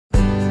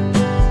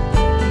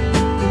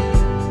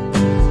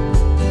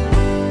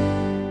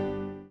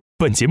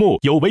本节目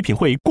由唯品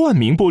会冠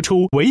名播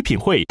出，唯品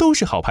会都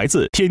是好牌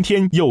子，天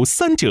天有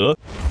3折。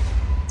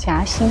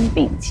夹心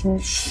饼亲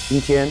戚，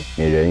一天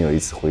每人有一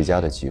次回家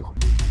的机会。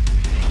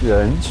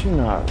人去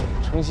哪儿了？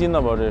诚心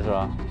的吧？这是？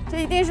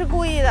这一定是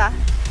故意的。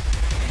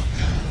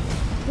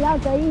不要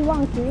得意忘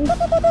形。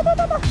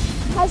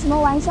开什么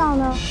玩笑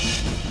呢？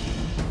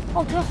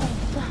我腿好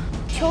酸，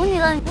求你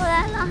了，你回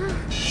来了。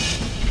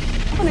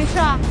不能吃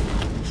啊！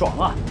爽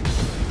啊！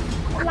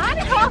哪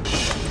里爽？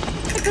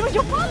怎么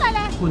就放来了？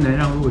不能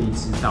让洛伊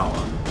知道啊！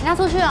人家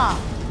出去啊！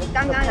我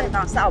刚刚看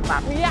到扫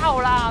把，不要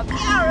啦，不要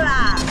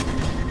啦！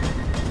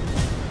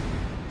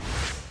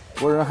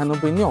活人还能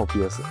被尿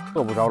憋死，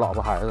饿不着老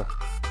婆孩子。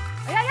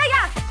哎呀呀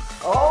呀！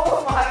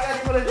哦，我还敢你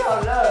不能承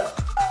认。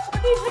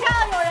第一次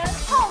看到有人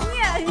泡面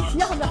一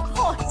样的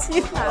泡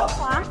鸡蛋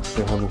花。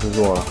这还不会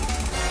做了？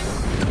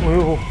哎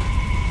呦，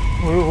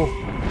哎呦！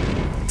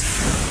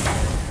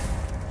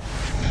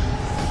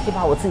就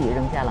把我自己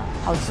扔下了，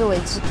好自为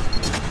之。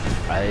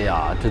哎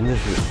呀，真的是。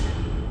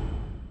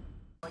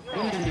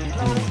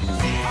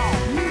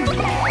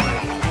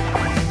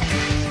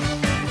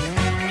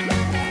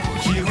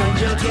喜欢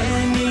这甜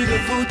蜜的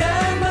负担，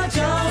把角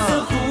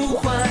色互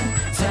换，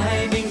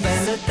才明白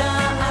了答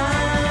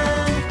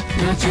案。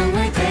那成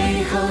为背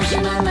后是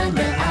满满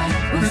的爱，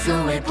无所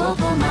谓婆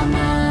婆妈妈。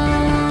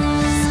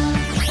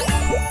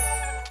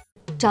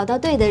找到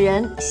对的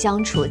人，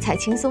相处才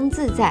轻松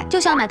自在。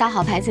就像买到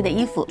好牌子的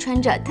衣服，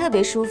穿着特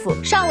别舒服。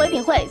上唯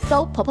品会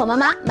搜婆婆妈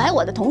妈，买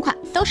我的同款，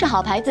都是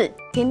好牌子，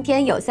天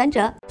天有3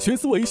折。学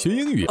思维，学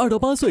英语，2到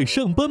8岁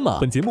上斑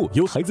马。本节目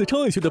由孩子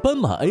超爱学的斑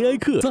马 AI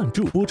课赞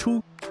助播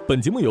出。本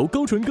节目由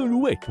高纯更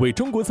入味为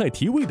中国菜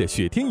提味的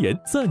雪天盐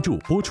赞助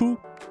播出。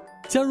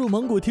加入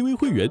芒果 TV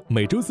会员，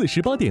每周4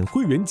 18点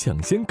会员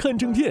抢先看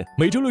正片，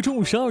每周6中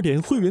午12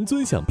点会员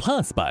尊享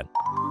Plus 版。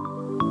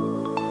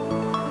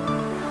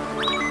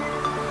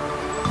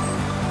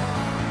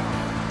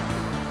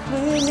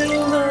黎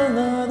明的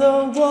那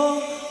道光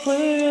会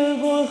越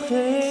过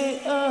黑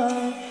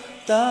暗，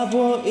打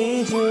破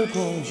一切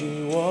恐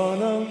惧，我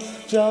能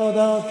找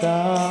到答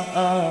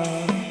案。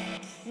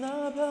哪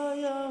怕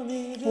要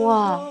你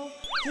哇，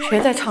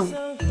谁在唱？有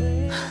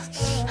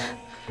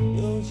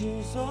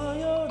起所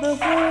有的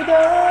负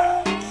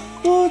担，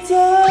不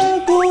再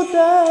孤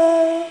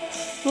单，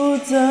不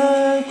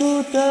再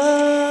孤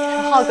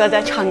单。浩哥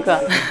在唱歌，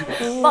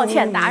抱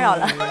歉打扰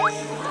了。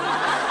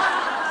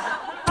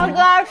浩哥，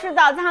吃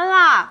早餐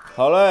啦！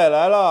好嘞，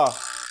来了。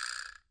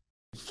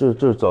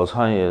这早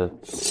餐也，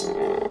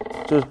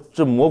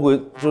这魔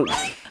鬼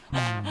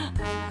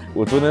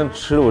我昨天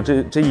吃了我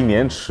这1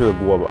年吃的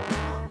锅巴，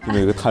就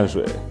那个碳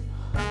水，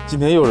今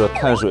天又是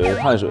碳水，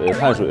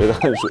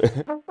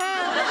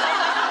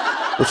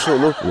我吃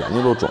的眼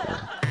睛都肿了。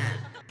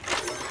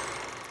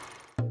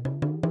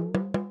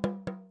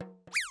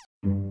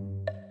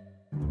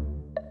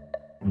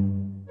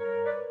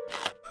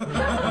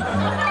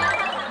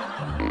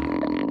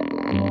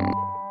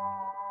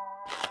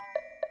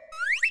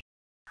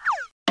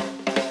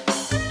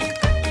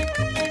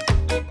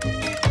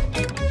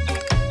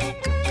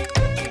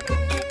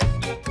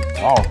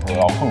好吃，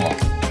老横了，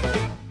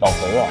老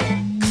肥了。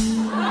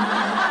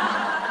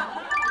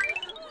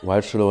我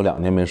还吃了我2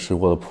年没吃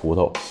过的葡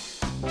萄，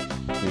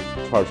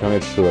串全没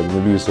吃了，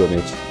那绿色那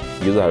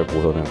提子还是葡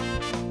萄那个，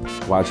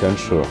我还全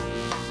吃了。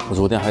我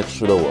昨天还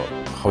吃了我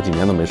好几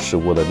年都没吃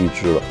过的荔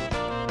枝了，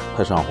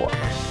太上火了。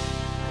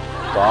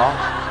咋？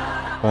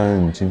发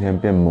现你今天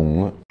变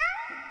萌了。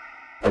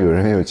有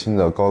人有清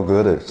早高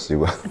歌的习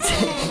惯，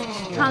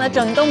唱的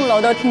整栋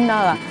楼都听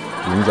到了。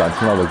你们俩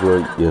听到的歌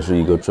也是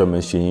一个专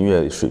门学音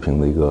乐水平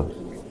的一个，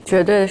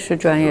绝对是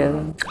专业的。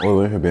我以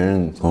为是别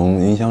人从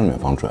音箱里面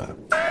放出来的。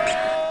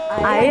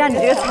哎呀，你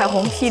这个彩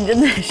虹屁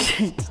真的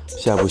是。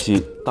下部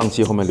戏档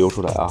期后面留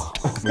出来啊，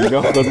明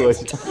天合作一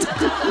下。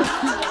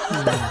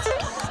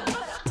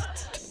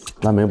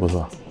蓝莓不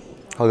错，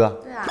浩哥。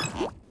对啊。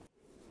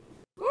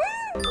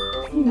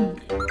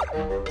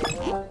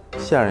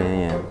吓人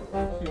言。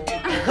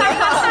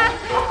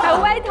还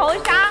歪头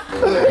杀。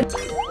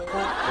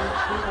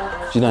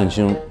鸡蛋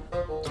清、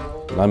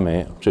蓝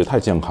莓，这也太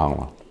健康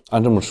了。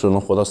按这么吃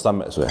能活到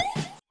300岁。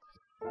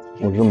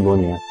我这么多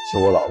年受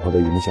我老婆的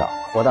影响，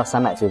活到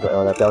300岁左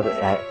右的标准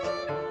来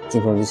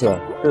进行一切。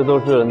这都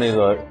是那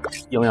个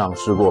营养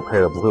师给我配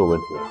的，不会有问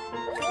题的。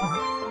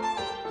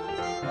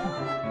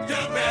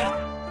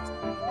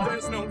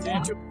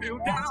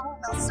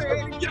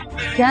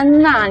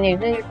天哪，你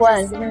这一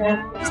罐真的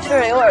是吃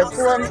的有点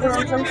多，不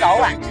能分早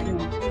晚吃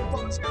吗？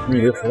你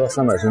以为活到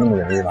300岁那么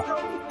容易吗？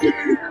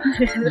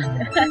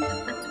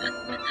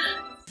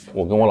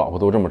我跟我老婆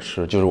都这么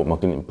吃，就是我们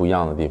跟你们不一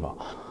样的地方。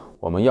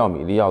我们要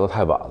米粒要的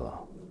太晚了，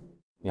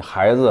你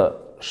孩子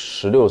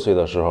16岁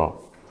的时候，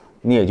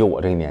你也就我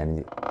这个年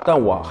纪，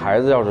但我孩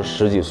子要是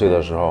10几岁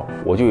的时候，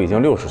我就已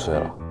经60岁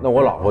了，那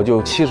我老婆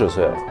就70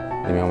岁了，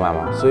你明白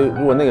吗？所以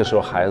如果那个时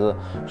候孩子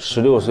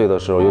16岁的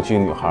时候，尤其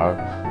女孩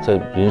在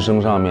人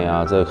生上面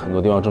啊，在很多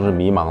地方正是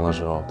迷茫的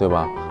时候，对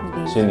吧？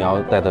所以你要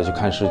带她去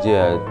看世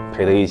界，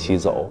陪她一起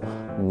走。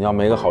你要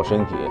没个好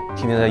身体，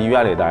天天在医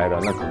院里待着，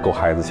那可够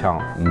孩子呛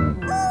了。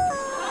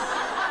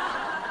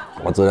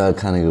我昨天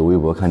看那个微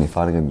博，看你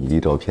发那个米粒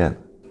照片，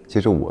其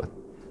实我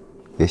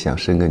也想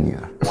生个女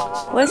儿。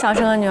我也想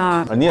生个女儿。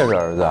啊，你也是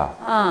儿子啊？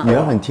嗯。女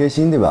儿很贴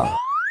心，对吧？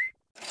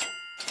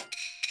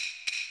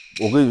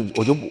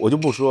我就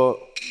不说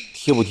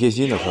贴不贴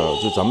心的事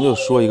儿，咱们就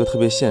说一个特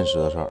别现实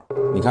的事儿。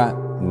你看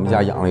你们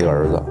家养了一个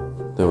儿子，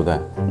对不对？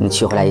你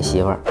娶回来一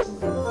媳妇儿，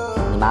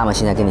你妈妈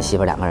现在跟你媳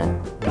妇儿2个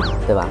人，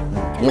对吧？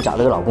你找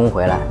了个老公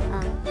回来，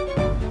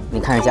你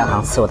看着家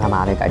航伺候他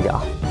妈那感觉。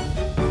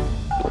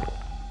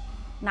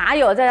哪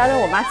有在家都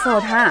我妈伺候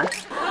他？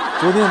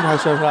昨天还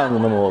扇扇子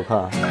呢吗？我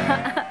看，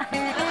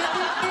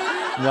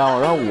你知道吗？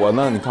然后我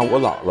呢，你看我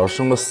姥姥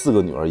生了4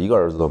个女儿，1个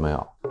儿子都没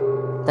有。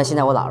但现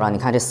在我姥姥，你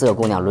看这4个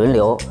姑娘轮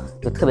流，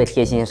就特别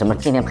贴心，什么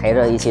天天陪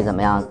着一起怎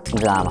么样，你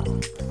知道吗？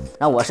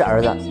然后我是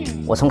儿子，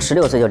我从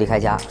16岁就离开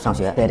家上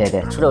学。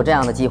对，除了有这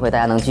样的机会，大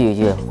家能聚一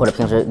聚，或者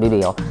平时旅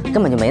游，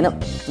根本就没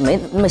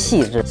那么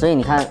细致。所以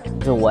你看，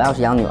就我要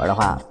是养女儿的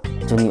话，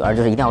就女儿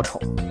就是一定要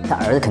宠，但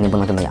儿子肯定不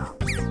能这么养。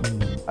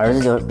儿子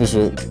就必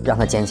须让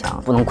他坚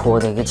强，不能哭，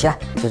得起来，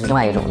就是另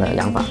外一种的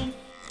养法。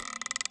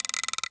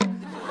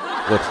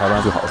在台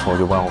湾最好的朋友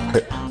就帮我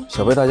配，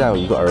小贝他家有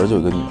一个儿子，有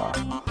一个女儿。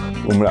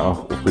我们2个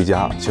回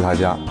家去他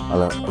家，完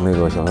了那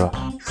个小贝说：“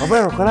宝贝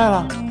儿回来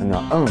了。”他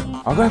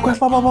讲：“快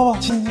抱，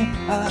亲，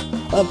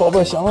来，宝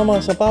贝儿想了吗？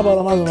想爸爸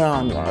了吗？怎么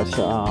样？”女儿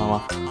听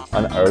啊，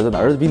完了儿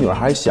子比女儿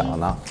还小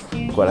呢，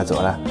过来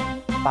走来，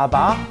爸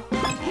爸，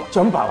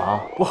叫什么爸爸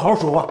啊？我好好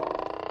说话。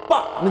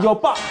爸，那叫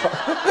爸，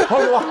好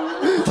说话。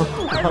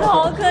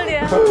好可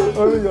怜。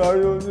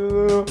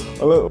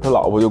完了，他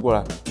老婆就过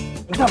来，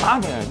你干嘛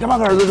你？干嘛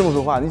跟儿子这么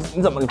说话？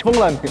你怎么你疯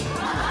了你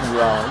知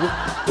道吗？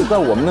就在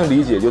我们的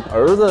理解，就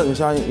儿子你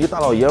像一大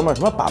老爷们儿，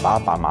什么爸爸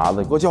爸妈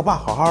的，给我叫爸，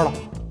好好的。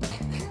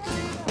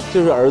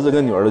这是儿子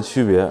跟女儿的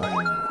区别。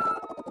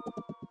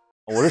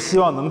我是希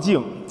望能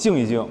静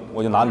一静，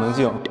我就拿能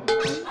静。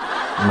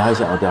你们还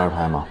想要第2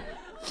胎吗？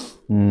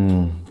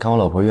看我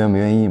老婆愿不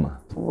愿意嘛。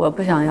我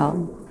不想要。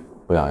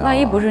不想要。万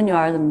一不是女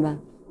儿怎么办？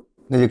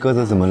那句歌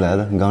词怎么来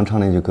的？你刚刚唱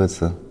那句歌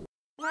词。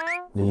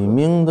黎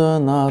明的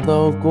那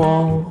道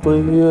光会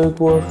越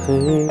过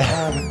黑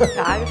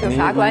暗，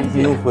啥关系？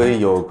一定会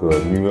有个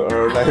女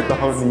儿来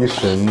到你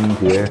身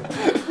边。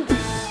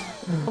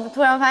我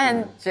突然发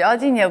现，只要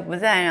静姐不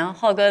在，然后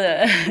浩哥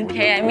的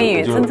甜言蜜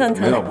语蹭。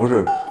没有，不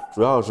是，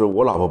主要是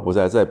我老婆不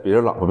在别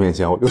人老婆面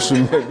前，我就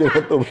顺便这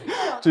个都，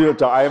这就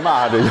找挨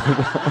骂，这就是。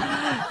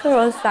特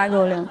说撒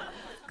狗粮，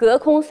隔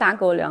空撒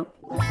狗粮。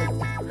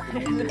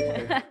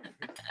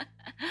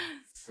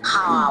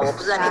好啊，我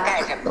不知道你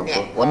干什么的，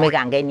我没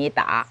敢给你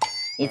打。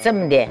你这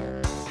么的，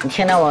你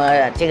听到我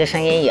这个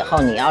声音以后，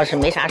你要是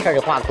没啥事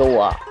的话，给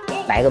我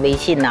来个微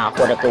信呐，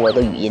或者给我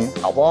个语音，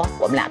好不？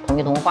我们俩通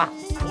一通话。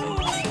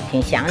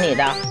挺想你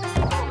的。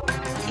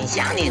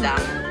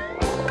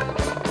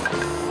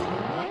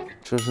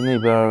这是那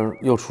边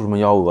又出什么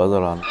幺蛾子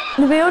了？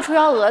那边又出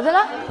幺蛾子了？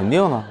肯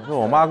定的，这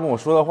我妈跟我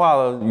说的话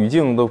的语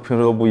境都平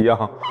时都不一样。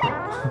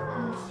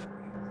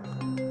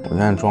我现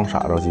在装傻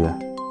着接。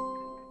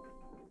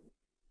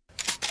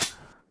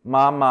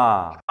妈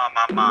妈，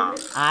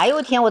哎呦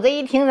我天，我这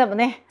一听怎么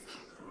的，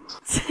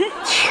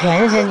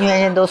全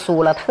身都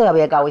酥了，特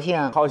别高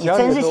兴。好想你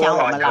真是想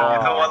我们了。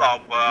你看我老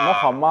婆，你们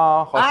好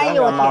吗？好想你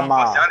妈妈。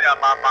好想你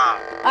妈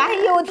妈。哎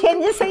呦我天，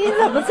你这声音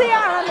怎么这样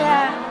了呢？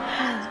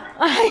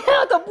哎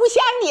呀，都不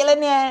像你了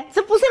呢，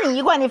这不是你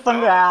一贯的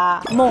风格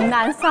啊！猛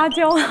男撒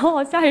娇，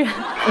好吓人。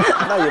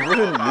那也不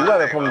是你一贯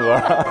的风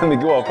格，你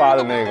给我发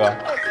的那个。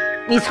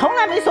你从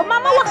来没说妈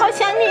妈我好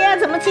想你啊，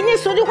怎么今天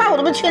说句话我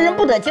都不全身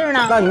不得劲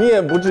呢？那你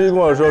也不至于跟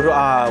我说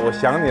啊，我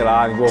想你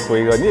了，你给我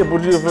回一个，你也不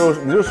至于说，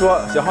你就说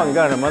小浩你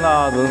干什么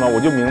呢？怎么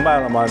我就明白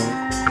了吗？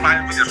妈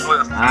也不就说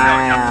的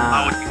哎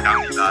呀，我挺想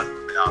你的，怎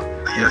么样？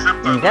也是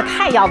你这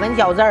太咬文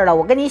嚼字了，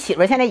我跟你媳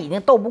妇现在已经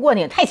斗不过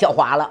你，太狡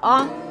猾了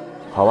啊！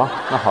好吧，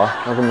那好，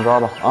那这么着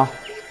吧啊，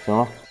行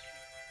了。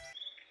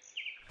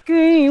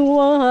跟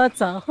我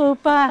走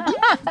吧，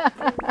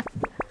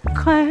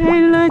快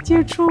乐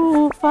就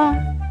出发。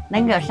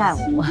能歌善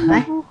舞，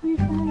来，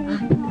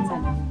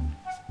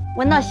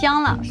闻到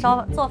香了，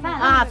做饭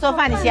了啊，做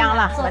饭的香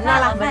了，闻着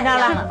了，闻着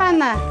了，饭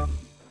呢？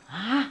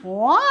啊，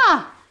哇，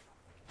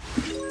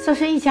这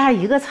是一家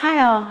一个菜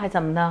啊，还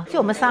怎么的？就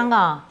我们3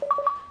个，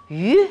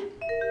鱼，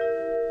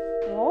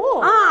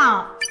哦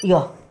啊，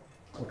哟，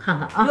我看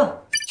看啊，哟，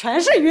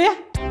全是鱼。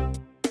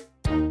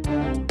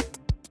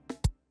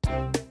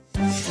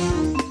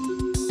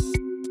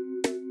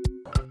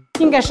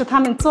应该是他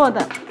们做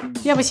的，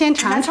要不先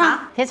尝尝？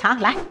先尝，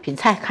来品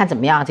菜，看怎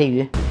么样？这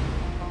鱼，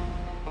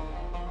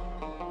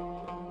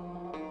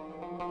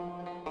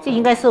这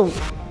应该是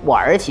我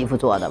儿媳妇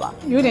做的吧？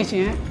有点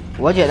咸，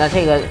我觉得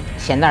这个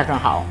咸淡正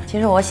好。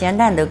其实我咸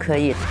淡都可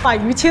以，把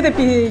鱼切的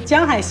比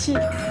姜还细。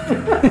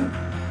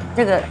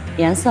这个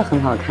颜色很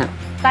好看，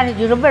但是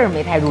就是味儿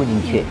没太入进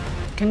去。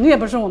肯定也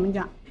不是我们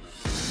家，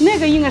那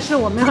个应该是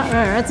我们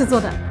儿子做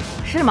的。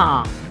是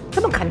吗？这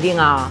么肯定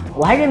啊？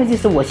我还认为这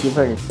是我媳妇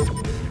儿的。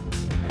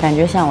感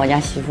觉像我家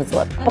媳妇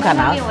做的，不可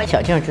能。小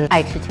静就是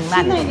爱吃清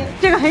淡的。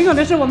这个很可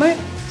能是我们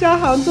家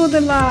行做的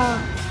啦。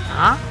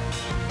啊？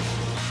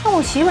那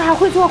我媳妇还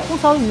会做红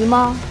烧鱼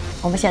吗？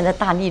我们现在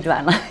大逆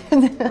转了。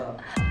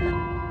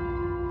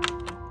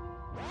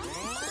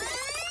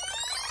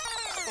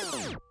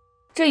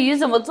这鱼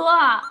怎么做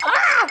啊？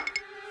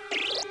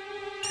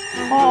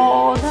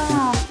好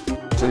大！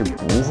这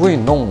不会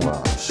弄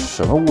啊，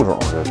什么物种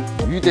这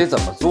鱼得怎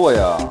么做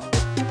呀？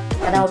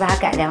刚才我把它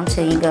改良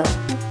成一个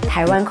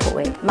台湾口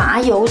味，麻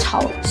油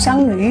炒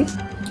香鱼。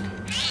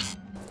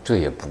这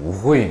也不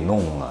会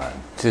弄啊，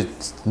这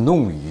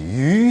弄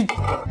鱼，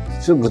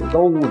这不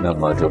逗呢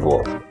吗？这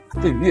不，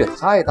这鱼也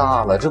太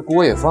大了，这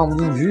锅也放不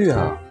进去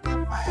啊！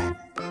哎，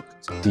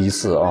第一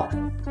次啊。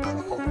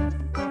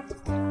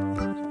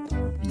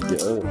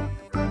有，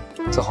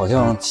这好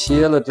像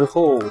切了之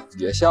后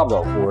也下不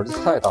了锅，这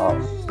太大了。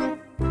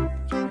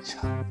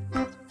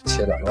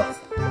切点吧。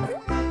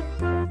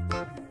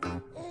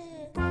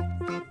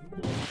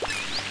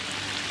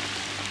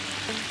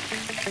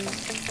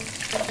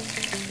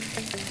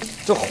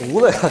这糊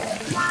了呀！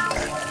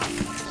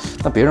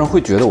那别人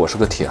会觉得我是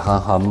个铁憨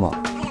憨吗？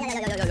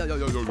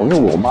我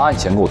用我妈以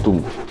前给我炖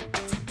过，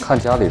看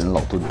家里人老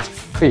炖，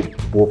可以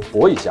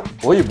搏一下，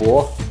搏一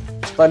搏，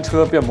单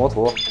车变摩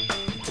托。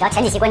然后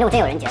前几期观众真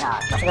有人觉得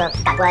我是个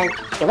感官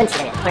有问题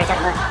的人，或者叫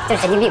什么就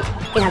是神经病，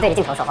经常对着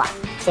镜头说话。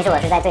其实我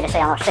是在对着摄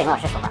影老师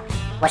说话。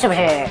我是不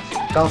是？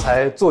刚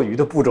才做鱼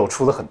的步骤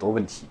出了很多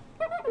问题。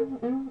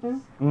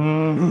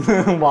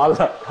完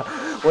了，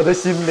我的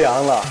心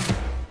凉了。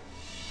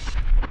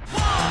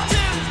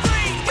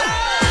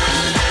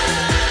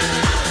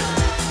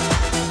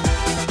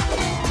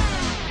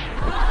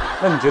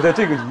那你觉得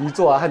这个鱼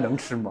做完还能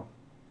吃吗？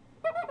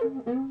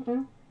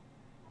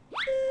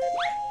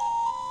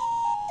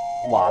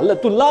完了，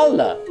炖烂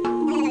了，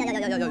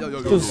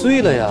炖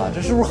碎了呀！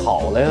这是不是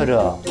好了呀？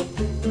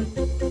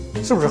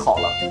这是不是好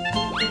了？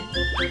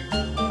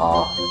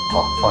好，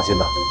放心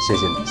吧，谢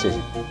谢你，谢谢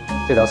你。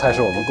这道菜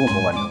是我们共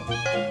同完成的。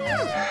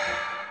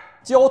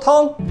浇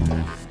汤，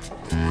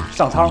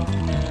上汤，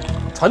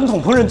传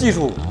统烹饪技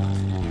术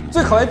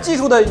最考验技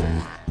术的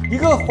一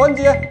个环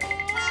节。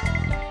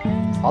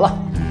好了，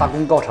大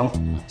功告成，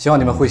希望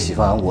你们会喜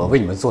欢我为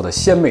你们做的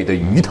鲜美的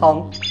鱼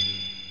汤。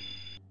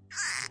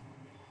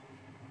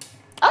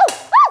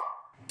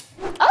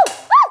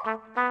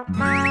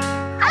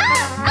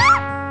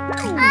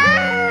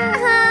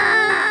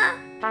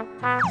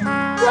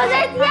我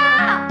在跳，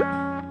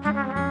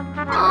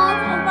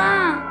怎么办？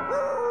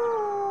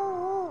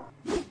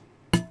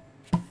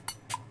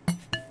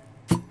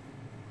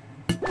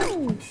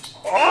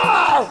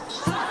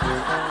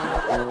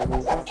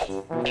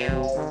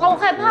我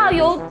害怕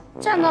油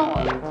沾到我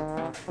了。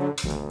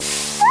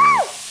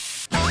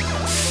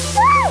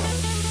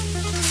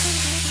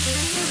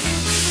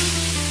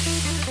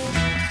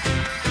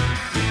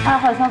他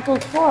好像做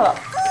错了。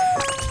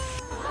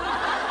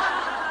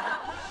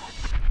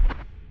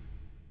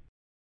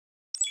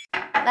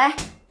来，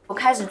我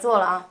开始做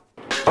了啊。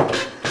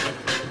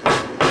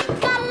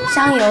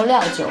香油、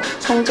料酒、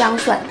葱姜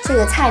蒜。这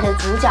个菜的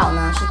主角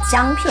呢是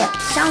姜片，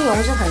香油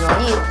是很容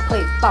易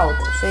会爆的，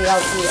所以要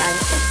注意安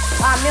全。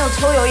哇，没有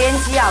抽油烟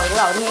机啊！我的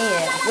老天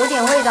爷，有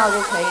点味道就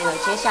可以了。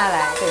接下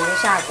来等着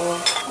下锅，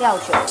料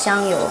酒、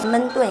香油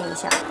焖炖一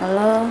下。好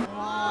了，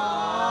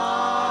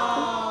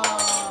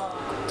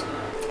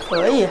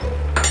可以，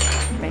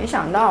没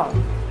想到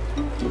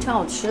挺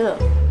好吃的。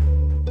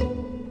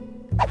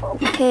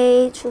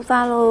OK， 出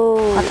发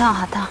喽！好烫，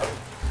好烫！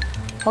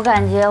我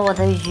感觉我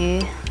的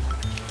鱼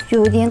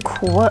有点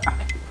苦味儿，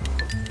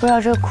不知道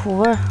这苦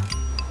味儿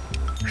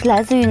是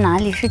来自于哪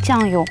里？是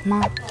酱油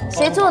吗？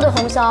谁做的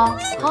红烧？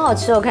好好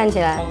吃哦，看起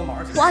来。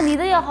哇，你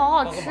的也好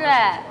好吃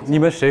哎！你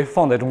们谁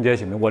放在中间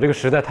行不行？我这个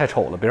实在太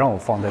丑了，别让我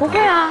放在。不会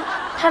啊，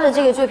它的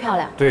这个最漂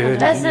亮。对，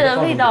但是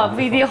味道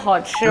不一定好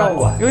吃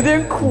哦，有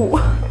点苦。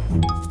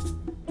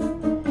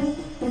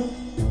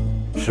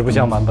实不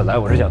相瞒，本来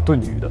我是想炖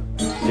鱼的，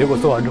结果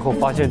做完之后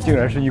发现竟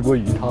然是一锅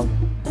鱼汤，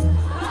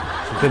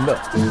是真的。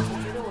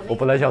我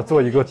本来想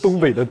做一个东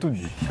北的炖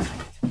鱼。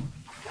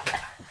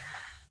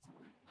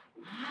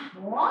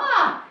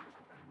哇！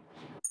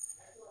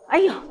哎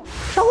呦，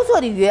都做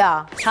的鱼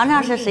啊！尝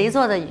尝是谁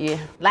做的鱼？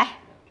来，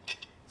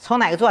从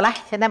哪个做？来，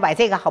现在崴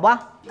这个好不好？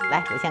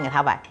来，我先给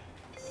他崴。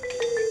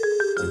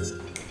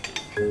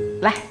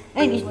来，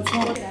哎，你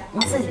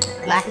自己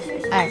来，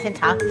哎，先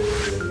尝，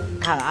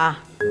看看啊。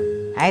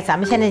哎，咱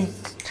们现在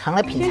成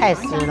了品菜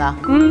师了。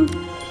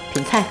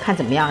品菜看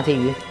怎么样？这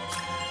鱼。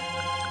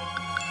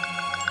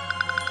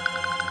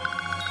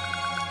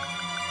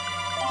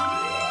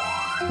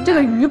这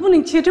个鱼不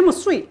能切这么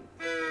碎，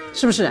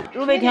是不是？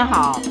入味挺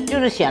好，就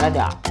是咸了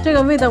点儿。这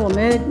个味道我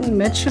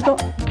没吃过，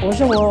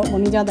我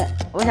们家的。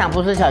我想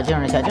不是小静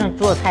的，小静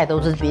做菜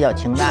都是比较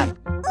清淡的，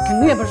肯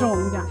定也不是我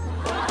们家。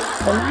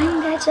我妈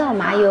应该知道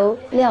麻油、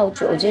料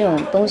酒这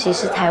种东西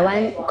是台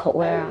湾口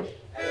味啊。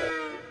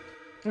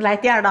来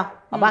第二道，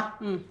好吧？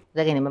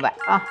再给你们摆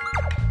啊。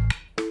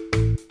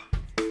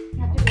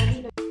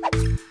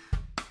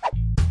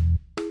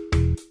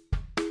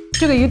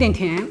这个有点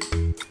甜，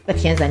那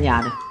甜咱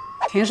家的，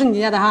甜是你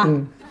家的哈。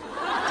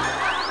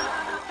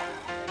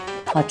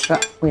好吃，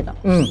味道。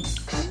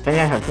咱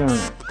家小静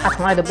他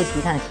从来都不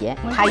提它的咸，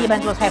他一般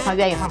做菜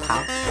愿意放糖。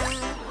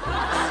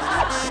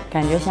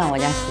感觉像我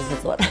家媳妇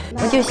做的，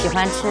我就喜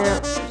欢吃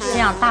这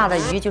样大的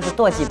鱼，就是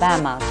剁几瓣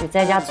嘛，就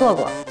在家做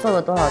过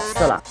多少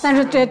次了。但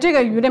是这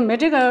个鱼的没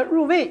这个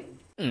入味。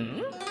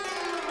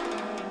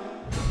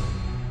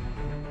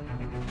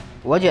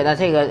我觉得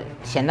这个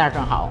咸淡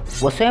正好。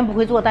我虽然不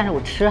会做，但是我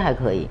吃还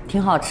可以，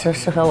挺好吃，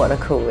适合我的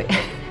口味。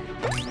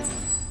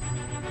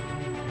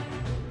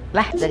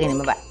来，再给你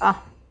们摆啊！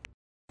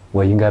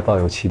我应该抱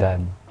有期待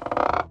吗？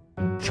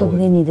说不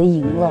定你的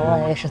赢了，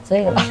我也是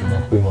醉了。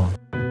会吗？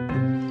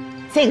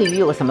这个鱼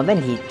有个什么问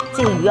题？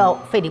这个鱼要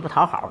费力不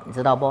讨好，你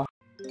知道不？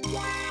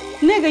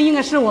那个应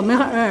该是我们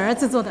儿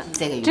子做的。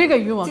这个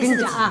鱼我跟你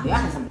讲啊，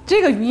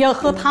这个鱼要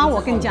喝汤，我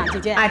跟你讲，姐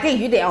姐。啊，这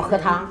鱼得要喝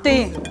汤。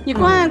对，你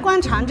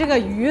光尝这个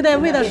鱼的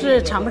味道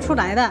是尝不出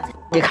来的。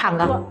你看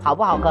看好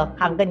不好喝？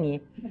看跟你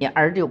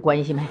儿子有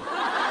关系没？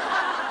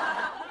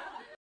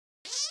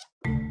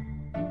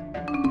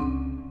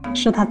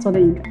是他做的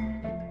应该。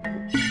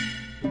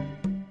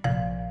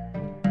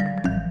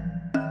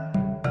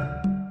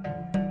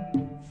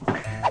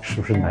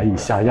是不是难以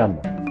下咽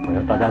的？好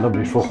像大家都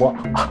没说话，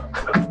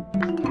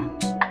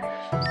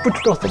不知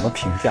道怎么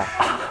评价。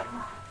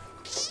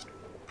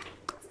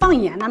放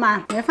盐了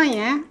吗？没放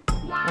盐。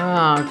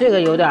这个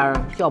有点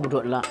叫不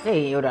准了，这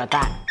个有点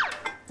淡，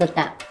这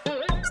淡。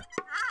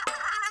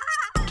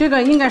这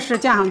个应该是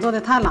家行做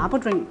的，他拿不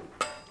准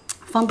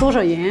放多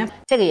少盐。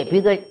这个也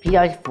比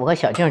较符合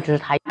小静，就是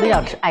他比较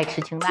爱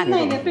吃清淡的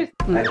东西。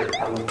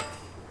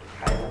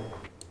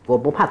我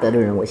不怕得罪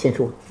人，我先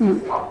说。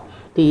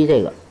第一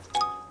这个。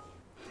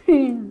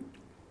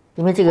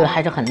因为这个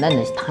还是很嫩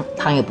的，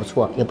汤也不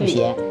错，也不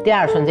咸。第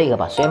二算这个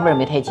吧，虽然味儿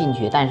没太进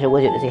去，但是我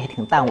觉得这还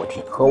挺淡，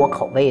挺合我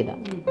口味的。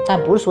但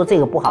不是说这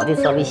个不好，就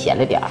稍微咸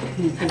了点儿。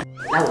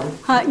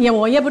来，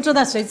我也不知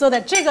道谁做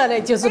的，这个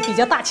呢就是比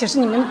较大。其实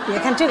你们别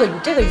看这个鱼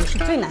是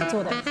最难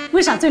做的。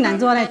为啥最难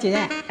做呢，姐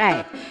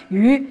姐？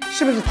鱼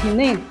是不是挺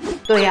嫩？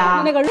对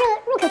呀。那个入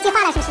口即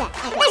化了，是不是？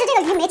但是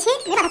这个鱼没切，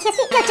没把它切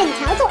碎，要整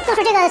条做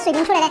出这个水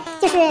平出来的，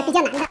就是比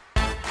较难的。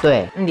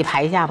对，那你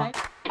排一下吧。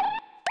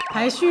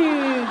排序，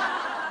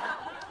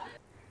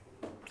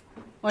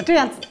我这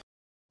样子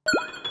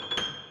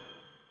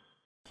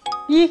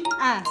，1、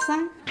2、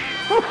3，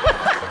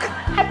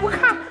还不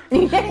看？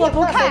你我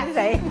不看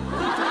谁？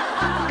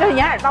跟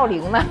掩耳盗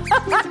铃呢？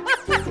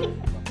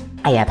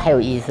哎呀，太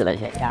有意思了，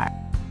小燕儿。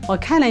我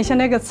看了一下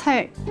那个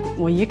菜，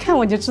我一看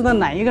我就知道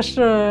哪一个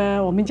是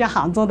我们家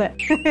行做的。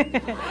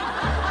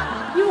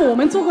因为我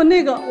们做过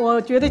那个，我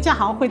觉得家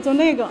行会做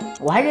那个。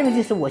我还认为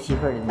这是我媳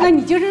妇儿的呢。那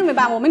你就认为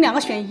吧，我们两个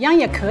选一样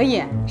也可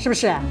以，是不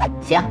是？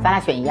行，咱俩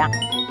选一样。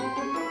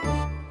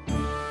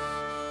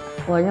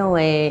我认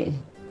为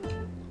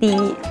第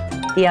1、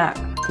第2、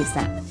第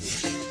3。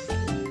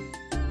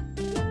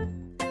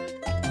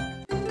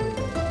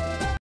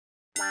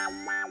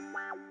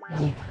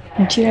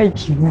你竟然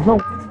赢了，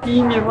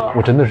第1名了。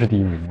我真的是第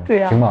1名吗？对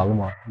呀。赢完了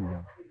吗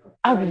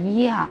？2比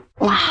1啊！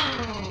哇。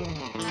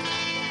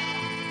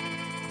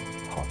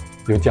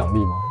有奖励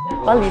吗？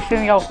把李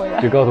胜要回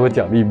来。就告诉我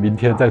奖励，明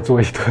天再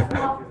做一顿。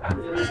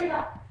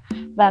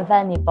晚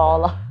饭你包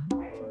了。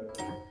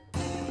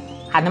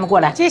喊他们过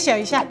来，揭晓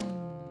一下。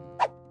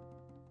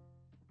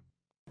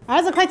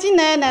儿子，快进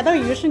来！哪道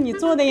鱼是你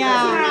做的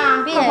呀？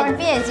闭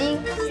眼睛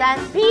，3，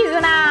闭着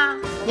呢。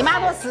你妈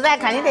多实在，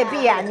肯定得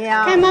闭眼睛。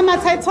看妈妈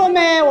猜错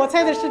没？我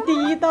猜的是第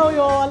1道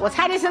哟。我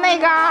猜的是那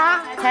个，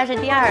猜是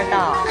第2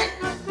道。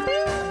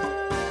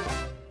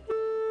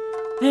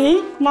哎，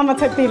妈妈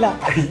猜对了。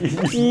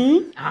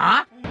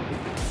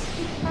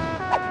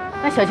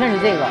那小庆是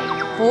这个？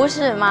不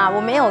是嘛？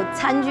我没有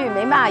餐具，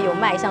没办法有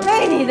卖相。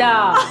对你的，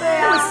对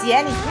啊，这么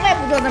咸，你从来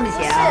不做这么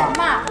咸。是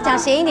妈，讲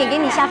咸一点，给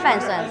你下饭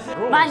酸。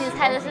妈，你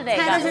猜的是哪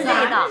个？猜的是哪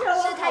一道？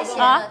是太咸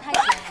了，太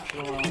咸了。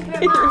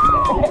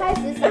开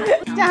始撒。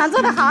家行做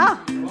的好。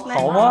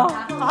好吗？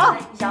好，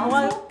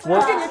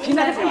我跟你评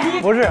的不一。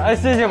不是，哎，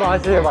谢谢妈，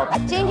谢谢妈。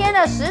今天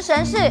的食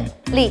神是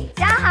李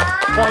佳航。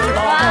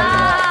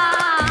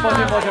抱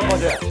歉，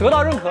得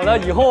到认可了，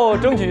以后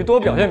争取多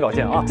表现表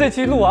现啊！这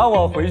期录完，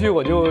我回去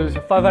我就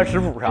翻翻食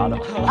谱啥的。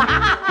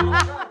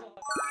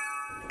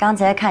刚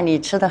才看你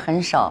吃的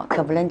很少，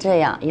可不能这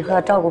样，以后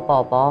要照顾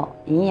宝宝，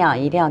营养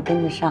一定要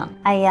跟得上。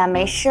哎呀，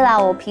没事啦，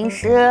我平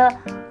时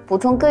补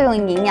充各种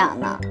营养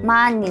呢。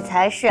妈，你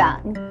才是啊！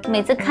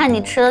每次看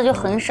你吃的就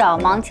很少，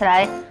忙起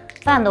来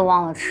饭都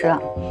忘了吃，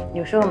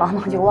有时候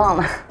忙就忘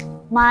了。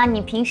妈，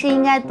你平时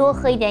应该多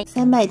喝一点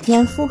300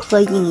天复合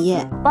饮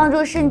液，帮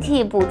助身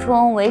体补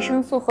充维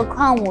生素和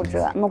矿物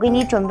质。我给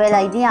你准备了，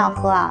一定要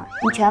喝啊！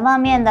你全方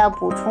面的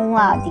补充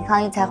了，抵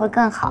抗力才会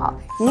更好。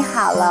你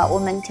好了，我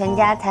们全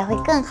家才会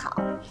更好。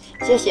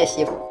谢谢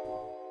媳妇。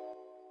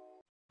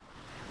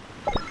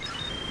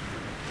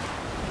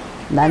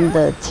难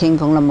得天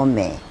空那么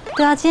美。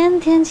对啊，今天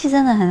天气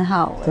真的很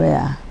好。对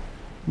啊，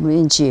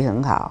运气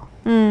很好。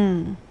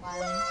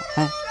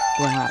哎，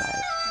电话来了。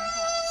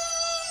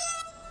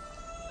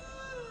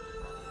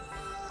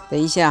等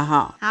一下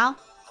哈。好。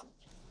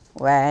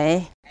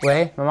喂，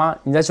妈妈，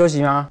你在休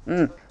息吗？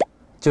嗯。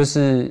就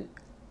是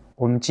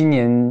我们今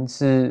年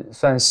是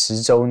算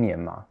10周年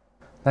嘛，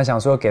那想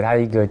说给他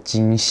一个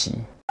惊喜。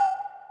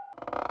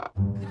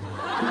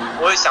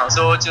我也想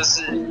说，就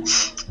是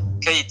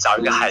可以找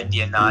一个海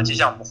边啊，就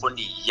像我们婚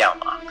礼一样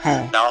嘛，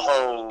然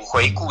后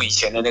回顾以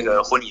前的那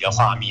个婚礼的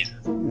画面。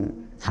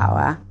好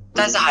啊。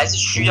但是还是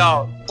需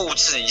要布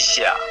置一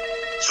下，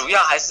主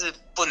要还是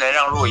不能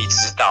让若仪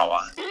知道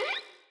啊。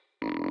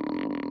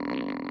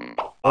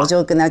我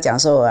就跟他讲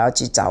说我要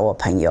去找我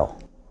朋友，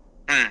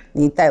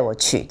你带我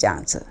去这样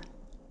子。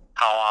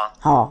好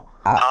啊。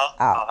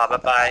好，拜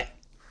拜。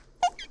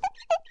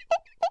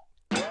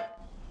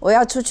我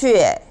要出去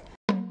耶。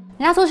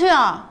你要出去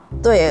啊？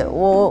对，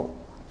我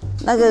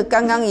那个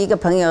刚刚一个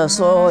朋友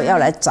说要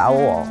来找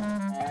我，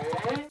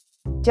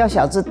叫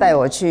小智带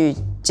我去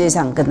街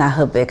上跟他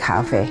喝杯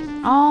咖啡。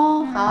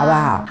哦，好不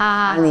好？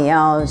好。你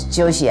要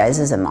休息还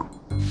是什么？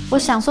我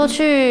想说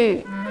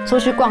出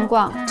去逛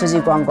逛。出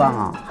去逛逛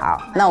哦。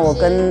好，那我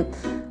跟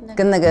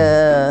那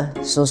个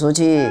叔叔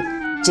去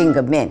见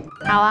个面。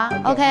好啊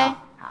 ，OK，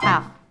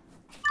 好。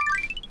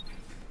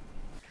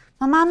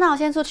妈妈，那我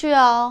先出去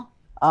哦。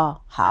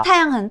哦，好。太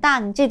阳很大，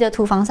你记得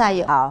涂防晒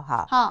油。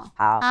好，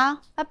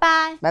拜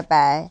拜。拜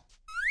拜。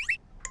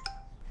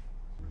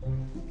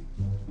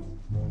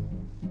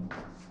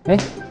哎，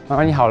妈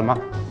妈你好了吗？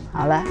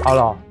好了。好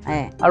了。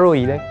阿若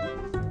仪嘞？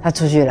她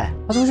出去了。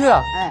她出去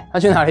了？她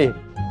去哪里？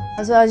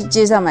她说要去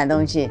街上买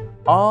东西。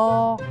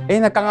哦，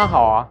那刚刚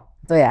好啊。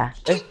对啊。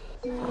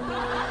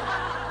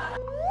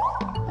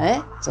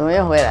怎么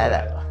又回来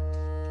了？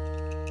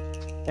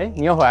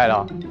你又回来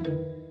了。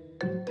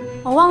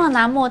我忘了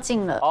拿墨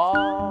镜了。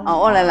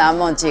忘了拿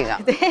墨镜啊。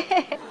对。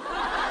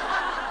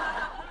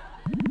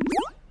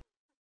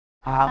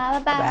好，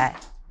拜拜。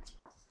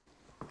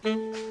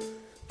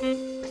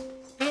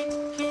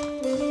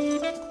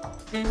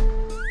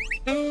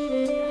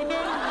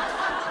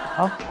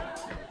好，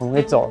我们可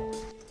以走了。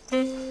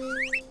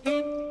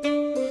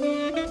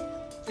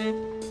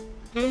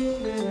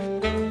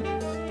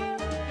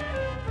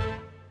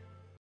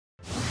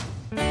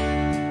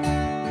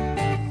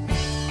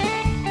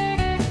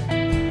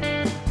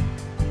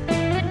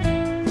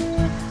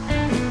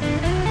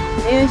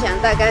没有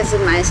想大概是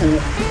买什么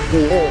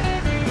礼物？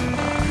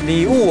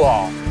礼物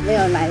哦？没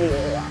有买礼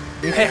物啊。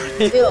没有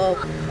礼物，只有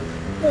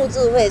布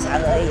置会场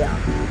而已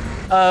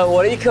啊。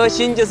我的一颗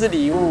心就是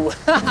礼物。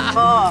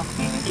哦，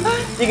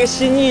一个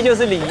心意就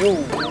是礼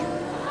物。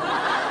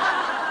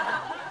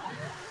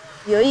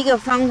有一个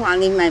方法，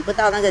你买不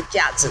到那个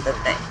架子，对不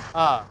对？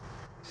啊。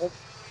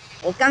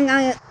我刚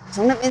刚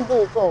从那边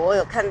路过，我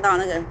有看到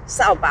那个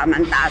扫把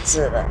蛮大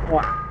只的，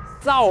哇！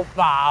扫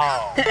把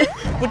哦，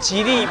不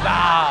吉利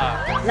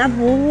吧？那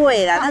不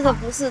会啦，那个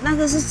不是，那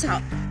个是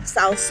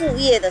扫树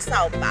叶的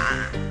扫把。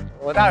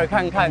我待会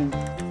看看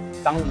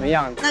长什么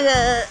样。那个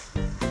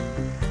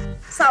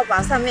扫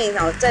把上面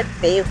有再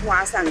别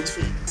花上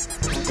去，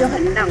就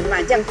很浪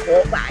漫，像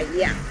火把一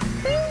样。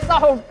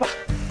扫把，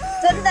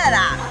真的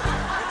啦，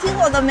听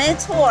我的没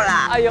错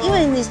啦。哎呦，因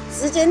为你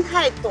时间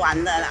太短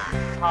了啦。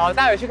好，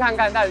待会去看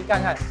看，待会去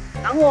看看。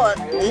然后我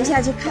等一下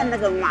去看那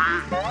个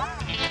马，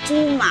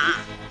猪马。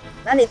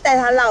那你带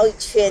它绕一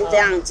圈，这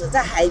样子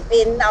在海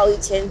边绕一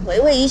圈，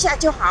回味一下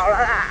就好了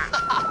啦，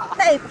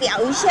代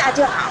表一下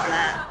就好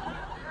了。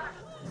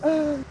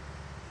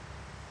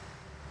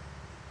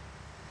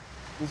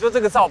你说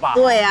这个扫把？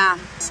对啊，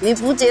你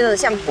不觉得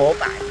像火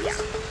把一样？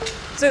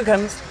这可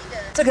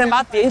能把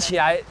它点起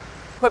来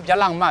会比较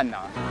浪漫呐。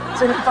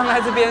这个放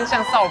在这边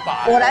像扫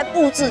把。我来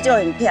布置就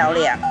很漂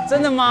亮。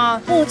真的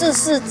吗？布置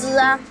4只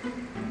啊。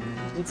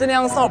你真的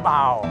用扫把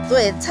哦？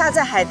对，插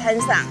在海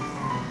滩上。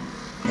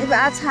你把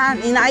它插，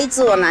你拿一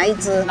只，我拿一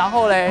只。然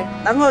后嘞？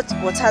然后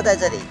我插在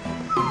这里。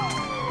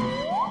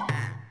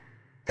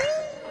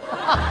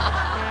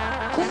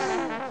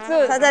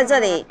插在这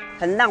里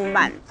很浪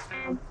漫，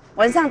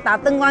晚上打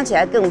灯光起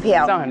来更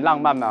漂亮。这样很浪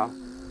漫吗？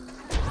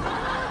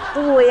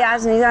对呀，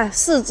你看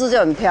4只就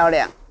很漂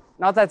亮。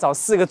然后再找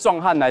4个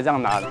壮汉来这样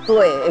拿的。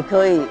对，也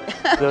可以。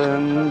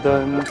噔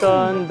噔噔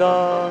噔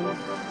噔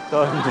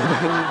噔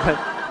噔。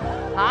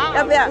啊，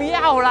要不要？不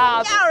要啦，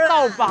要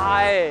扫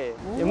把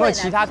有没有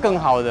其他更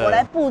好的？我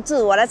来布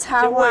置，我来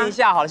插花。先问一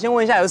下好了，先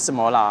问一下有什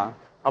么啦，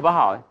好不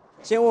好？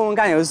先问问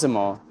看有什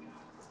么。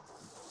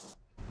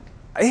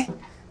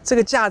这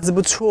个架子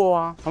不错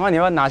啊，妈妈你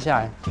要不要拿下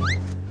来？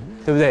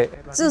对不对？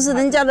这是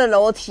人家的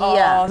楼梯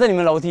啊。这你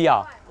们楼梯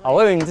啊？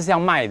我以为你这是要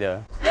卖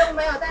的。有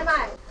没有在卖？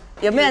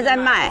有没有在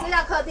卖？这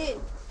叫客厅。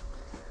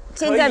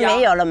现在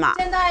没有了嘛？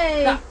现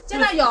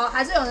在有，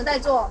还是有人在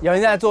做？有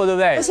人在做，对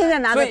不对？现在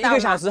拿得到吗？所以1个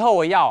小时后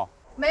我要。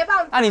没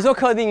办法。你说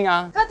客厅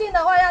啊？客厅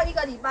的话要1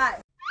个礼拜。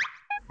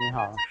你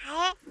好。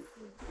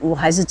我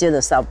还是觉得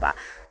扫把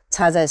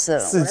插在这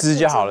4只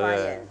就好了。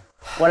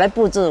我来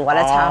布置，我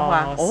来插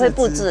花，我会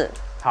布置。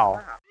好。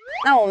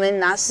那我们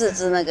拿4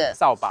只那个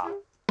扫把。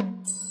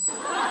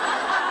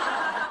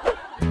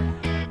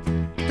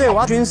对，我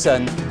要军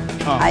绳。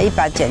还一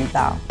把剪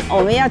刀，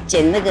我们要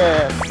剪那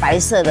个白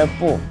色的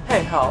布。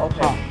好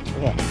 ，OK，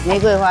 玫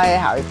瑰花也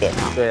好一点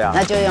哈。对啊。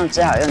那就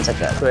只好用这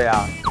个了。对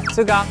啊，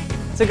这个，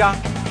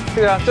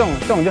这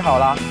种就好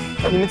啦。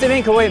你们这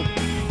边可不可以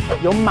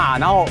有马，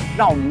然后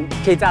让我们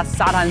可以在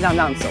沙滩上这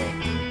样走？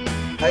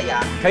可以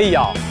啊，可以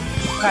哦，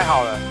太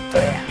好了。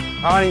对呀，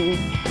然后你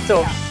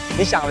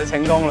想的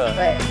成功了。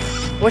对，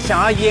我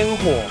想要烟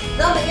火。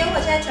然后我们烟火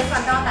现在全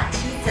馆都要打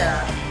7折，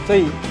所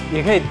以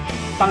也可以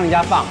帮人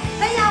家放。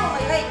可以啊，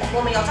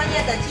我们有专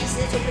业的技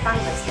师就去帮你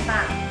们释放，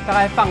大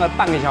概放个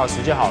半个小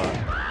时就好了。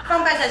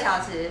放半个小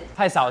时。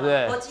太少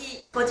对不对？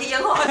国际烟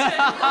火去。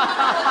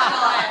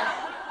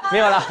没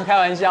有啦，开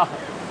玩笑。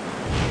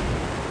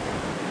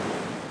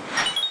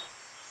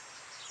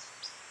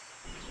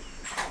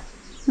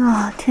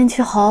啊，天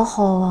气好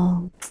好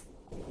啊，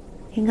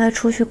应该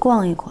出去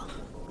逛一逛。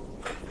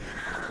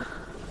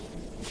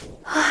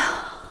啊，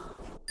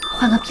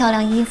换个漂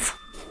亮衣服，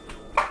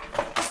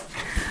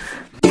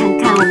看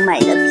看我买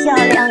的漂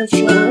亮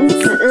裙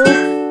子。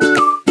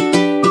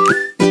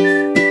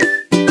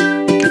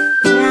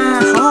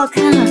呀，好好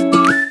看啊，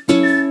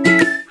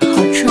好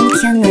春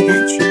天的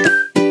感觉。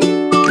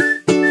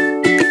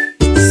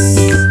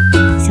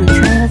想穿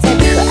一个再可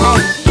爱一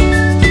点。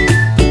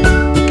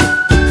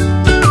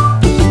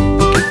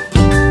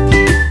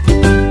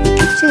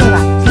这个吧，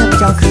这个比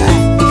较可爱，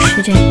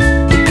是这个。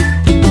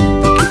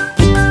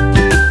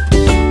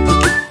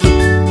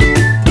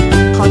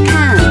好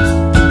看，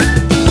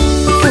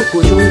复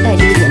古中带着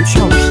一点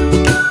俏皮，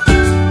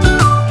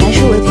还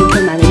是唯品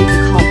会买的衣服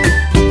靠谱，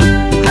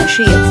款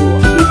式也多，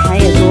品牌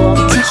也多，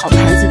这好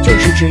牌子就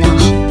是质量好，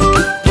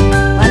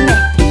完美。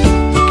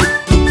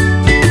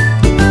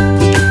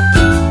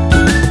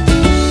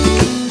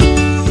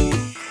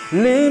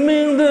黎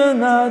明的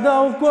那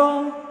道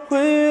光会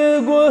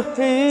越过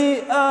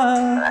黑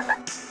暗，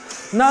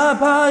哪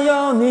怕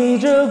要逆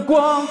着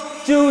光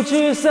就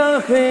驱散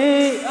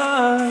黑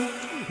暗，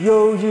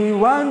有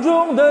10000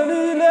种的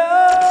力量。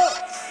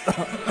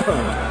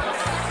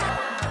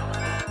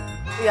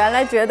原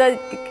来觉得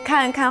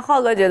看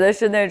浩哥觉得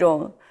是那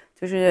种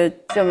就是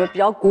这么比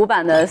较古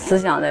板的思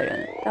想的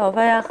人，但我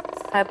发现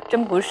还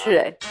真不是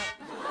哎，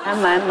还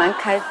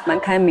蛮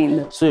开明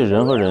的。所以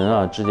人和人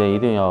啊之间一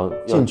定要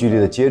近距离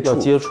的接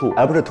触，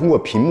而不是通过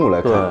屏幕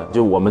来看。对，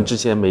就我们之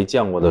前没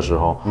见过的时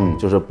候，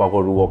就是包括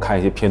如果看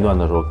一些片段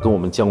的时候，跟我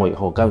们见过以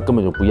后，根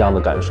本就不一样的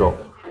感受。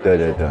对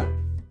对对。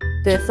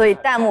对，所以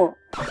弹幕，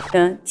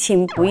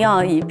请不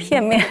要以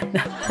片面的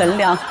衡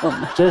量我们。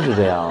真是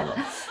这样的。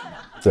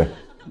对，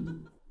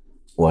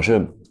我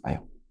是哎呀，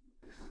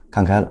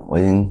看开了，我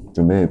已经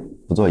准备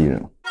不做艺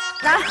人了。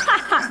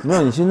没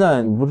有，你现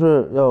在你不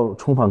是要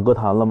重返歌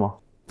坛了吗？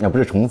不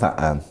是重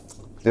返，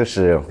就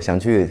是想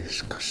去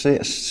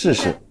试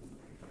试。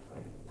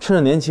趁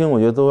着年轻，我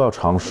觉得都要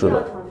尝试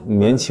的。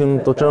年轻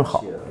都真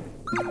好。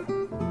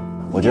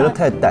我觉得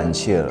太胆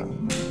怯了。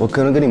我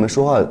可能跟你们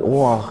说话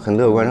哇很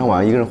乐观，然后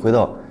晚上一个人回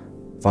到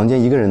房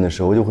间一个人的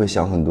时候，就会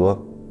想很多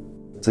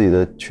自己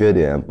的缺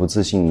点，不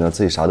自信的，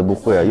自己啥都不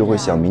会啊，又会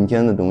想明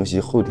天的东西，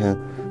后天。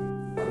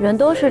人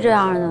都是这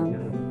样的。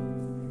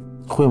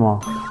会吗？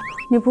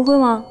你不会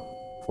吗？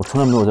我从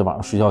来没有在晚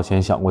上睡觉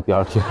前想过第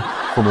二天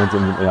后面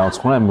怎么样，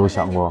从来没有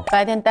想过。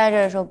白天待着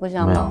的时候不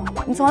想吗？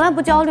你从来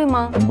不焦虑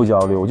吗？我不焦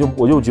虑，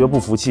我就觉得不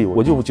服气，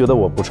我就觉得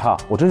我不差，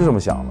我真是这么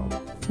想的。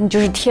你就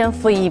是天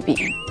赋异禀。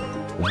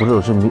不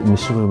是，你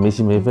是不是没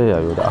心没肺啊？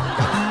有点。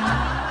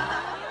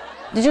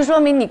这就说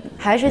明你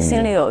还是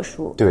心里有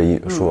数。对，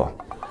有数啊。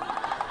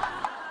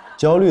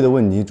焦虑的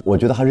问题，我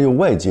觉得还是用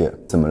外界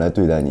怎么来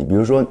对待你。比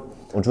如说，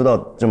我出道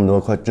这么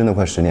多，真的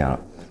快10年了，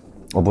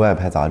我不爱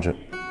拍杂志，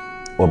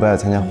我不爱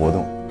参加活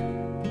动，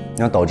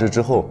然后导致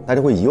之后大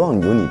家会遗忘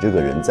有你这个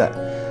人在，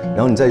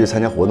然后你再去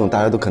参加活动，大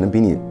家都可能比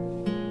你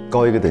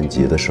高一个等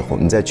级的时候，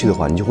你再去的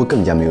话，你就会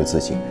更加没有自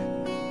信，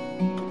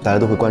大家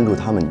都会关注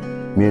他们，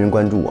没人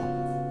关注我。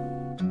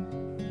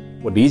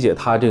我理解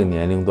他这个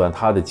年龄段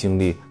他的经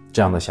历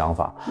这样的想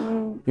法，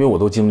因为我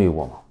都经历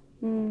过嘛，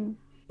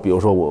比如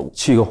说我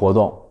去一个活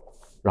动，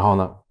然后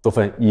呢都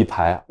分1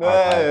排、2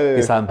排、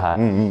第3排，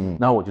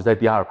那我就在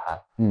第2排，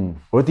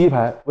我说第1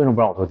排为什么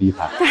不让我坐第1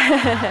排？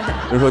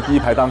人说第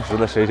1排当时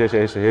的谁，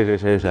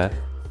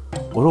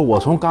我说我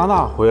从戛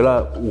纳回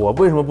来，我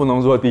为什么不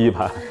能坐第1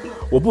排？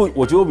我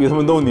觉得我比他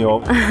们都牛，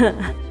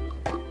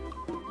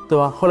对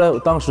吧？后来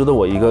当时的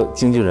我一个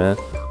经纪人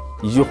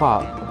一句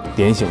话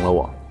点醒了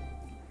我。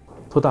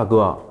说大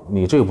哥，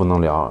你这个不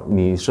能聊，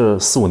你是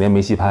4、5年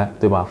没戏拍，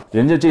对吧？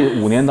人家这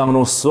5年当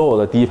中，所有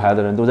的第1排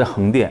的人都在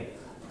横店，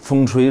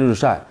风吹日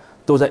晒，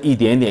都在一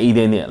点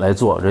点来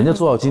做，人家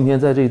做到今天，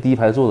在这个第1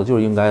排做的就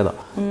是应该的。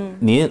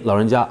您老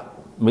人家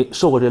没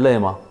受过这累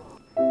吗？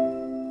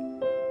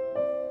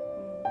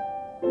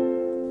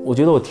我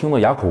觉得我听得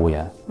哑口无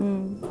言。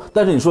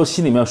但是你说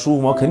心里面舒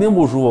服吗？肯定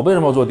不舒服。为什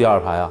么要坐第2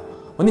排啊？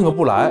我宁可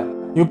不来，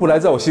因为不来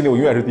在我心里我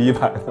永远是第1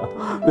排的，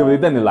对不对？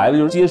但你来了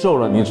就是接受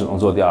了，你只能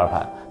坐第2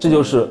排，这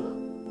就是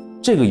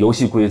这个游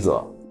戏规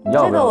则。你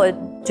要不要？这个我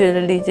觉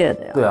得理解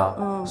的呀。对啊，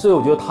所以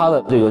我觉得他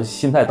的这个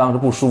心态当时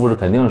不舒服是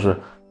肯定是，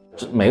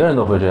每个人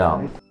都会这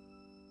样。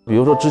比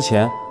如说之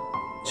前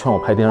劝我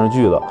拍电视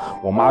剧的，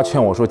我妈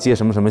劝我说接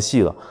什么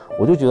戏的，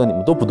我就觉得你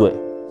们都不对，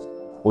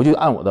我就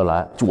按我的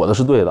来，就我的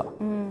是对的。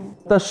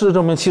但事实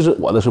证明，其实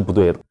我的是不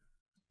对的。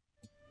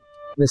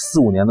那4、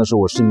5年的时候，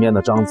我身边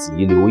的章子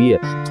怡、刘烨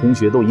同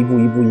学都一步，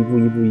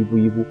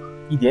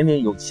一点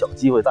点有小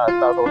机会，大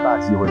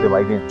机会，对吧？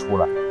一点点出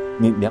来，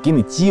你连给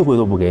你机会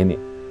都不给你，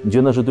你觉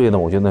得那是对的？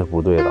我觉得那是不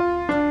对的。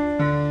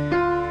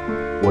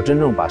我真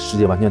正把世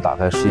界完全打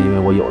开，是因为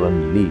我有了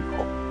米粒以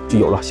后，就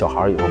有了小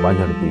孩以后，完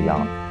全是不一样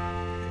的。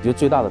我觉得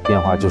最大的变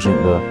化就是你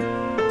的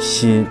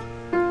心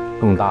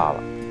更大了。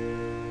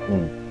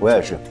我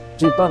也是。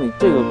就当你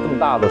这个更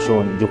大的时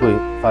候，你就会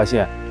发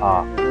现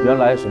啊，原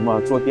来什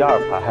么坐第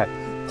2排，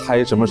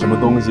拍什么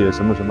东西，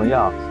什么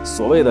样，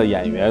所谓的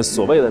演员，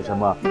所谓的什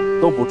么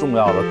都不重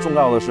要了，重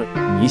要的是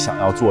你想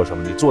要做什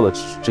么，你做的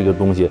这个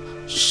东西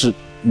是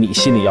你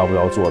心里要不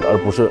要做的，而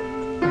不是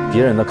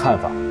别人的看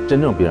法，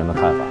真正别人的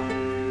看法。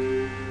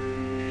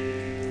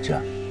这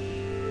样。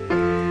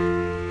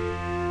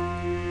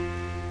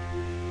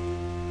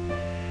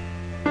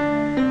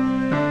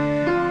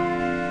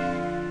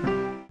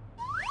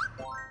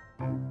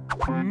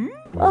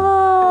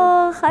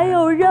还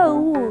有任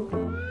务，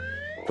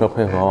要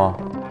配合吗？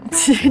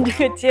其实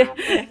这个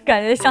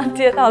感觉像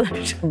接到了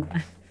什么？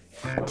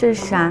这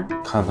是啥？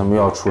看他们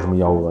要出什么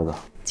幺蛾子。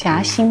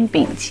夹心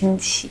饼亲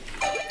戚。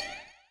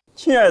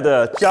亲爱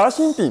的夹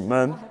心饼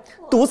们，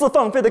独自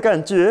放飞的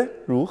感觉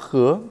如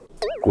何？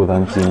孤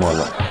单寂寞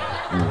冷。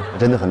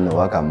真的很冷，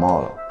我要感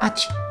冒了。阿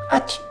嚏。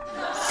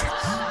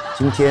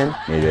今天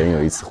每人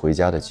有一次回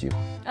家的机会。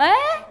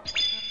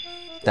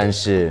但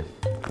是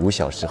5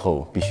小时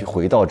后必须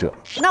回到这。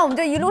那我们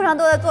就一路上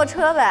都在坐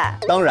车呗。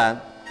当然，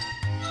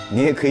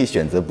你也可以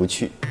选择不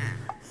去。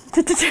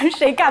这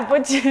谁敢不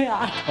去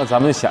啊？那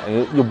咱们就想一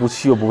个又不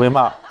去又不被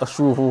骂，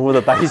舒舒服服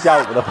的待一下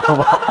午的方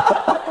法。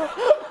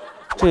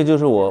这就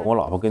是我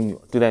老婆跟女儿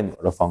对待女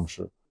儿的方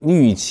式。你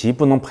与其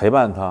不能陪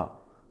伴她，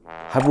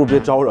还不如别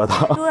招惹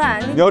她。对，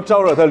你要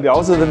招惹她，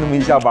聊死她那么一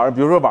下晚，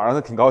比如说晚上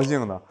她挺高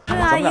兴的。对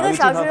啊，1个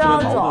小时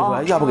要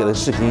走。要不给她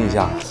视频一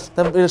下，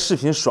但为了视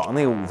频爽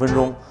那个5分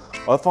钟，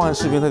我要放下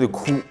视频她得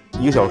哭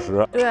1个小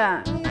时。对，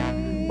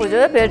我觉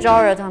得别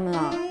招惹他们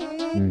了，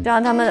这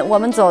样我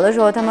们走的时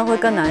候他们会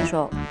更难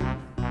受。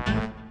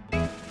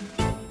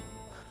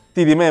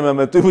弟弟妹妹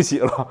们，对不起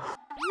了，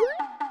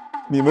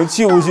你们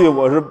去不去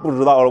我是不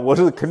知道了，我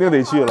是肯定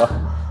得去了。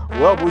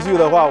我要不去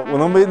的话，我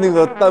能被那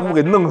个弹幕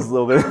给弄死。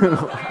我跟你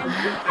说，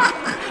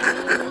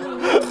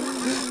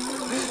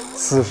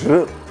此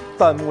时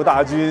弹幕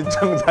大军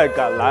正在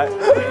赶来。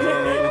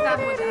弹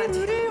幕大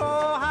军。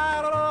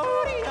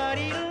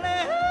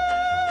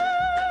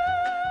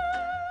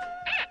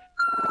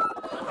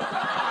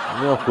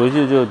你要回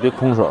去就别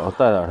空手，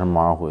带点什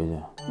么玩意儿回去。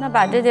那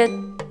把这些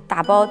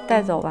打包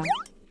带走吧。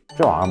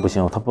这玩意儿不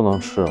行，他不能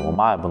吃，我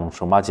妈也不能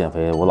吃。我妈减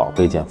肥，我老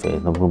婆也减肥，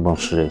那不能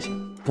吃这些。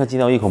你看今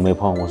天我一口没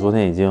碰，我昨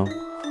天已经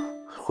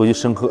回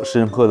去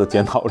深刻的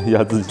检讨了一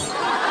下自己。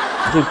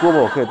这锅巴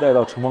我可以带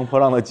到《乘风破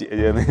浪的姐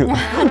姐》那个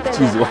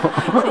剧组，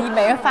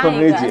每人发一个，分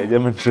给姐姐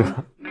们吃，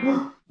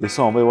也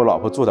算我为我老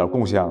婆做点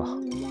贡献了。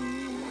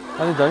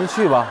那就咱就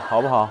去吧，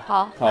好不好？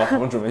好，好，我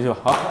们准备去，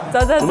好，走。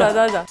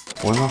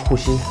我让护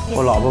膝，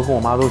我老婆跟我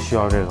妈都需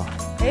要这个。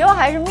哎呦，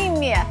还是秘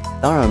密。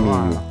当然秘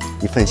密，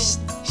一份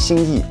心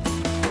意，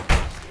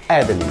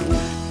爱的礼物。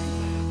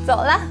走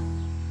了。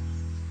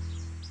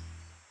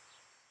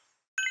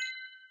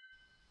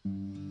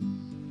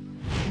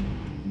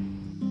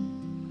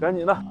赶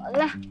紧的。好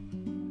嘞。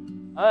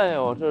哎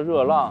呦，这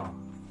热浪！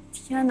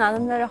天哪，他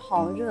们在这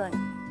好热呀，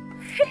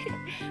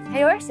还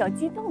有点小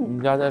激动。你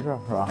们家在这儿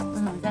是吧？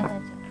在这。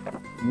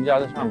你们家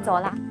在上面。走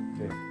了。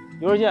对，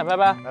一会儿见，拜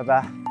拜。拜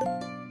拜。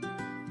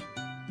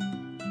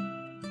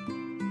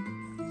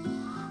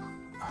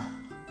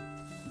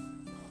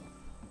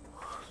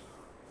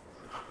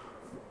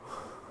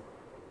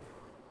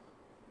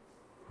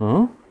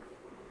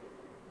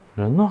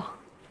人呢？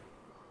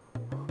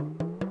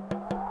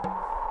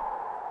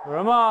有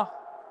人吗？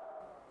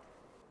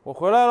我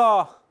回来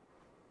了。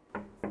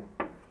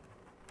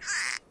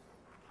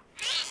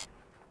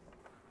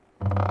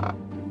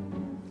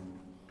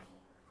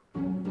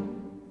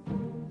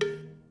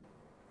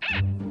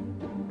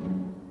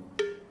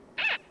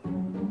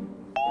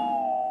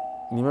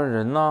你们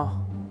人呢？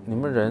你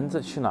们人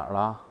去哪儿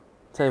了？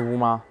在屋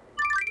吗？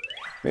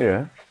没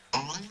人。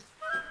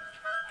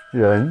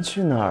人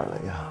去哪儿了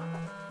呀？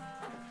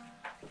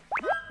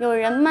有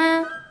人吗？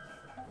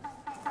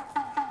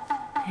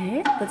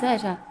哎，不在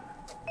这儿。啊！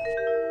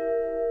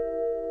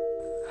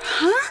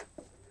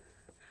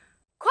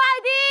快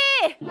递！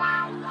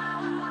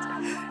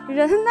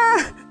人呢？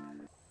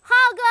浩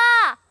哥，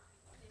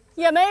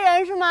也没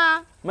人是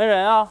吗？没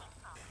人啊。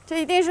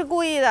这一定是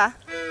故意的。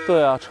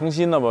对啊，诚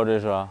心的吧？这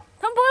是。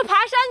他们不会爬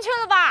山去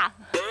了吧？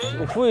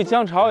我估计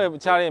江潮也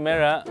家里也没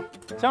人。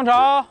江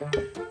潮，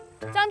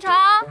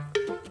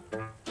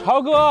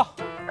潮哥，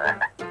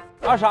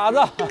二傻子，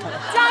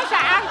江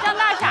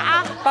大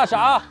傻，大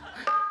傻，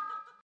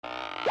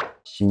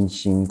辛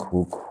辛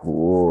苦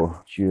苦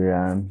居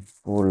然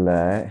不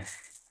来，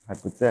还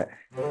不在。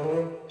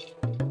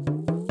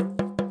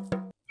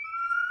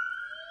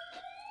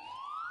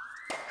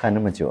看这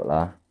么久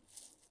了，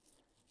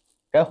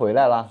该回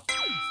来了，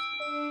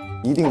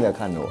一定在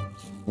看着我。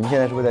你们现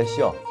在是不是在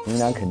笑？你们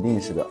俩肯定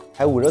是的，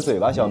还捂着嘴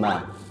吧，小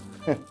曼。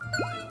哼，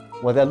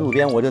我在路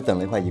边我就等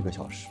了快1个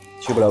小时，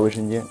去不了卫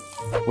生间，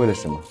为了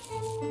什么？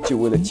就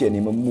为了见你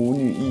们母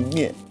女一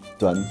面。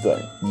短短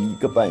1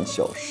个半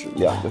小时、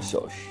2个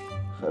小时，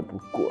还不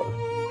过来。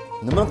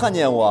能不能看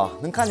见我？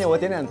能看见我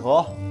点点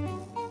头？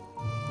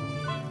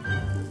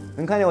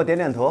能看见我点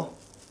点头？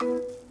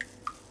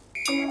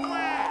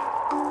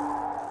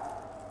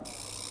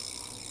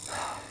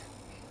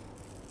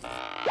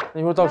那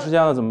一会儿到时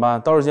间了怎么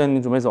办？到时间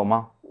你准备走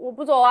吗？我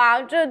不走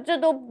啊，这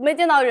都没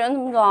见到人，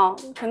怎么走？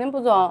肯定不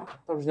走。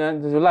到时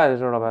间这就赖在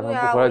这儿了呗，对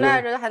啊，他不回来就赖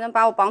着还能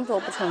把我绑走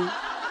不成？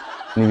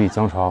你比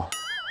姜潮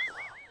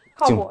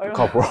靠谱是吧？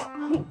靠谱。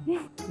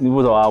你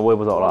不走啊，我也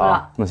不走了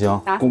啊。那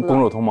行，攻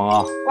守同盟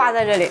啊，挂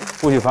在这里，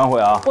不许反悔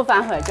啊！不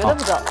反悔，绝对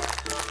不走。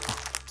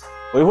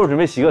我一会儿准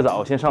备洗个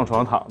澡，先上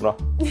床躺着。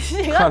你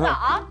洗个澡？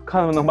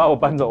看能把我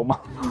搬走吗？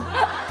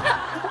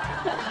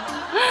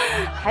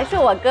还是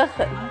我哥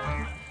狠。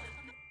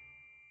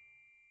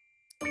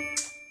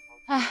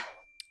哎，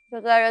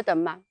就在这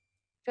等吧，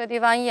这个地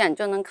方一眼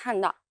就能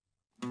看到。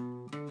哎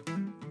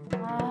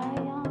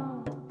呀，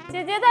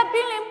姐姐在濒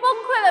临崩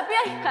溃的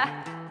边缘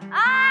啊！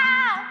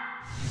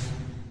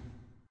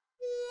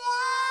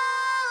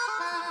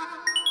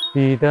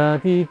滴答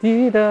滴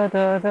滴答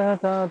答答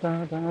答答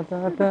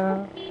答答。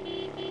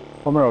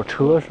后面有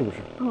车是不是？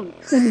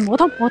摩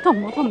托，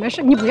没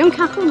事，你不用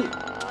看后面。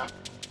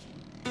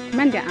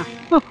慢点啊！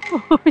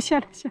下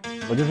来。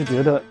我就是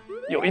觉得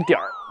有一点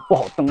不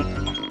好蹬。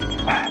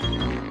哎呀，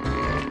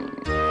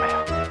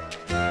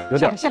有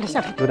点下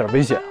来，有点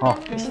危险啊！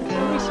危险，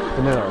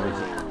真的有点危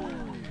险。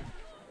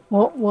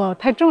我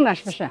太重了，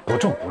是不是？不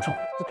重，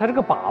它这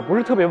个把不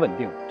是特别稳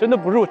定，真的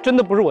不是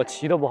我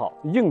骑的不好，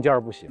硬件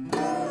不行。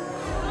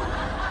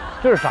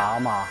这是啥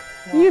妈？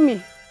玉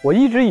米。我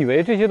一直以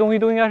为这些东西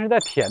都应该是在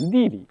田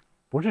地里，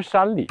不是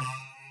山里。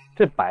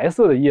这白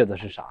色的叶子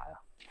是啥呀？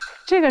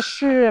这个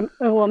是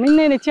我们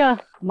那里叫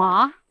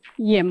麻，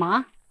野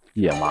麻。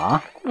野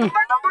麻？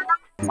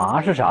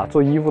麻是啥？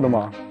做衣服的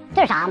吗？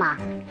这是啥麻？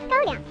高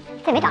粱。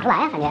这没长出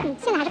来呀，感觉。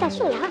现在还是个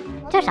树苗。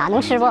这是啥？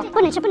能吃不？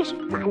不能吃。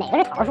妈，哪个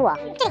是桃树啊？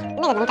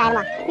那个能摘的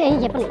吗？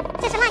也不能。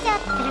这是辣椒。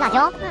这是辣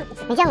椒？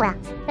没见过呀。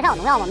这上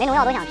有农药吗？没农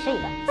药都想吃一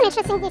个。不能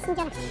吃新鲜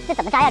的。这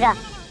怎么摘呀？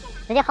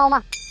直接薅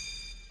吗？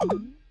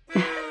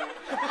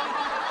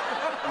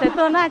这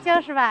豆辣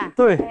椒是吧？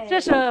对，这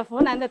是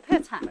湖南的特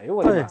产。哎呦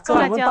我的妈！这我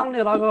们当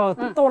地那个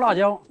豆辣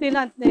椒。对，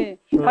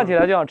看起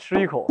来就想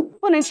吃一口。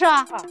不能吃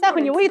啊！待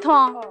会你胃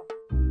痛。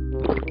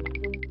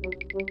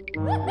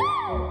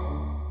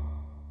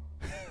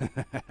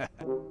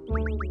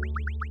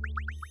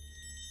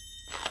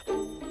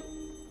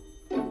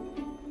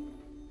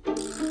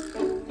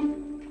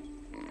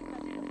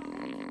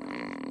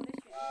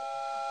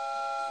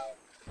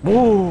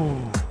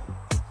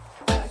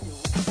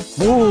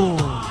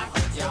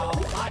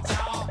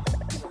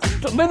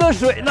准备的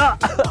水呢？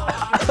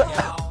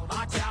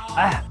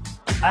哎，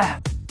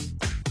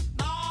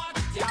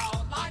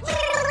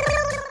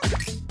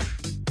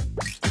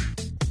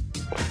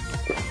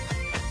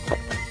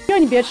要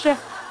你别吃，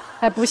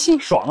还不信？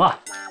爽啊！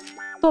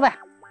坐吧。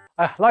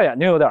哎，辣眼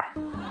睛有点。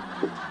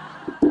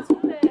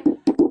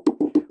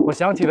我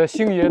想起了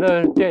星爷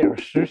的电影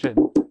《食神》，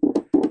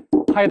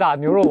拍打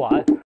牛肉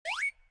丸。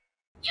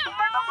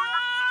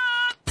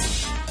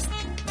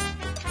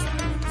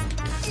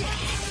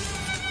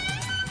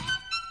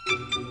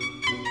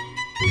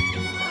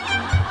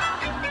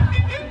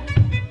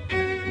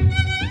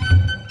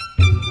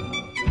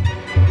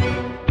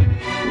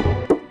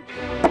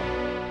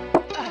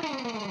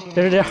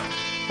就是这样，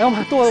哎呦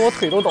妈，剁得我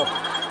腿都抖。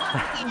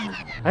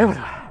哎呦我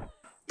的，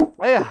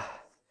哎呀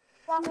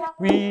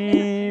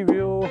 ，We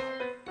will，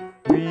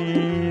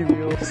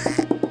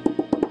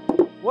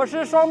我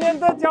是双面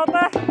的胶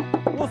带，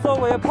无所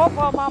谓婆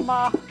婆妈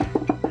妈。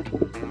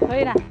可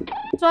以了，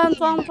装，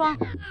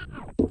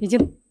已经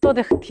剁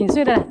得挺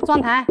碎的了，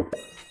装台。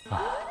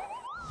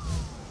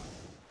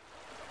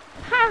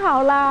太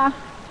好了，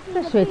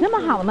这水这么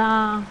好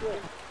呢。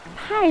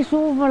太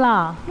舒服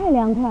了，太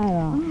凉快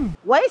了。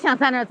我也想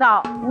在那儿照。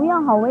不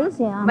要，好危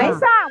险啊！没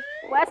事儿，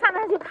我要上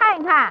那儿去看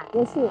一看。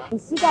也是，你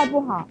膝盖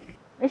不好。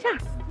没事儿，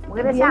我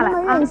给他下来。别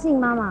那么任性，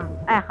妈妈。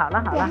哎，好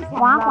了。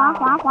滑，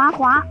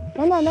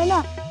等等，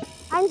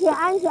安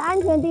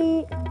全第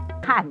一。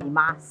看你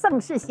妈，盛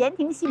世闲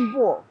庭信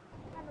步。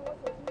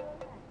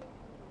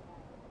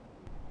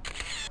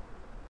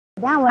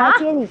等下我来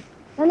接你。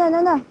等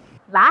等，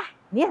来，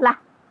你也来。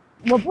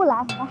我不来，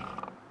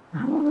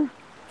来。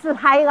自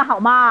拍一个好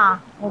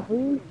吗？我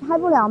不拍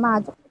不了嘛，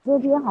这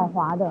边好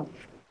滑的。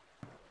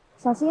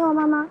小心哦，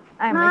妈妈。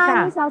哎，没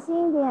事，你小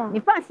心一点。你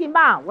放心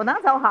吧，我能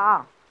走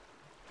好。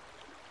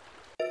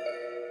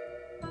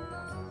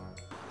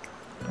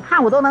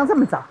看我都能这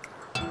么走，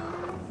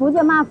扶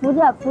着妈，扶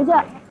着。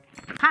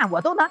看我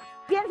都能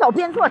边走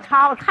边做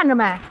操，看着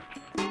没？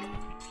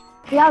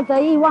不要得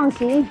意忘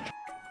形。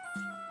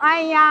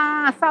哎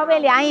呀，稍微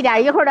凉一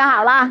点，一会儿就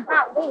好了。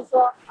妈，我跟你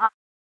说啊，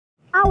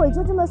阿伟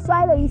就这么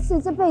摔了一次，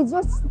这辈子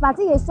就把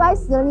自己给摔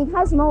死了，你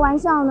开什么玩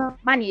笑呢？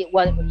妈，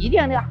我一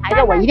定那个孩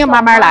子，我一定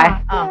慢慢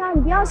来对啊，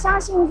你不要瞎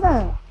兴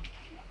奋，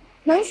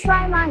能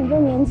摔吗？你这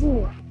年纪，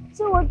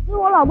是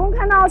我老公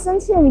看到生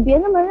气了，你别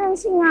那么任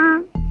性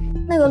啊。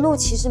那个路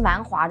其实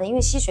蛮滑的，因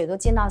为溪水都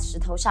溅到石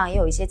头上，也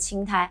有一些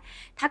青苔。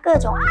他各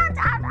种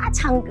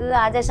唱歌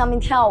啊，在上面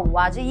跳舞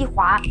啊，这一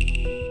滑。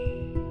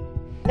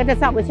跟这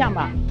照个相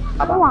吧，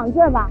好吧？我往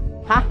这儿吧。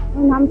好，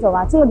让他们走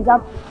吧，这个比较。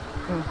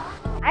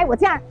哎，我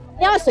这样，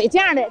要水这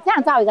样的，这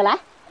样照一个来。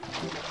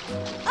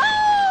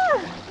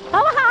好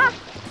不好？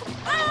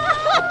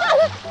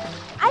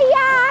哎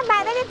呀，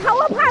奶奶的头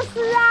我怕死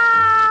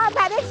啊！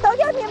奶奶求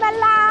求你们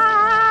啦！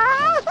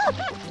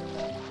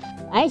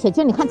哎，小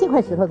静，你看这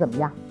块石头怎么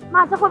样？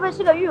妈，这会不会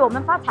是个玉？我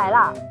们发财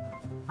了？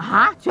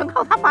啊，全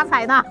靠它发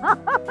财呢！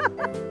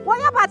我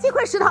要把这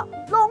块石头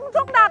隆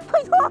重的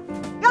推出，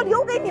要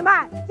留给你们，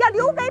要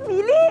留给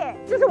米粒，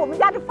这是我们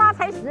家的发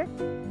财石。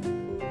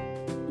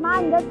妈，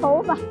你的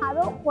头发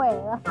都毁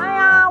了！哎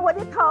呀，我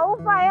的头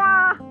发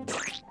呀！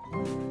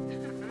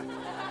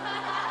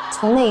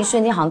从那一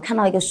瞬间，好像看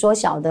到一个缩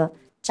小的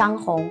张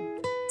红，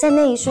在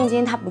那一瞬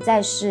间，她不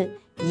再是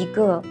一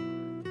个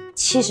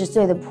70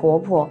岁的婆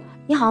婆，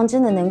你好像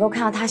真的能够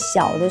看到她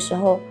小的时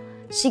候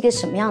是一个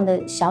什么样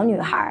的小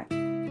女孩。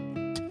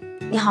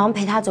你好像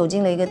陪她走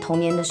进了一个童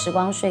年的时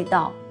光隧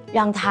道，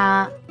让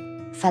她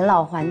返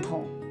老还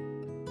童。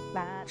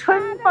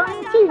春风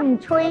尽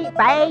吹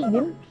白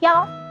云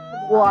飘，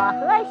我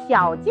和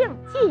小静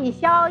既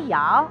逍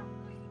遥。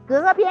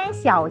河边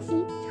小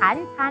溪潺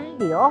潺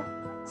流，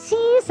溪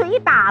水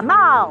打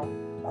闹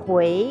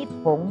回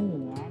童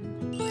年。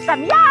怎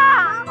么样？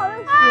好有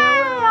学问！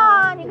哎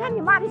呀，你看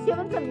你妈的学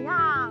问怎么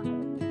样？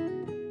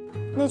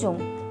那种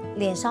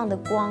脸上的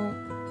光，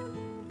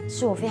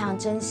是我非常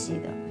珍惜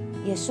的，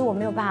也是我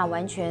没有办法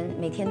完全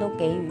每天都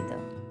给予的。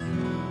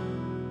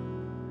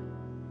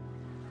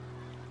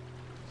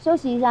休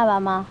息一下吧，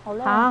妈，好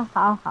累。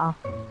好。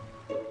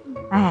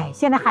哎，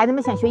现在孩子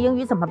们想学英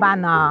语怎么办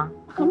呢？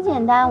很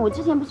简单，我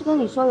之前不是跟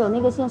你说有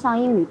那个线上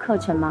英语课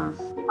程吗？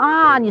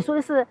啊，你说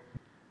的是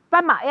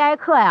斑马 AI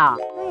课呀？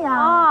对呀。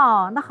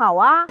哦，那好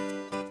啊。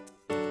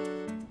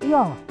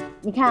哟，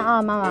你看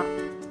啊，妈妈，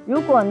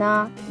如果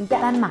呢你在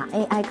斑马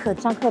AI 课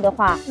上课的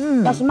话，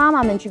要是妈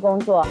妈们去工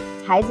作，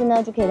孩子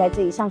呢就可以在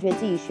自己上学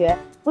自己学，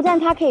不但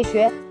他可以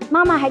学，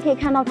妈妈还可以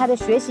看到他的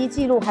学习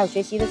记录还有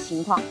学习的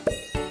情况。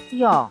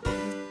哟，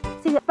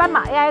这个斑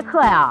马 AI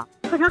课呀，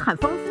课程很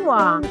丰富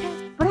啊。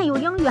不但有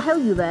英语，还有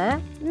语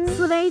文、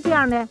思维这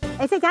样的，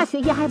哎，在家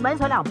学习还文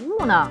手两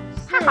步呢，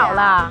太好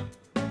了。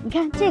你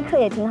看这课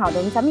也挺好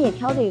的，咱们也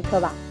挑这个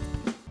课吧。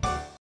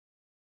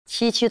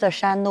崎岖的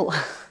山路。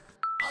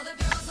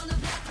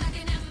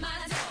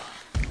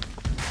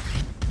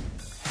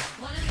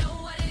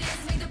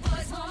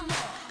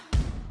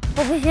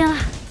我不行了，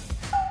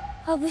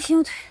啊不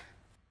行，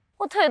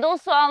我腿都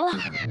酸了。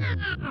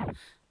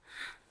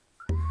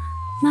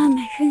妈，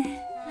没事，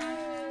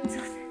你坐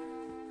下。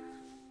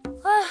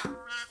哎呀。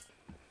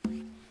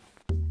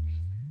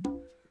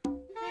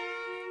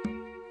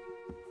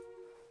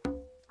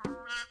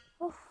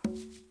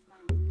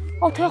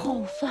哦，腿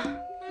好酸，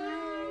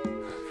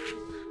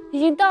已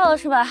经到了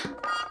是吧？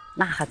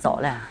那还早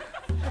嘞。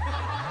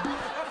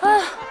哎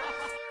呀，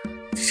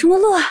这什么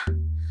路啊？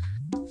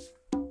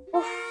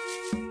哦，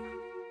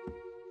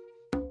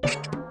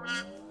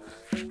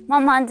妈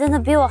妈，你真的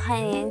比我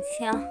还年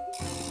轻。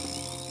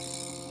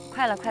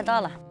快了，快到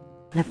了，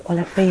来，我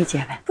来背一节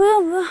呗。不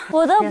用，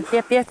我的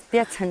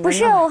别撑着。不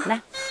是我，来，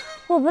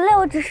我不累，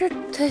我只是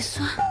腿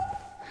酸。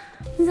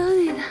你找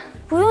你的，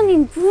不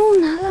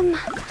用拿了妈。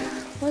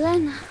我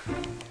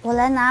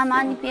来拿，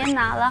妈，你别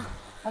拿了，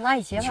我拿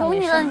一节吧，求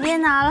你了，你别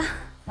拿了，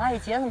拿一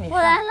节子没事。我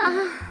来拿，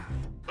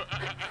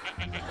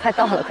快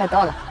到了，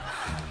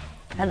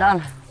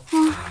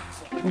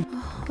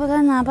我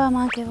来拿吧，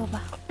妈，给我吧。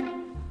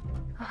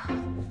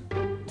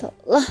走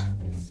了，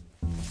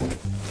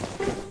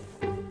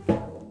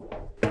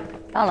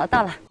到了，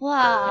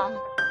哇，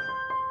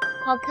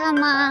好看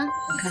吗？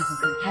看，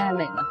太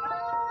美了，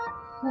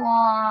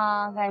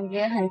哇，感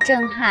觉很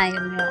震撼，有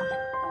没有？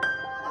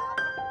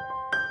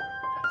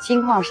心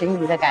旷神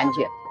怡的感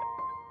觉，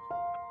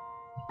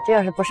这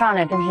要是不上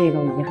来，真是一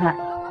种遗憾。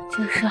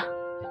就是，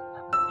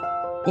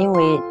因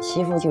为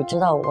媳妇就知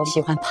道我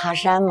喜欢爬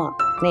山嘛。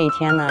那一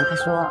天呢，她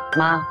说：“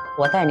妈，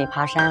我带你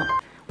爬山，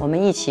我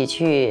们一起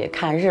去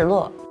看日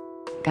落。”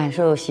感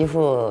受媳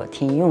妇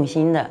挺用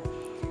心的，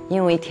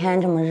因为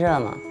天这么热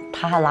嘛，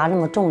她还拿这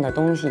么重的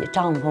东西，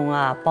帐篷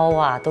啊、包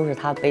啊都是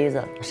她背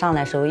着。上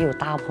来时候又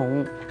搭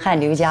棚，汗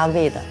流浃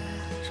背的。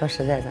说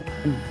实在的，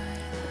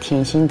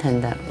挺心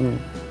疼的，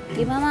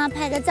给妈妈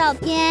拍个照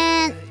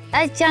片，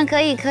哎，这样可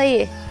以。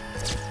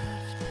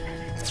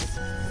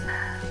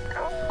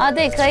啊，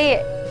对，可以。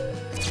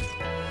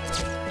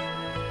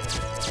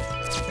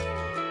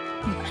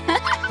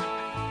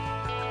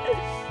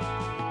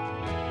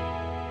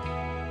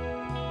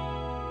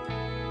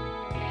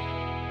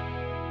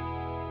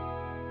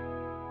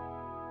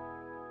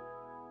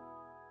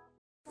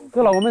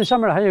对了，我们下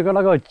面还有个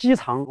那个鸡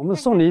肠，我们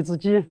送你一只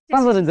鸡，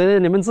但是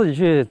你们自己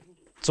去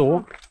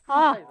煮。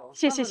啊，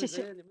谢谢谢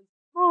谢。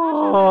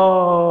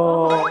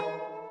哦，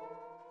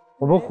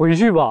我们回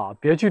去吧，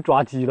别去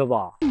抓鸡了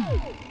吧。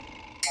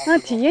那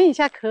体验一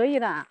下可以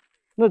的。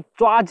那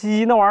抓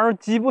鸡那玩意儿，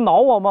鸡不挠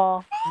我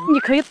吗？你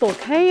可以躲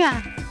开呀。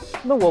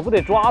那我不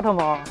得抓它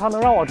吗？它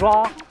能让我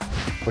抓？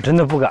我真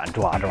的不敢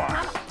抓这玩意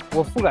儿，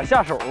我不敢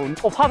下手，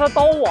我怕它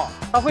叨我，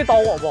它会叨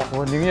我不？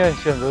我宁愿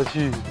选择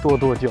去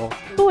剁椒。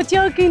剁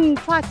椒跟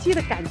抓鸡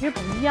的感觉不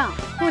一样，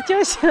剁椒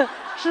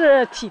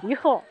是体力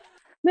活，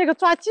那个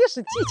抓鸡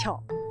是技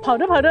巧，跑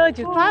着跑着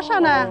就抓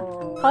上了，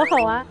好好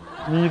玩。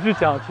你是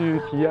想去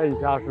体验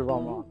一下是吧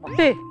妈？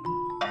对。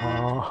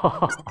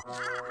哦，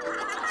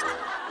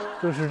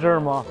就是这儿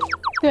吗？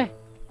对，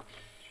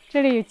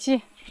这里有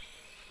鸡，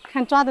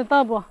看抓得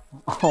到不？哦，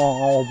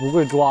我不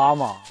会抓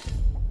嘛。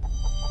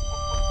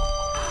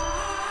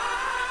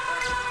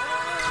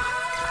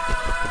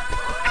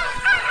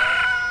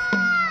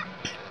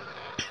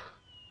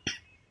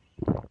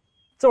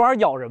这玩意儿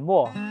咬人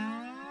不？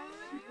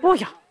不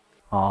咬。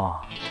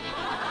啊。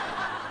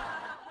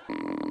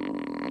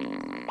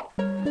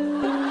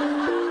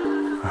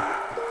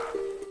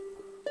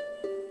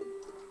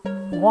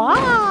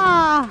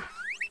哇，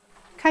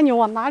看你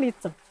往哪里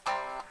走，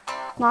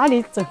哪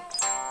里走，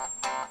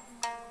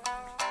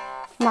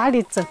哪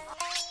里走。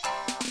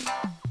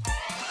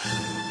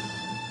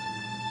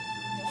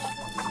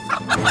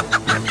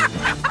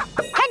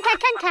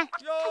看，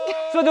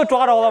这就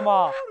抓着了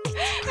吗？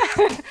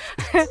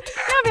要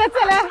不要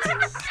再来？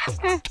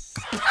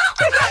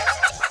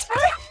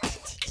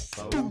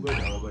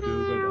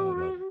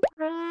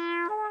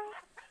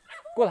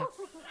过来，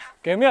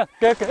给面，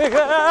给，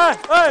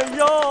哎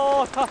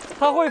呦，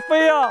它会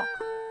飞啊！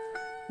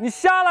你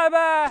下来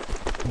呗。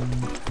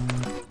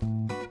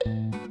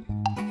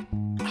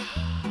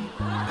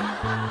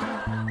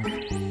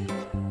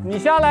你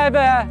下来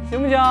呗，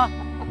行不行？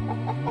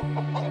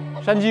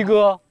山鸡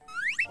哥，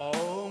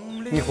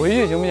你回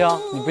去行不行？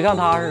你不像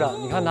他似的，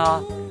你看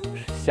他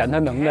显他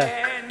能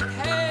耐。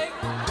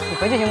你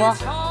回去行不？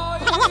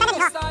你看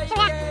人家带你去，是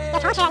不是？有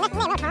虫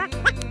吃，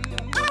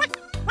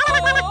那有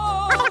虫。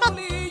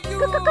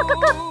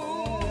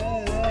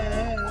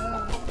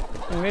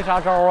你没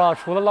啥招啊？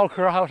除了唠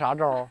嗑还有啥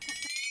招？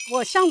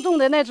我相中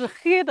的那只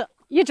黑的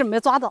一直没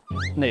抓到。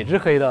哪只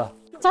黑的？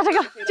抓这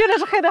个，就这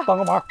只黑的。帮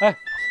个忙，哎，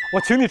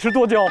我请你吃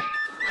剁椒。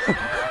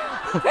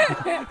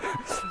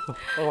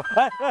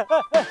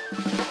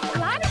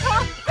哪里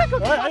跑？快给我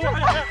抓住！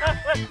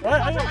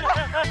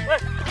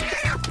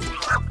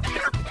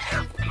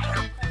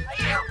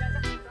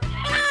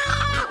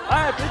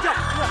哎，别叫！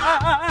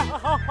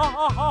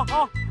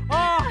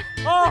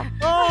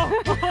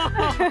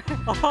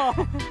好，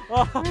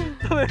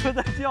他为什么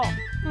在叫？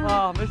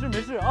啊，没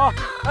事啊！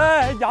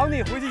哎，养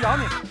你，回去养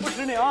你，不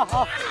吃你啊！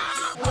好，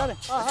养你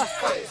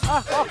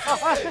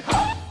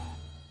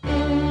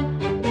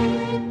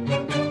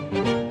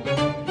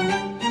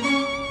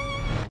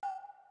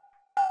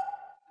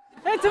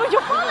哎，怎么就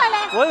放来了？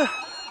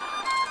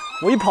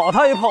我一跑，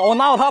他也跑，我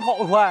哪有他跑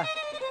得快？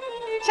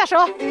下手，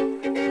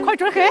快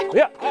追黑！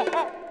别！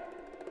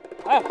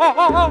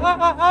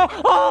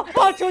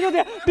求求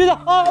你，别走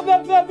啊！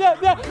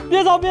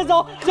别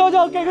走！求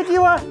给个机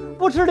会，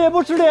不吃你，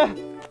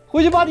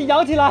回去把你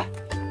养起来。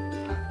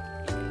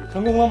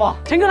成功了吗？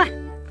成功了，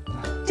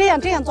这样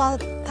抓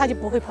它就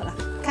不会跑了。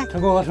看，成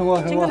功了。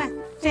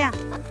这样，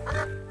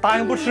答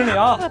应不吃你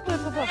啊！不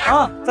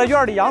啊，在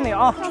院里养你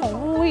啊！宠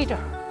物位置。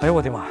哎呦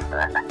我的妈！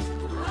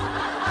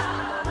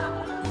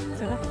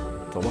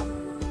走吧，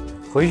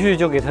回去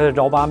就给他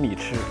舀把米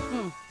吃。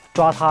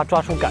抓他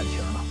抓出感情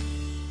了。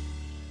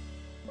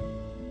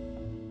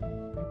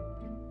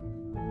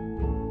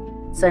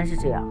真是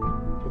这样，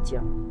这劲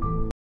儿。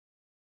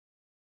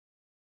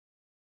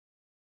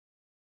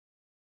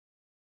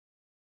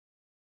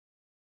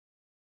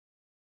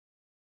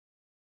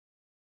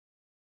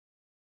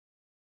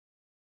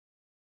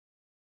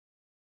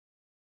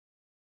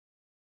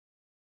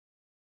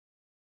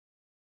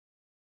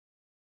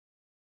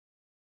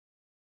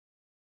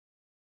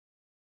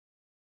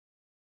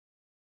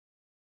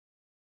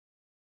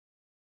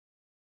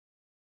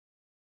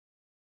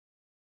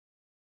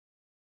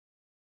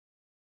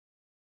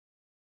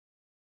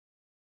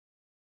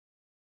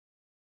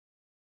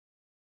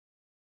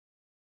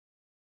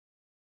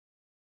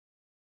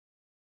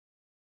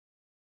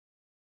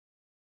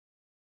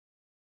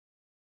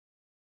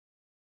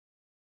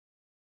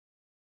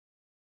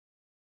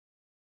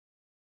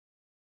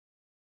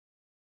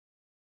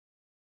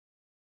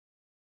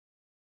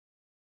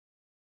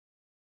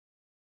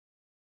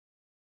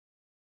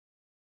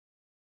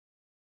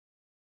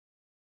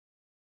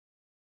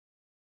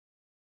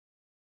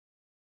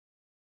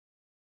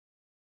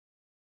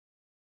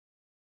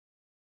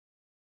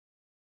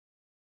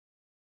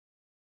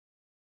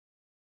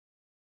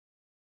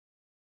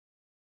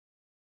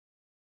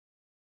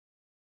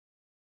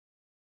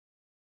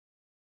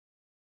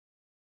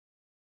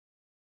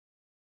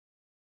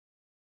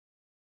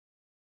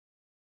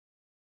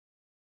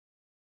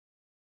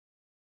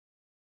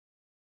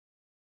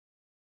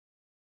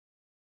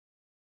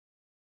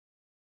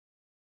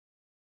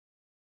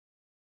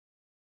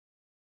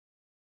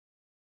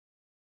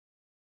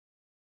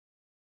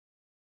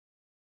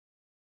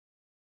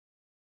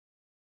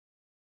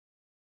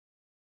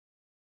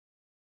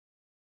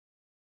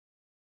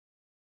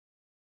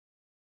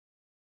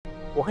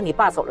我和你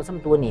爸走了这么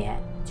多年，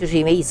就是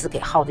因为一直给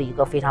耗子一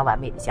个非常完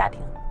美的家庭。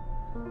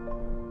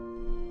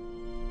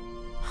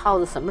耗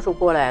子什么时候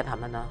过来啊？他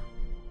们呢？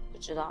不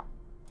知道，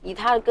以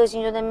他的个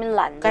性就在那边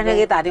懒着。刚才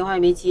给打电话也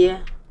没接，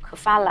可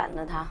发懒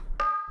了他。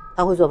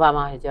他会做饭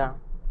吗？小静？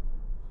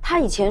他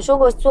以前说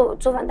过做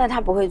饭，但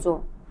他不会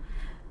做。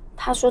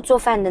他说做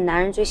饭的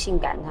男人最性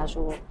感，他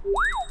说过。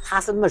他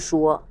是这么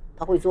说，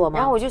他会做吗？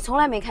然后我就从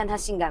来没看他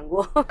性感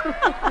过。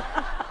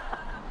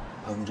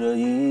捧着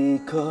一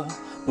颗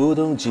不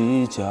懂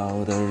计较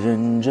的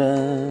认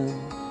真，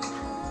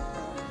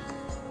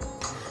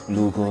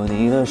路过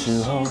你的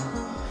时候，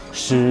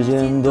时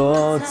间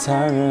多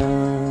残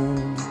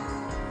忍。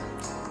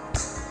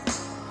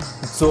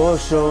左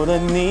手的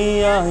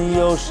你呀，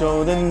右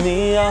手的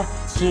你呀，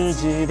知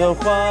己的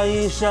花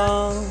衣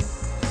裳，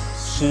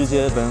世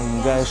界本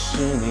该是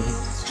你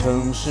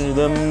诚实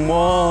的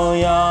模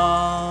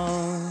样。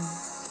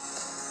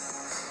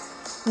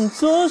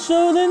左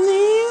手的你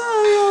啊，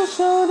右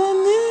手的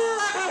你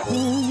啊，自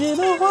己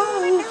的花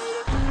衣，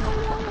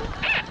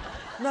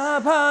哪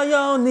怕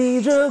要逆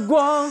着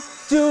光，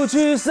就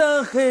驱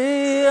散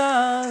黑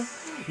暗，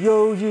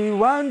有1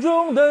万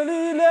种的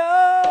力量。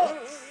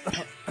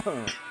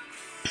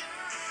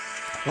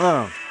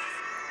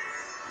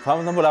他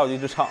们不来我就一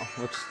直唱，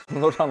我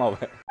从头唱到尾。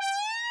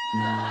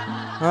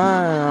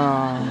哎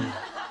呀，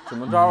怎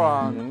么着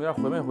啊？你们这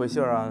回没回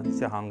信啊？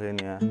谢航给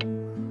你，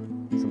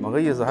怎么个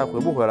意思？还回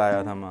不回来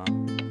呀？他们，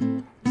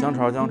姜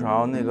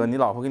潮，那个你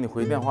老婆给你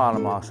回电话了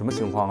吗？什么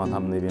情况啊？他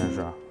们那边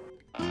是？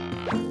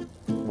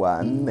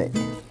完美。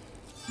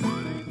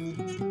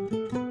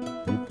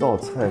一道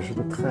菜是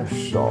不是太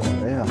少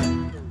了呀？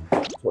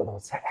做道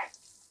菜，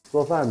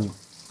做饭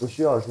不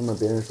需要什么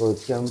别人说的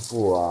天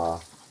赋啊，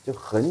就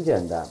很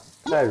简单，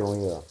太容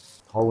易了，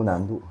毫无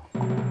难度。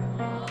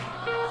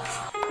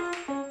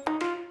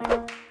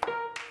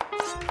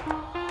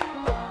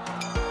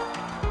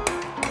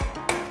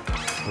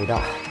伟大。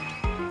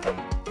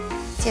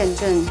见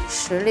证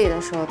实力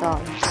的时候到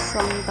了，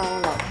双刀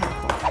老太后。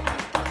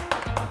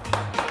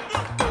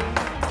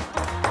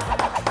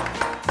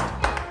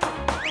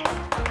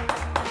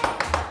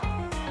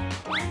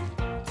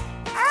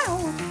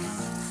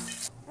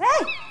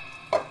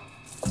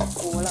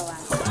糊了完了！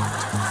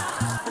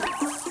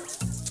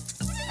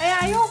哎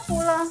呀，又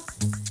糊了！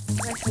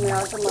为什么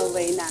要这么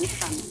为难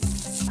他们？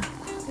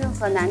任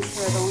何难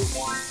吃的东西，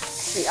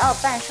只要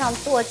拌上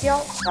剁椒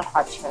就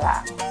好吃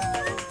了。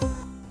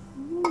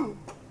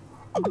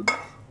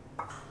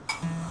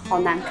好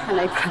难看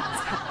的一盘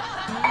菜，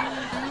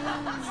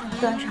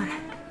端上来。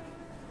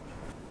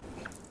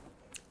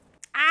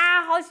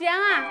啊，好咸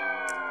啊！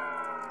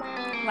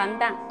完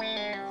蛋。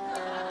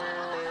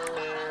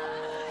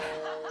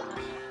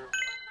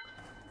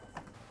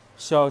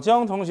小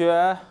江同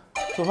学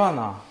做饭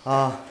呢？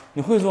啊，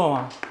你会做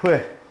吗？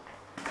会。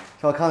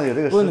正好看到有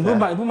这个食材。不是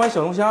你不买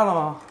小龙虾了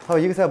吗？还有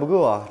一个菜不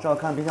够啊，正好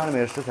看冰箱里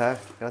面的食材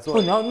给他做。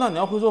不，你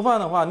要会做饭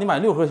的话，你买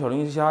6盒小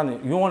龙虾，你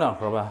匀我2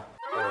盒呗。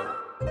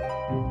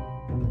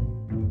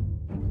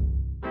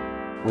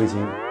我已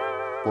经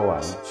剥完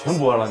了，全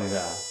剥了，你这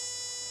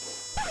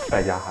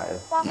败家孩子。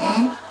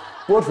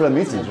剥出来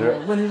没几只。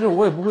问题是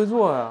我也不会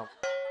做呀。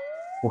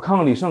我看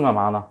看李胜干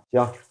嘛呢？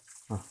行，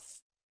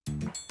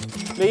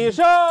李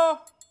胜，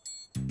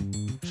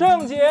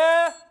胜姐，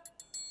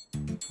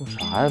做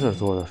啥呀？这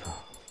做的是，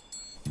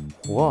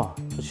嚯，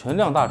这全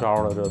亮大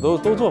招了，这都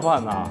做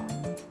饭呢。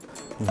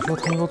你说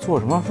他们都做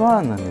什么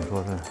饭呢？你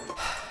说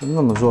这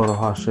那么做的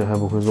话，谁还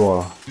不会做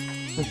了？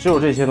那只有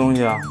这些东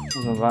西啊，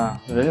那怎么办？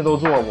人家都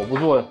做，我不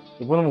做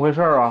也不那么回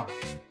事啊，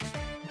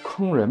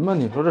坑人吗？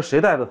你说这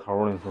谁带的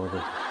头？你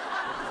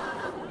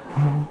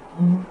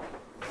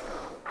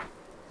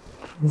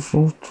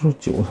说这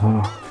韭菜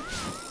啊。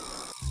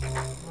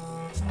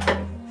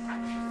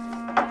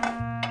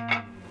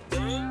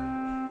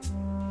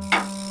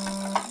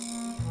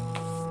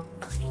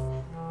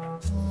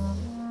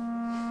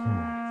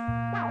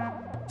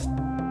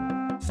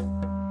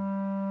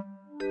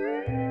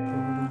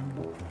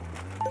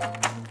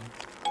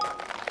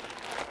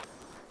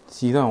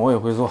鸡蛋我也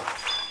会做，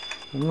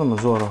那么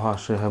做的话，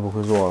谁还不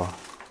会做了？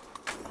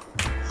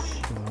西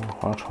兰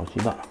花炒鸡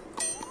蛋。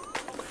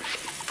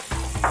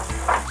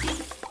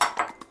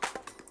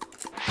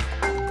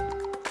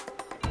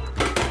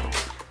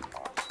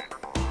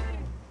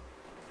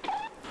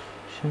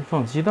先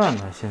放鸡蛋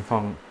呢，先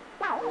放。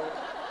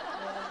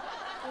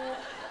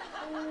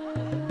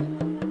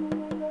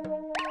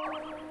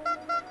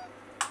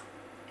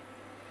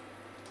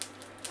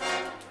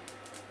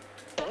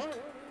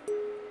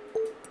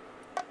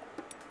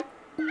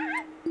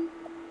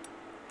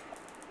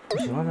不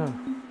行啊，这。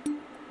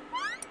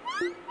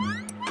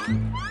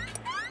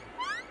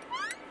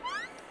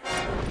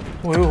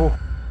哎呦！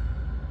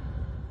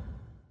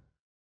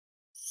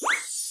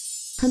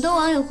很多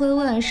网友会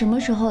问，什么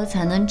时候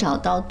才能找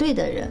到对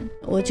的人？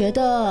我觉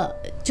得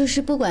就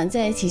是不管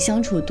在一起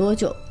相处多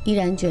久，依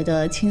然觉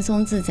得轻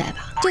松自在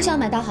吧。就像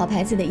买到好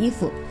牌子的衣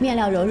服，面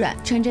料柔软，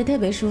穿着特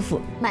别舒服。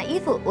买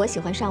衣服我喜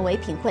欢上唯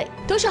品会，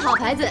都是好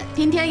牌子，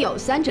天天有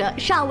3折。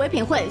上唯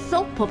品会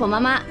搜婆婆妈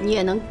妈，你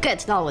也能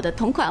get 到我的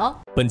同款哦。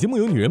本节目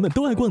由女人们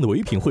都爱逛的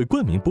唯品会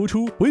冠名播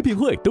出，唯品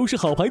会都是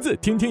好牌子，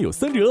天天有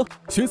3折。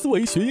学思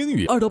维学英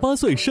语，2到8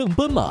岁上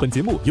斑马。本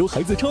节目由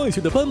孩子超爱学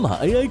的斑马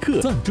AI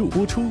课赞助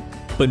播出。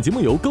本节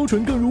目由高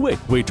纯更入味，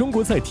为中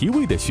国菜提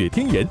味的雪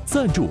天盐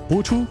赞助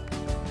播出。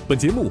本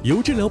节目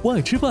由治疗不爱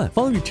吃饭、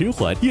发育迟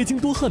缓、夜经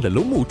多汗的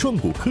龙母壮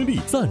骨颗粒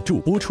赞助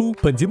播出。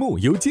本节目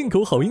由进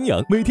口好营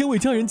养，每天为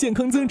家人健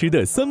康增值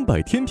的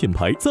300天品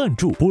牌赞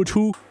助播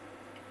出。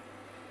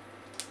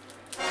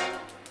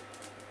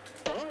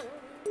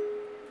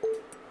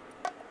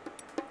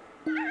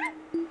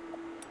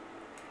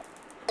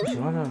不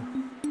行啊，这，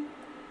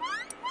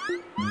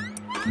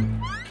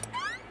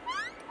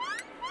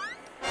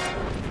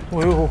哎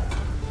呦，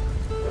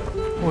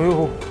哎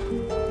呦，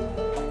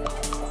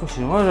不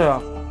行啊，这样。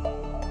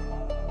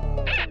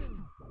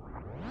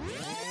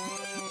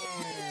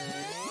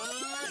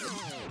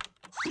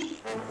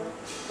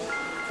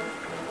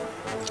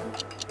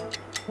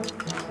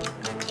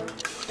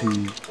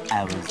2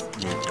 hours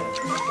later.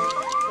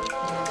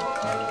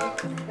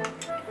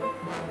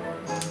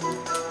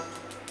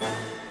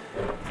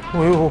 哎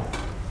呦，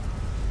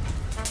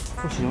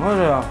不行啊，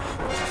这样。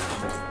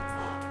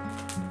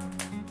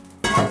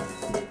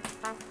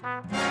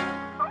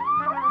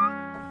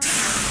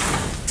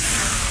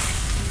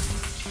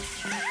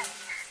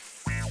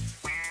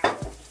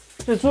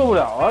这做不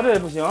了啊，这也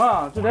不行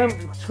啊，这连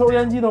抽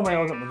烟机都没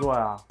有，怎么做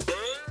呀？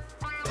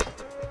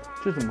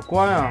这怎么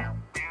关呀？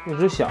一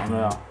直想着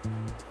呀。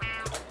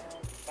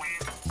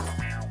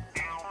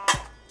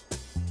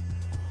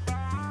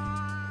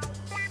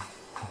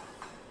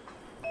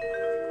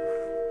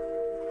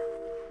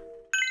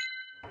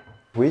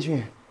围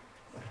裙，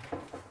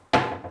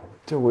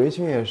这围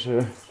裙也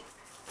是。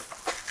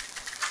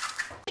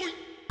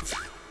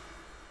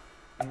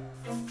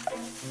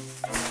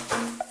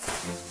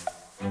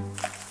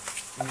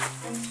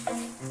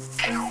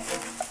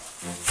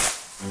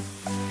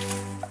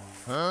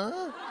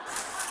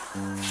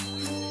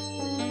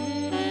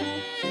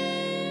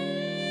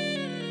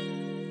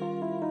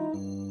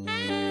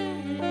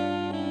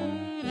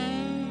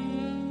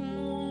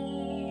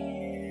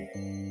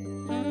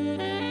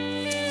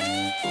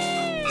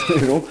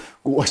那种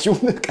裹胸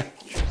的感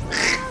觉。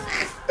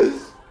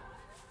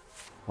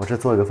我这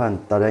做个饭，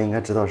大家应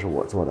该知道是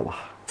我做的吧？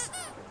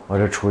我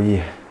这厨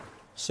艺。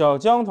小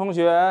江同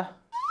学，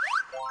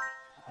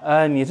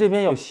你这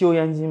边有修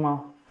烟机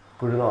吗？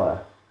不知道哎。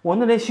我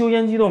那连修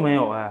烟机都没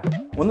有哎，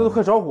我那都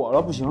快着火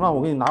了，不行了，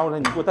我给你拿过来，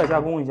你给我代加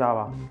工一下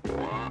吧。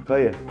可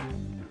以。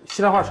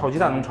西兰花炒鸡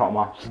蛋能炒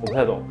吗？我不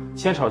太懂，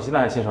先炒鸡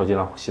蛋还是先炒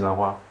西兰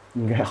花？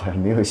应该好像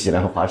没有西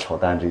兰花炒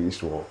蛋这一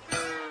说。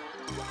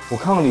我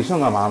看看李胜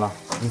干嘛呢？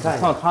你看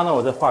看他那，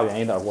我再画圆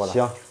一点过来。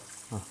行，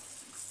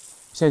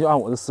现在就按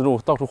我的思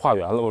路到处画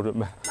圆了，我准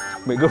备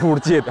每个屋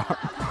借点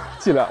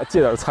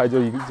菜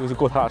就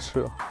够他俩吃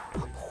了。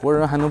活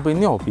人还能被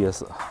尿憋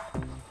死，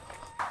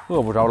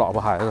饿不着老婆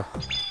孩子。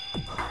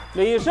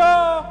李胜，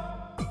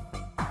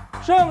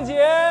胜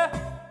姐，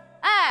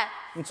哎，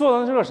你做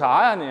的这个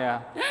啥呀你？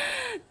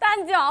蛋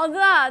饺子，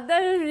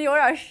但是有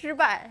点失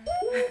败。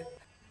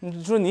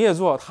你说你也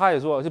做，他也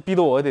做，就逼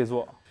得我也得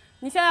做。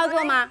你现在要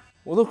做吗？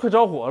我都快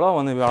着火了，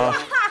我那边了。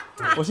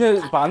我现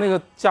在把那个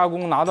加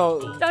工拿到。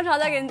张潮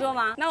再给你做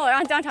吗？那我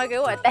让张潮给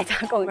我代加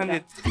工一下。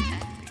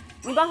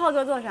你帮浩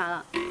哥做啥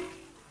了？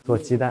做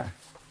鸡蛋，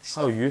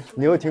还有鱼。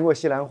你有听过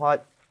西兰花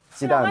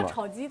鸡蛋吗？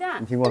炒鸡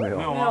蛋。你听过没有？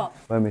没有吗？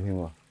我也没听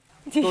过。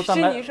是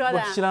你说的。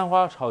西兰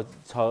花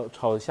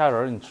炒虾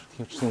仁，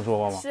你听说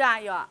过吗？是啊，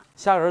有。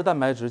虾仁蛋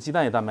白质，鸡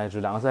蛋也蛋白质，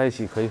两个在一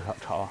起可以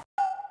炒啊。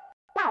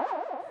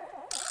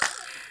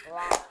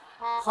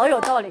好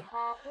有道理。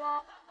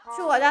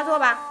去我家做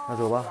吧。那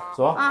走吧，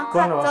走啊，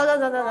快走。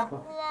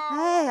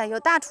哎呀，有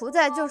大厨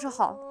在就是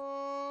好。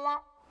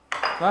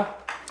来，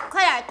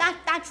快点，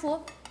大厨。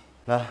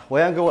来，我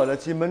先给我的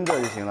鸡焖着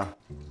就行了。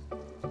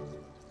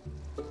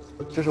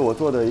这是我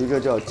做的一个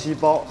叫鸡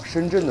包，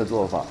深圳的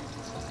做法。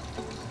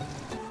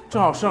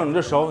正好剩你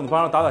这手，你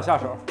帮着打下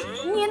手。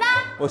你呢？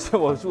我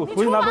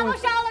回去拿东西。你厨房都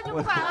烧了就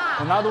不管了。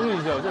我拿东西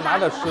去，我就拿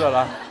点吃的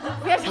来。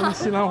别吵。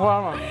西兰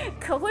花嘛。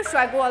可会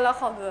甩锅了，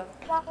浩哥。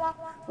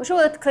我说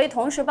我可以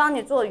同时帮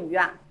你做鱼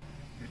啊，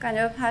感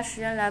觉怕时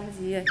间来不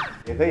及。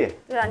也可以。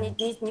对啊，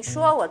你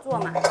说我做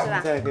嘛，对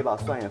吧？现在可以把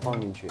蒜也放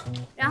进去。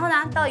然后呢，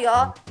倒油。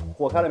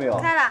火开了没有？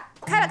开了。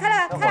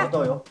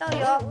倒油。倒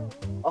油。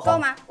够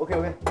吗 ？OK，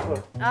够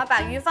了。然后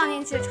把鱼放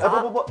进去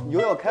炒。不，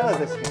油要开了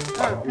才行。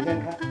油先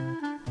开。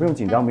不用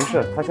紧张，没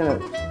事。它现在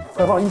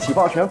快放，一起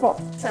放，全放，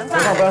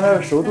不然它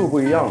的熟度不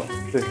一样了。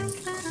对。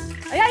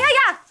哎呀！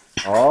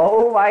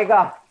 Oh my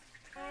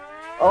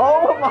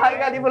god！Oh my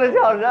god！ 你不能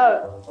叫声。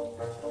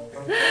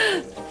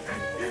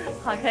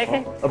好，可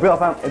以。不要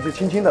翻，就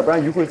轻轻的，不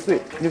然鱼会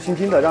碎。你就轻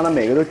轻的，让它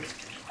每个都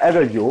挨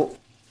着油。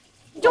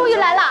终于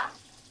来了。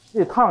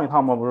得烫一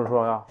烫吗？不是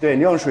说呀？对，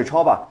你用水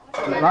焯吧。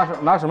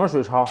拿什么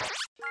水焯？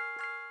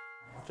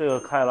这个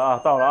开了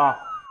啊，到了啊。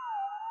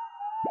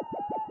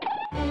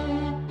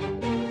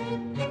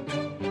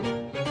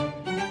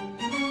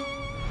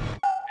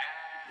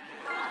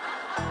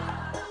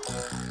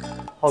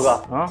浩哥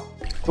啊，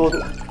桌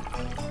子，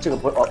这个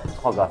不是哦，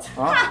浩哥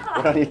啊，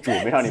我让你煮，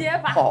没让你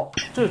泡，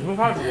这没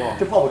法煮，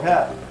这泡不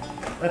开。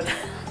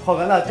浩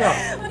哥，那这样，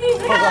我第一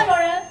次看到有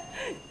人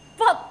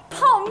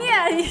泡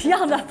面一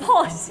样的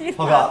泡西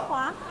兰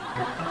花。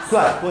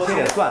蒜，多切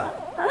点蒜。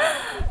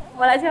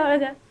我来切，我来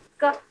切，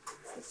哥。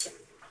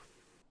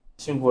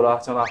辛苦了，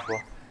江大叔。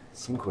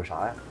辛苦啥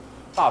呀？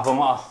大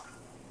风啊！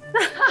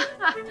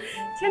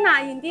天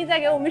哪，影帝在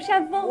给我们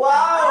扇风！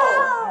哇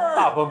哦！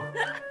大风，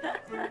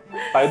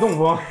摆动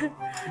风。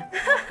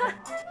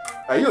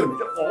哎呦，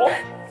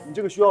你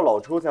这个需要老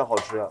抽才好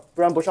吃，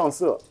不然不上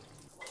色。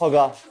浩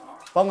哥，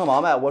帮个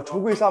忙呗，我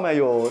橱柜上面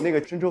有那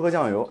个生抽和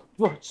酱油。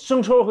不，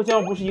生抽和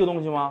酱油不是一个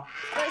东西吗？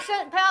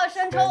他要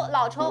生抽、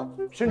老抽。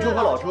生抽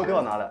和老抽都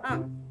要拿来。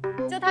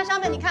就它上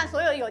面你看，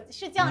所有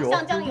是酱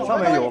像酱油的上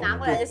面有东西拿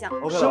过来就行。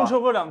生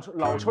抽和老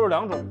抽是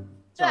两种。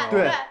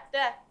对。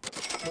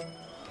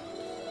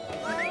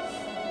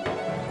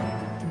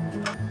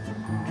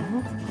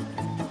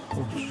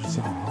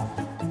酱油。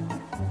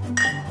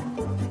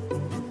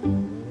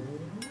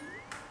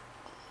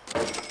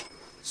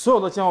所有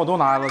的酱油都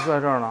拿来了，就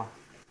在这儿呢。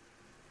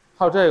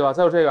还有这个，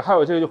再有这个，还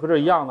有这个就和这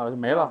一样的了，就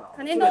没了。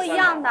肯定都一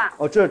样的。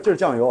哦，这是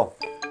酱油。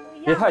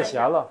别太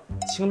咸了，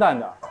清淡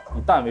点，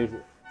以淡为主，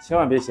千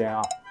万别咸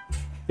啊！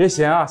别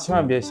咸啊，千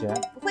万别咸。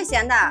不会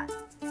咸的。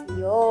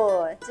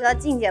哟，知道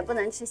静姐不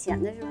能吃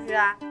咸的，是不是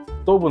啊？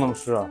都不能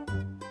吃，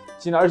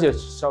尽量，而且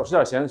少吃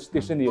点咸，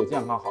对身体有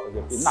健康好一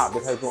些，别钠别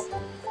太重。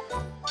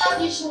倒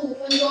计时5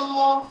分钟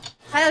哦。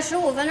还有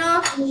15分钟。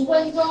5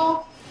分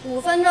钟。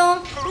5分钟。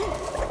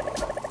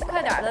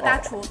快点的，大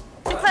厨，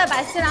就快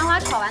把西兰花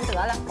炒完得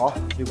了。好，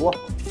起锅。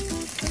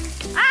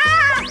啊！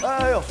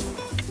哎呦！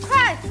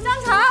快上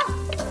炒。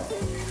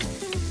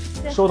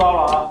收刀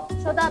了啊！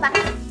收刀吧。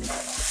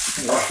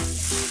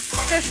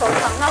这手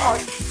长的好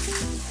吃。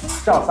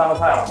这样3个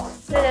菜了吗？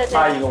对。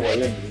他一个，我一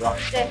个，你一个。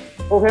对。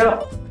OK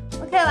了。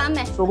OK， 完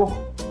美。收工。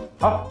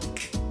好。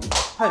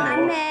太牛了。完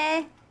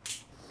美。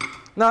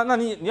那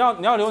你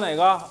要留哪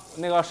个？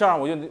那个这样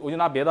我就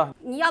拿别的。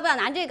你要不要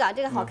拿这个？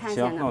这个好看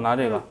些呢。行，那我拿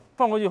这个。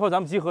放过去以后咱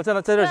们集合，在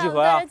这集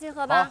合呀。在这集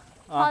合吧。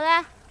好嘞。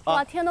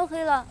哇，天都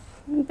黑了，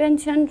便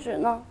签纸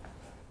呢。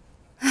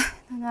哎，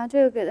那拿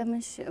这个给他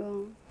们写吧。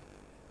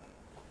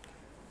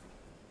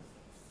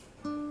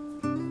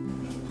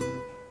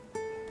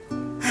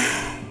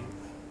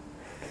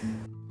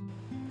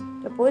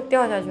这不会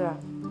掉下去吧？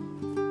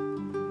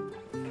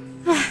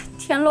哎，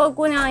天落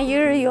姑娘一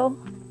日游。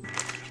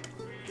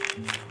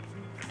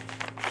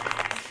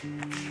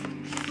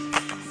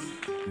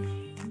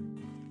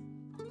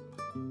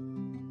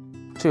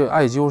这个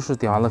艾灸是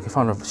点完了可以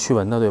放这驱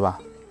蚊的，对吧？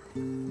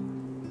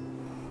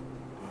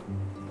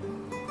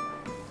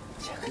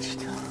写个纸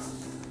条，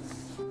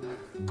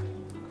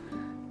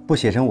不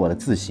写成我的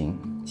字形，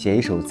写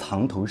一首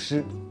藏头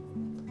诗。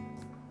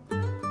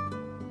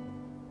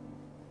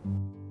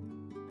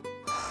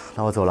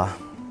那我走了。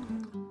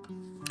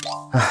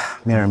唉，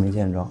面人没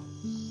见着。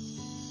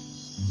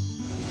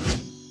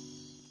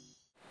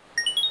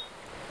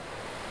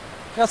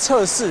要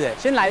测试哎，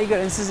先来一个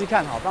人试试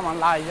看，好，帮忙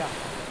拉一下。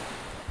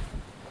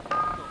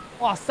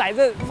哇塞，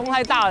这风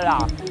太大了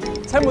啦，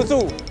撑不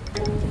住。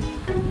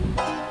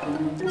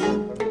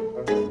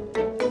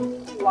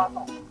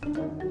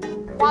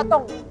挖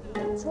洞，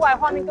出来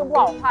画面更不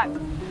好看。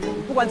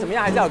不管怎么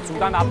样，还是要有竹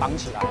竿把它绑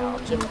起来啊。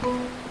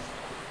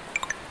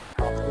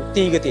好，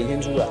第一个点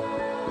先出来，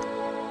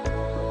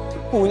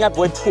布应该不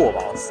会破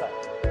吧？哇塞！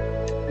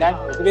来，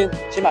我这边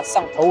先把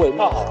上头尾弄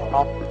好，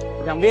好，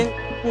两边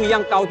不一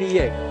样高低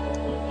耶，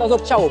到时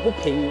候效果不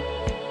平，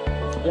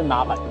有点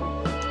麻烦。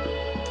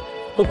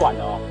不管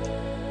了哦。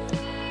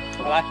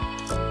好，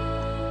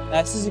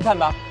来试试看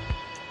吧。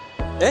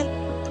哎，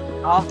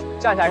好，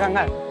站起来看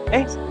看。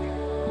哎，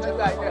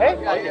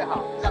越来越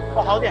好，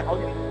哦，好点，哦，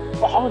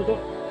好很多。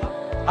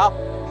好，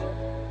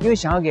因为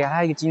想要给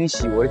他一个惊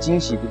喜，我的惊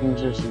喜一定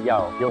就是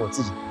要有我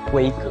自己的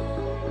规格，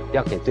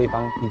要给对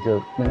方一个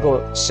能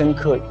够深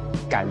刻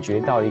感觉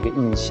到一个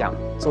印象，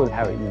做的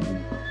才有意义。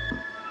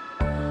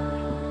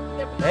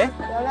哎，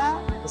有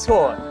了，不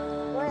错。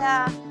对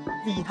呀，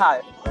厉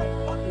害。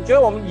你觉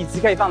得我们椅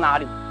子可以放哪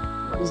里？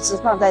椅子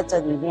放在这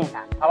里面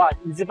啊，好不好？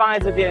椅子放在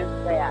这边，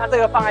对呀。那这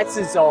个放在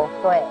四周，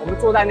对。我们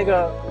坐在那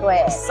个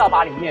扫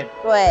把里面，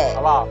对，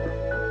好不好？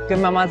跟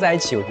妈妈在一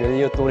起，我觉得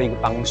又多了一个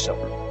帮手。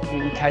因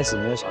为一开始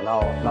没有想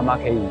到妈妈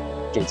可以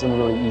给这么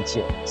多的意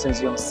见，甚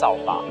至用扫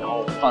把，然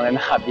后放在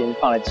那边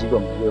放了几朵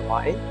玫瑰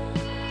花，哎，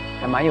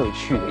还蛮有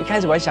趣的。一开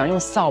始我还想用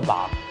扫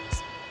把，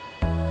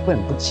会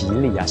很不吉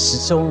利啊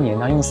，10周年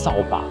然后用扫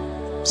把，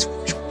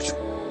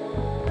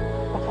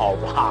不好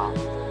吧？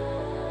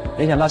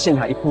没想到现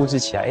场一布置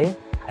起来，哎，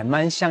还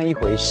蛮像一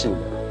回事的，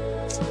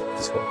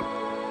不错。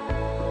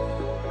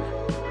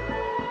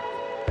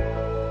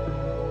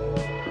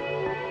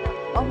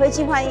我回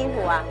去换衣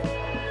服啊。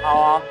好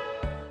啊。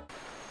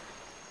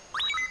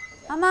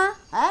妈妈，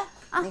哎，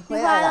你回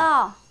来了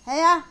了？哎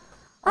呀，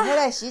我回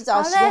来洗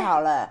澡洗好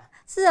了。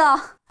是哦。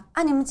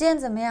啊，你们今天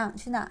怎么样？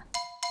去哪？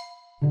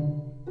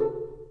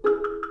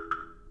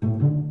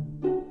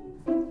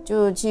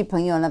就去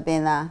朋友那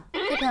边啦，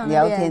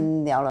聊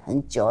天聊了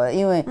很久了，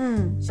因为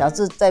小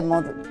智带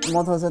摩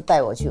托车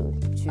带我去了，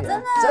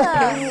真的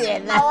很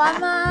远啦。好玩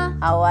吗？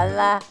好玩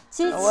啦，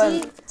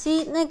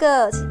骑那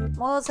个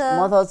摩托车。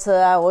摩托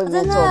车啊，我也没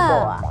有坐过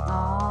啊。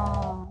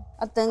哦。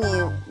啊，等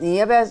你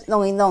要不要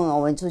弄一弄？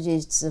我们出去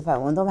吃饭，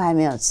我们都还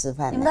没有吃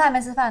饭。你们都还没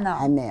吃饭呢？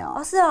还没有。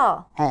哦，是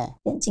哦。哎，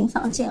先进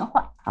房间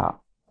换。好。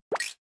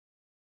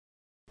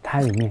它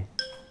里面。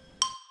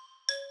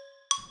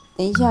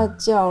等一下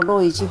叫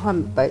洛伊去换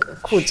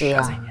裤子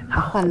啊，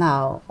换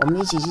好，我们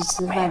一起去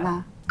吃饭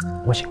啦。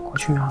我先过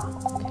去啊，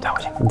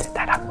对，你再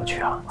带他过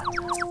去啊。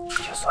你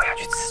就说要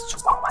去吃烛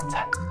光晚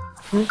餐。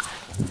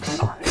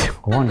哦，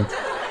我忘了，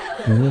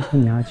你就说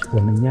我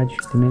们要去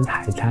这边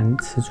海滩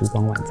吃烛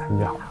光晚餐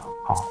就好了。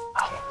好，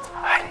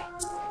哎。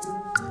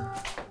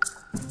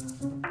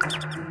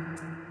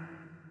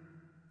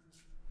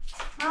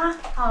啊，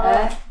好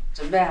了，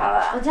准备好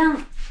了。我这样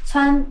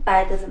穿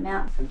白的怎么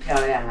样？很漂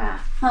亮啊。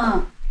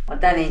我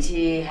带你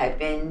去海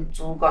边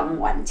烛光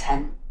晚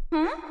餐。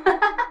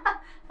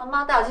妈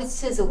妈带我去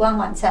吃烛光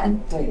晚餐。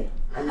对，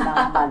很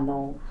浪漫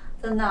哦。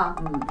真的哦。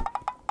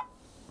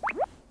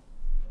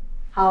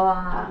好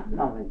啊。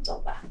那我们走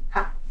吧。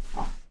好。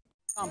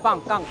棒，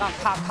咔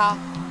咔。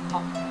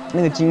好。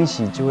那个惊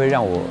喜就会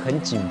让我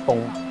很紧绷，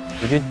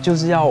我觉得就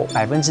是要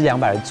200%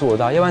的做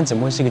到，要不然怎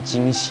么会是个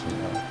惊喜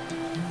呢？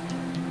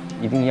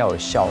一定要有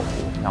效果，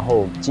然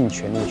后尽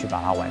全力去把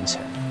它完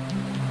成。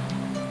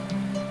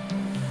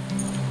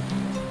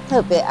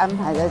特别安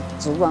排的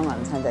烛光晚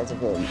餐在这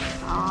边。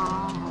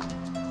哦。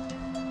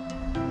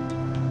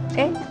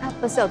哎，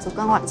不是有烛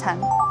光晚餐？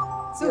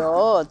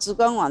有烛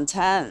光晚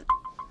餐，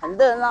很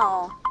热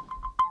闹哦。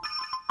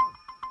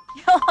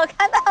有，我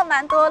看到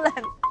蛮多人。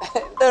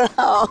热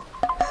闹。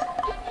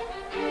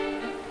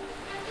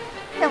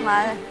干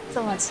嘛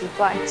这么奇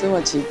怪？这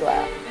么奇怪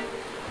啊？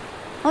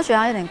我觉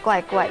得有点怪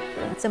怪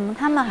的，怎么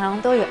他们好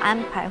像都有安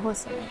排或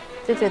什么，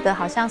就觉得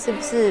好像是不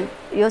是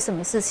有什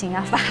么事情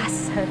要发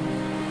生？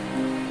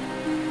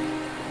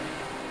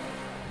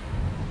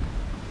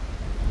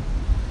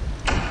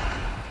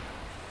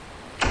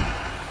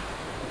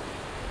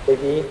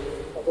 baby，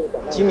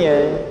 今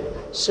年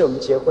是我们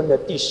结婚的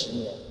第10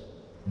年。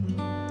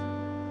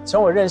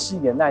从我认识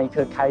你的那一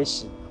刻开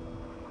始，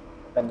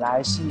本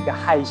来是一个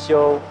害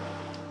羞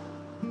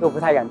又不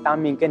太敢当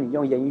面跟你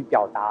用言语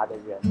表达的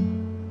人，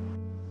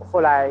我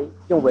后来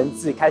用文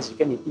字开始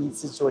跟你第一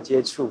次做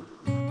接触，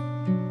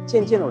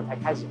渐渐的我才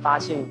开始发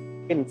现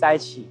跟你在一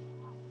起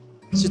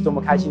是多么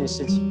开心的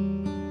事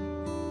情。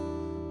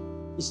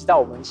一直到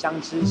我们相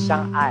知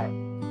相爱，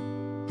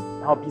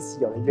然后彼此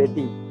有了约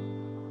定。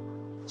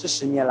 这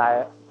10年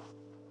来，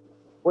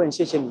我很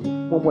谢谢你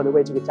默默的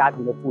为这个家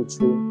庭的付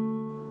出，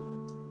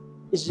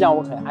一直让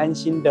我很安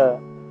心的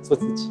做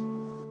自己。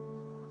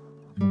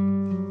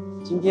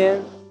今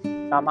天，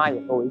妈妈也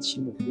和我一起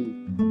努力，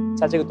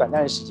在这个短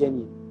暂的时间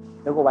里，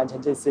能够完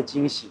成这次的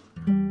惊喜，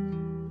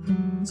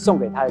送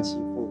给她的媳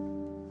妇，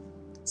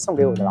送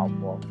给我的老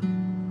婆。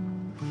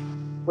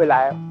未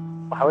来，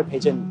我还会陪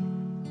着你，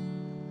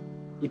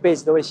一辈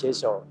子都会携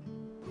手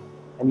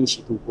和你一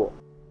起度过。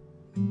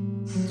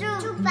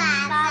 祝爸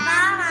爸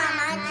妈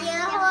妈结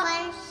婚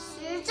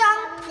10周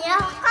年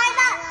快乐！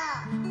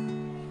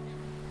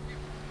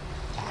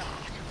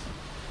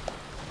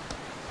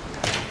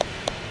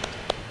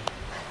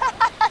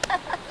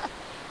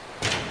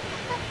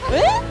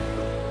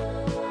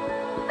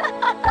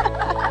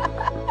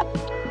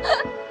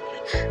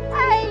哎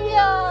呦！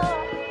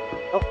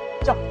走，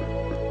叫。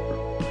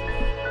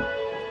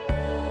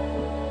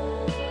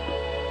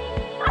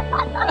好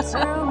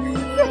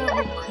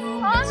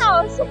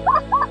好笑。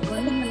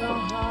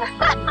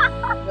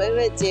 微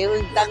微结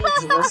婚当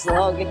子的时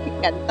候，给你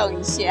感动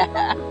一下。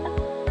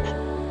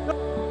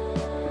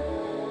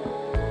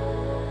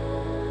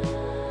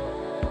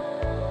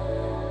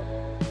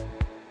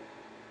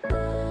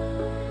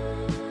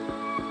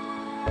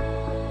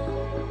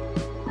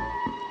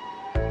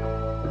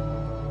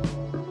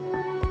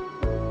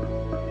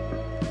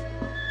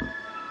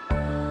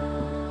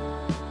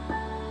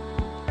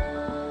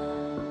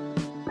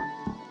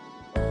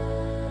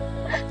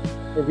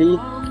baby。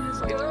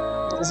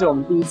 这是我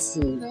们第一次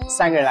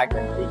3个人来垦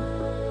丁，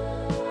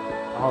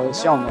然后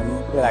希望我们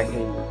未来可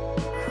以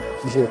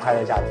继续快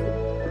乐下去。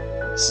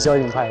10周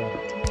年快乐！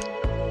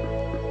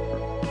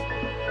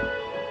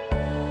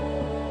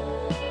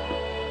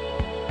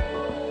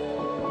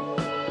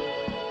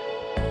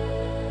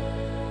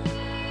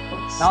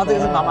然后这个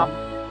是妈妈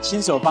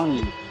亲手帮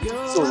你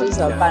做的，亲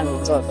手帮你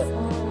做的。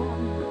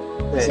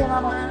对，谢谢妈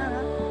妈。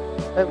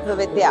会不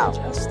会掉？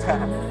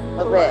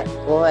会不会？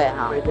不会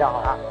哈。不会掉，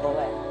好啦，不会。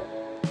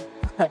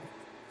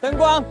 灯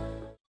光，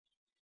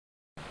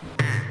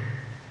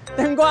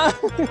灯光，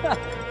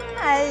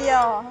哎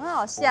呦，很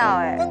好笑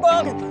哎。灯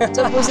光，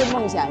这不是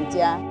梦想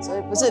家，所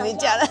以不是你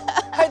家的。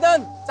开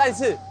灯，再一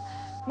次，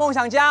梦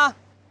想家，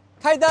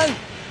开灯。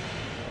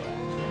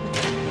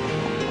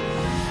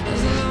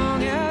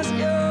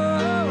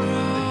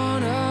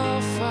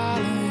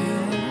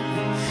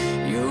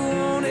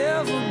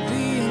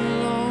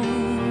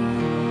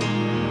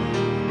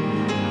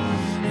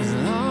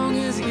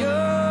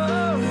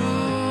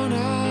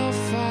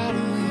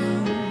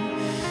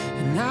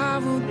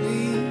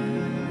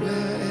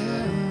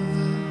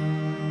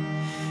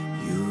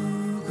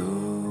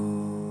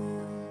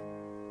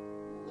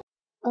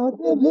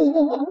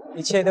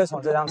一切都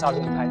从这张照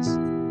片开始。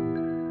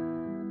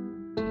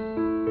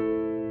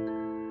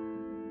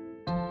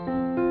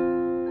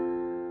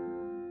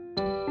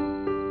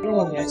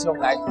15年是我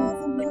们来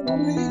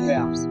对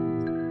啊，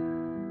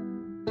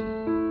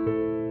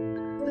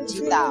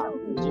知道，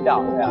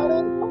对啊。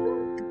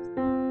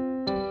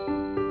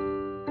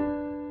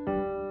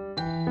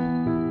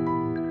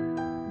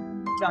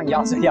这样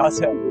摇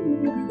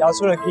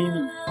出了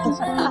Kimi。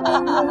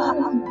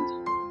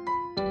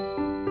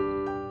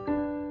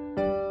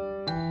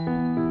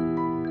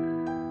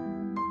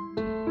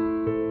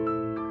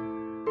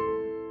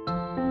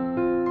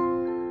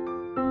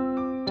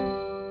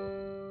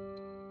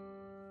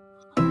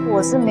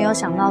我是没有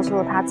想到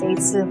说他这一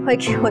次会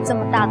给我这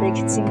么大的一个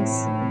惊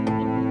喜。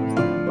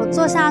我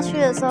坐下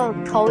去的时候，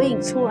投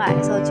影出来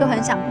的时候就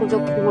很想哭，就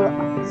哭了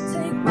嘛。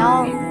然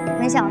后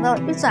没想到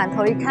一转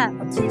头一看，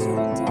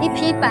一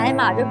匹白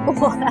马就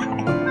过来，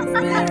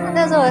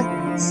那时候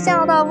我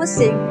笑到不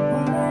行，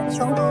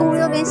从哭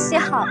又边笑。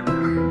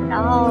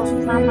然后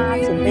妈妈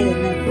准备的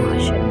那个花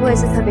圈，我也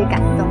是特别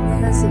感动，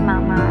那是妈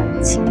妈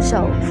亲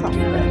手缝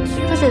的，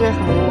就觉得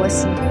很窝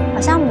心，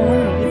好像母女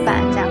一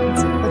般这样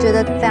子，我觉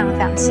得非常非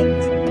常幸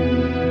福。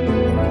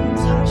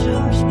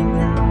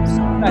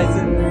再一次。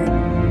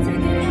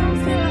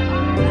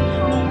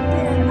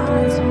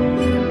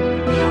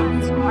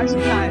还是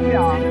哪一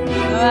条？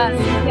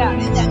两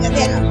个点。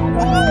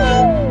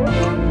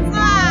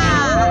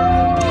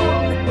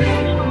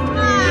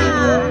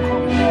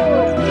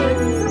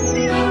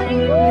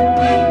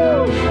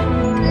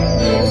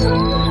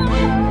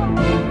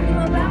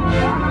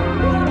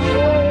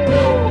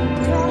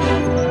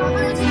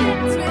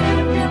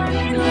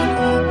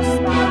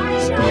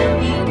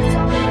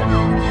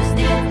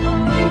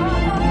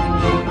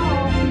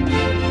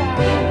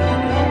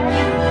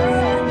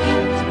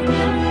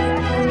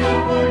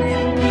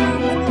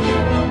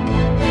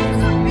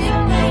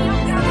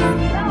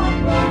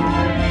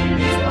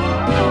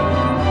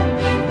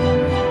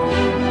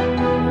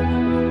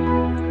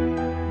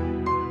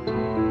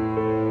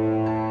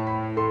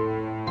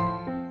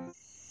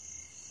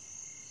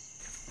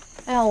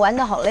哎呀，玩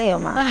得好累哦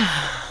妈。哎，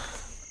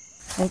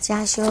回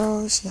家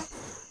休息。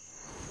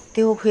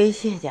丢盔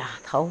卸甲，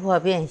头发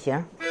变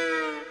形。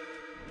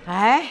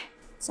哎，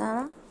咋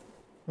了？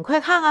你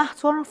快看看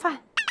桌上饭，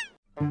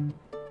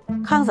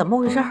看看怎么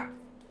回事。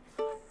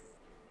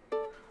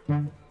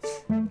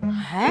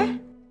哎，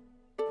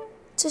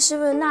这是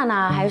不是娜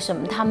娜还是什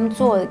么他们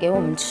做的给我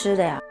们吃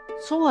的呀？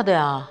做的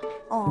呀。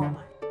哦，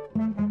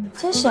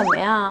这是什么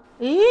呀？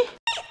咦，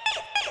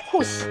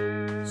护膝。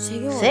谁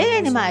给我？谁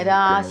给你买的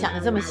啊？想的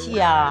这么细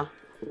啊？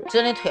知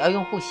道你腿要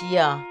用护膝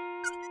呀？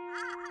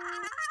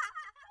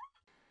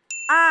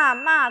啊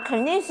妈，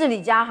肯定是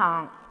李佳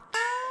航。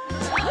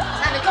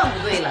那就更不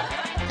对了，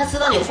他知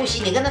道你护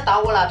膝，你跟他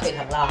叨咕了，腿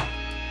疼了。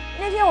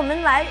那天我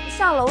们来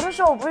上楼的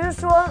时候，我不是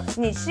说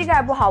你膝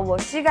盖不好，我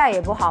膝盖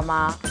也不好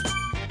吗？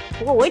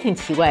不过我也挺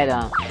奇怪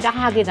的，佳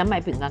航还给咱买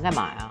饼干干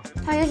嘛呀？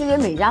他也许给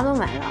每家都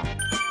买了。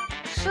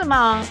是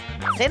吗？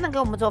谁能给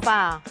我们做饭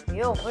啊？因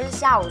为我不是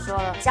下午说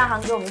了，佳航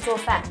给我们做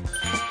饭。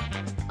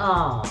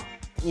哦，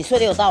你说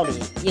的有道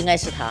理，应该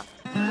是他。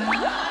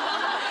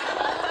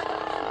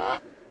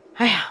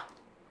哎呀，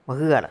我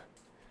饿了。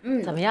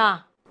怎么样？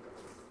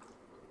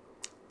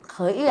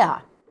可以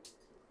啊，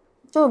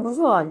做的不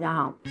错啊，佳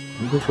航。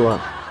你不说，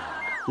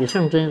你是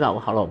不是真找个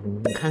好老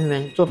公？你看见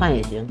没？做饭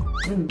也行，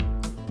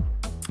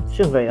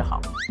性格也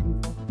好。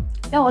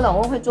要我老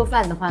公会做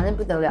饭的话，那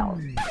不得了了。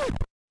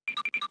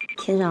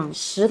天上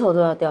石头都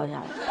要掉下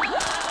来。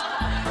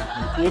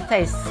你别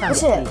在上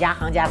李佳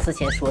航家之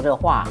前说这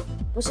话。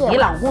不是，你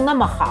老公那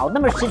么好，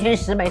那么十全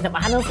十美，怎么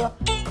还能说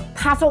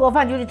他做个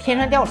饭就是天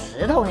上掉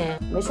石头呢？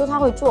没说他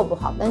会做不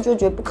好，但就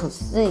觉得不可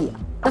思议啊。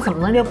那怎么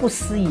能叫不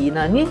思议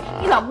呢？你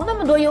老公那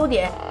么多优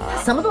点，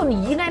他什么都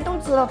你应该都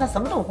知道，他什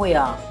么都会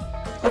啊。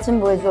他真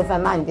不会做饭，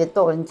妈你别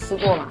逗了，你吃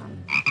过吗？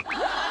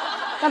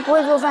他不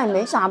会做饭也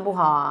没啥不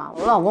好啊。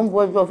我老公不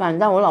会做饭，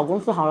但我老公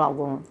是好老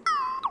公。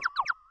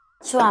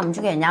吃完我们去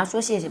给人家说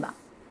谢谢吧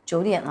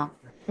，9点了。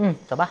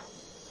走吧。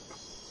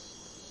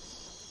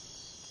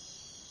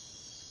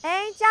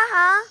哎，佳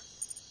航，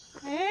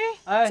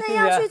正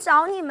要去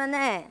找你们呢。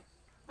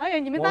哎呀，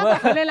你们咋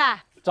回来了？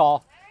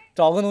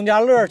找个农家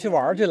乐去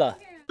玩去了。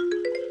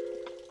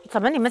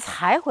怎么你们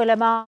才回来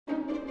吗？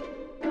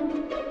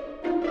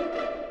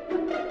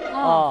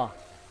啊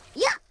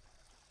呀，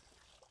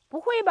不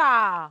会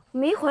吧？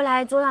没回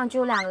来，桌上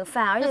就有2个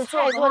饭，而且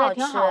菜做的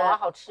挺好啊，好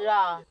好吃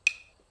啊。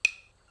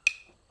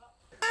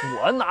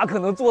我哪可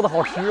能做的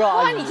好吃啊？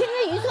哇，你今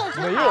天鱼做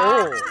的没有，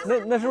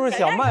那是不是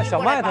小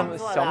麦他们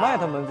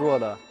做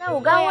的？但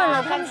我刚问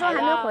了，他们说还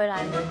没回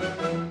来呢。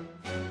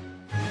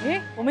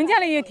哎，我们家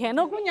里有甜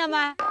豆姑娘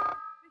吗？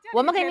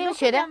我们给你们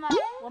雪的，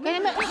给你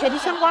们雪的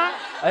香瓜。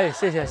哎，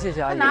谢谢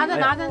阿姨。拿着。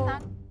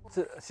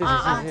这谢谢。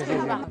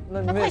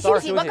那你们休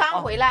息吧，刚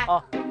回来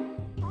啊。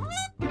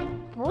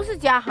不是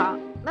家行，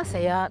那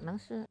谁呀？能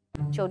是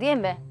酒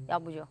店呗，要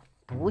不就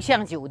不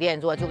像酒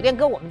店做，酒店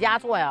搁我们家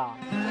做呀。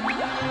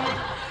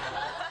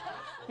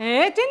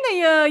哎，真的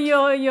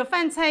有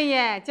饭菜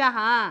耶，家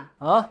行啊！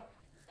哎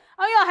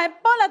呦，还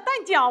包了蛋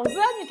饺子，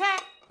你看。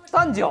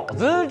蛋饺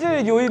子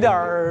这有一点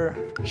儿，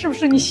是不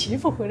是你媳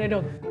妇回来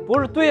的？不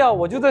是，对呀，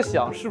我就在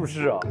想是不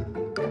是啊？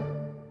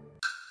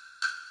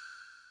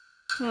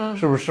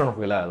是不是剩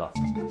回来了？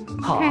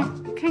好，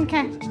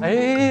看。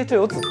哎，这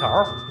有纸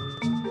条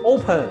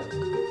 ，open。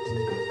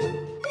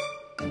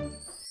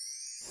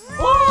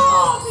哇，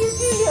冰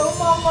淇淋，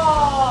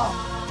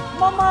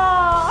妈妈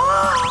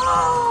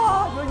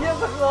啊，有椰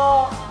子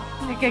喝。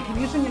那个肯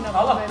定是你老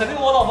婆。完了，肯定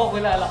我老婆回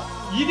来了，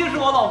一定是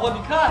我老婆。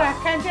你看，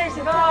看这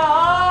些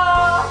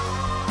啊！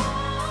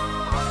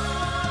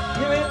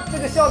因为这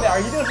个笑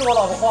脸一定是我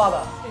老婆画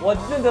的，我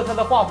认得她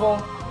的画风。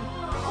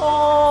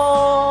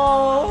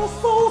哦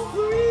 ，so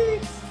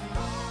sweet！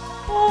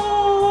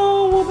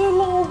 哦，我的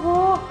老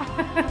婆。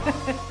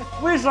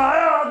为啥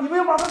呀？你没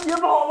有把她接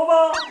跑了吗？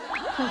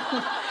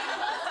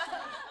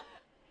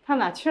他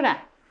哪去了？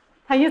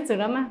他又走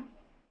了吗？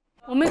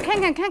我们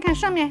看看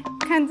上面，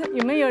看这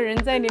有没有人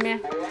在里面。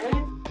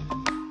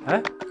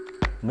哎，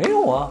没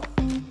有啊。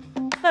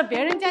到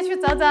别人家去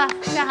找找，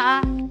家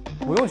行。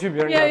不用去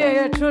别人家。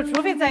有，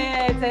除非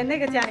在那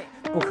个家里。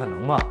不可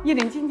能嘛！一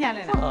林进家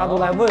来了，他都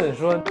来问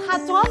说他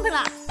装的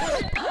啦。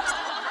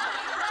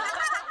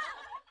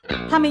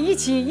他们一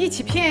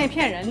起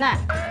骗人呢。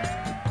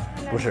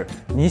不是，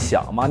你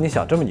想嘛？你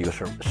想这么一个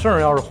事儿，胜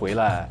儿要是回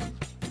来，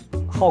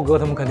浩哥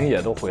他们肯定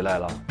也都回来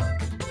了。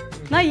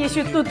那也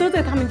许都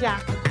在他们家。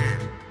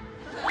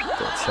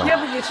要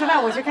不你吃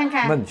饭，我去看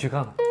看。那你去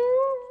看看。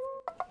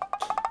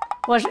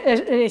我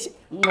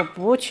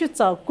不去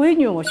找闺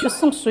女，我去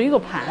送水果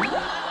盘。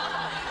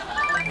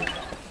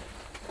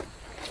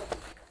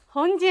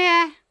红姐，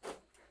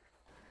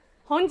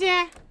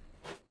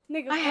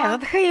那个，哎呀，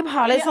特意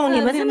跑来送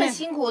你们，这么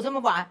辛苦，这么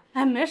晚。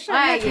哎，没事，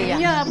哎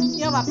呀，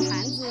要把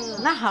盘子。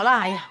那好了，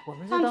哎呀，我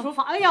们上厨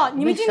房。哎呦，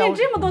你们今天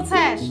这么多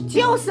菜。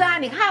就是啊，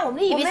你看我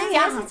们以为是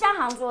家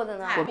行做的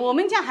呢。我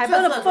们家还包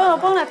了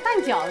蛋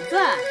饺子。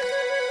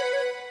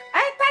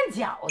哎，蛋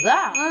饺子。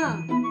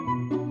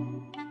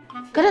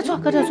搁这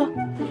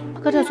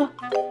做。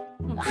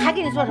还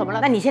给你做什么了？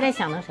那你现在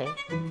想着谁？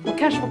我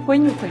看是我闺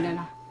女回来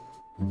了。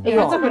哎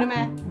呦，儿子回来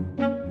没？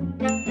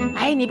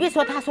哎，你别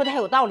说，他说的还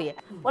有道理。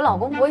我老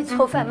公不会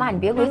做饭，妈你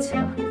别回吃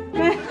了。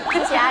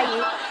谢谢阿姨，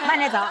慢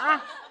点走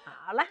啊。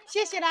好了，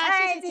谢谢啦，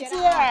谢谢姐。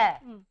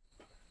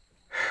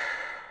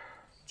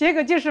结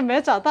果就是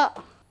没找到，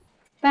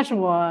但是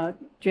我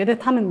觉得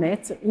他们没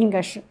走，应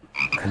该是。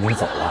肯定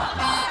走了。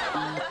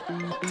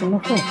怎么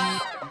会？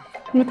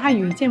因为他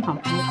有一间房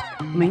屋，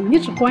门一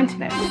直关起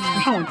来的，不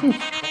让我进去。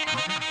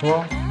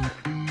说。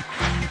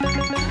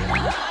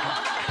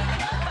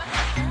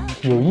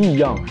有异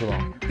样是吧？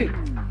对，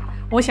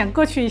我想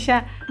过去一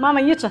下，妈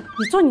妈一直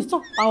你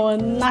坐，把我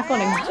拉过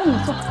来，你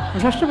坐。我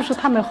说是不是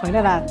他们回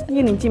来了？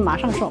叶灵静马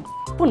上说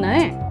不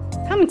能，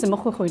他们怎么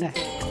会回来？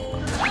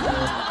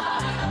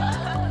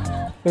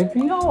没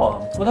必要啊，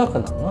不太可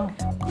能啊。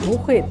不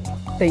会，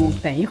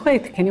等一会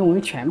肯定我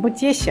们全部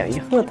揭晓以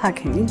后，他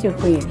肯定就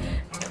会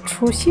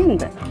出现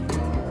的。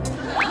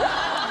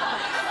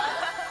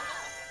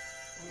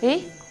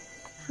诶，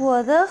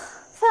我的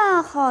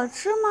饭好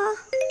吃吗？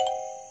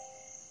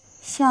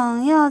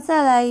想要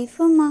再来一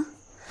份吗？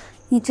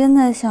你真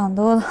的想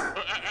多了，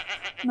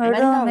门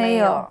都没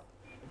有。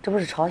这不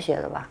是炒血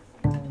的吧？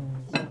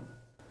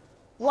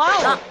哇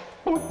哦！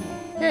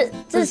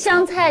这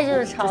香菜就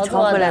是炒做的。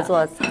炒回来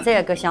做，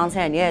这个香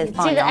菜你也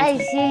放。这个爱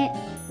心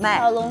卖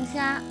炒龙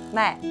虾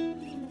卖。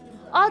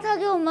哦，他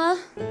给我们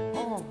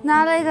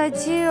拿了一个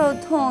鸡肉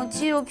筒、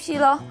鸡肉疲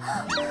劳。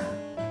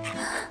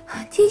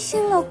贴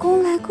心老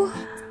公来过。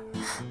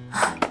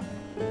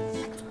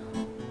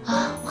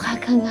啊，我还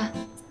看看。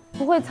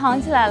不会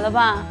藏起来了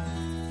吧？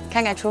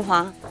看看厨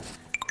房。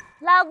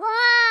老公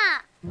啊，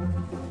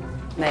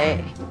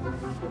没。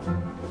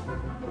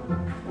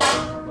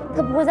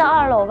他不会在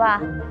2楼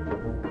吧？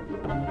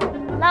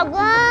老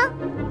公。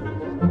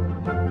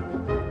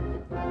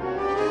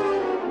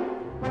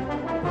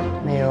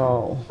没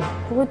有。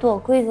不会躲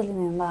柜子里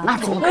面吧？那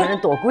怎么可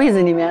能躲柜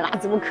子里面？那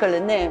怎么可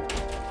能呢？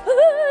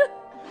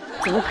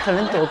怎么可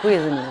能躲柜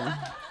子里面？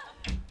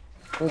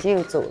估计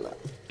又走了。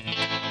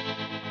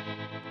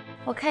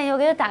我看我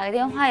给他打个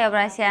电话，要不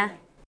然先。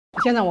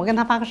现在我跟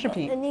他发个视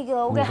频。那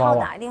个我给浩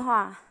打个电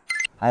话。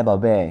嗨，宝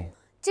贝。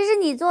这是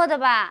你做的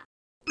吧？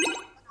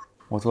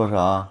我做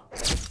啥？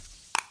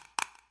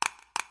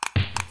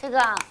这个。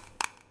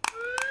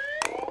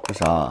这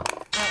啥？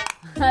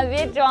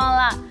别装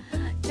了，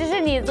这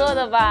是你做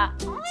的吧？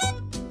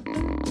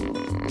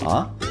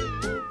啊？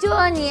就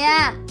是你，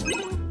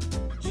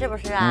是不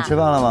是啊？你吃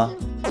饭了吗？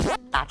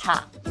打岔。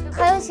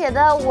还有写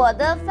的我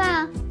的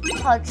饭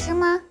好吃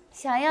吗？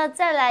想要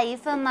再来一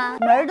份吗？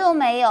门儿都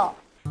没有。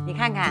你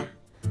看看，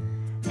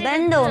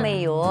门都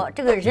没有，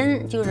这个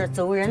人就是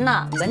走人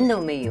了，门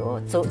都没有，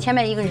走前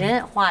面一个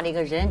人画了一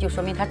个人，就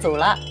说明他走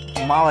了。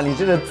妈妈，你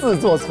真的自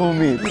作聪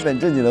明，一本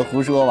正经的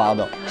胡说八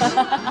道。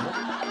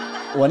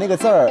我那个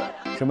字儿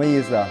什么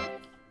意思啊？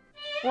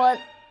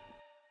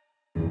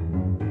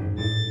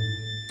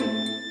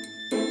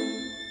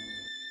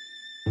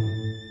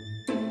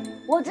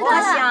我知道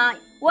了。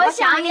我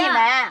想你们，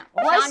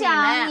我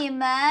想你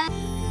们，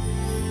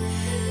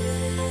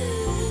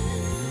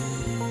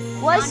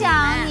我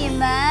想你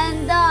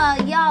们的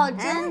要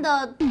真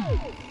的，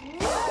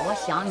我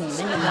想你们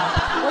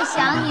我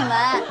想你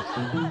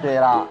们。对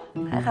了，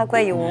还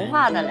怪有文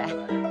化的嘞。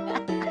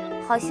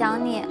好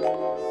想你，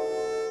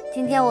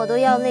今天我都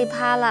要累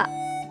趴了。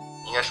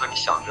应该说你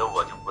想着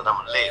我就不那么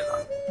累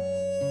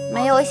了。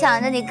没有，我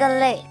想着你更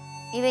累，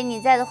因为你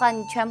在的话，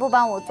你全部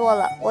帮我做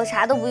了，我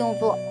啥都不用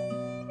做。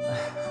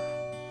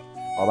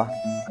好吧。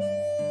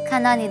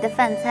看到你的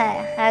饭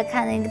菜，还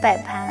看着你的摆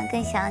盘，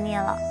更想你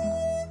了。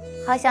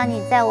好想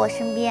你在我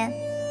身边。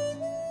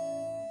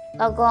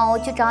老公，我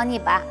去找你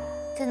吧，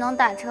这能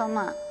打车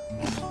吗？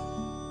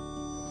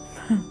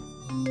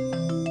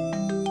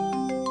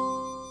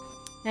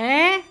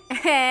哎，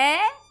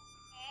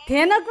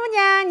甜的姑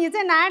娘，你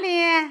在哪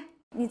里？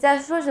你在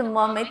说什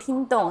么？没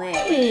听懂哎。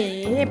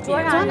别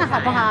装了好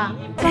不好？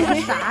装个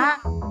啥？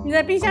你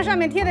在冰箱上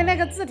面贴的那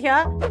个字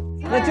条，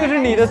那就是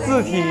你的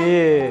字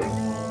体。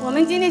我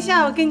们今天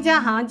下午跟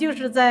家航就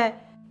是在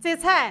摘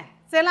菜、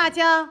摘辣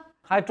椒，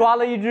还抓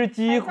了一只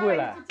鸡回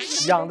来，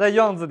养在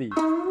院子里。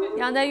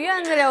养在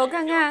院子里，我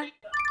看看。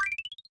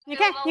你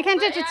看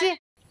这只鸡。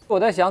我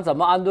在想怎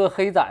么安顿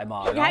黑仔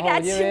嘛。你还给它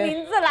起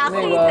名字了，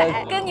黑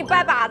仔，跟你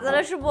拜把子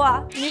了是不？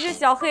你是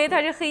小黑，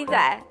他是黑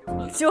仔，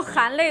就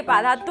含泪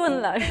把它炖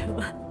了是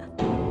吧？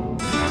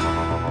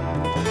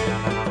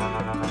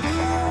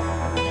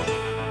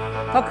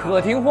他可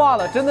听话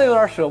了，真的有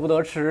点舍不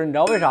得吃，你知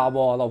道为啥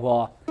不，老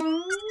婆？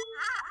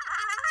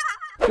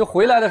就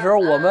回来的时候，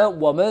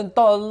我们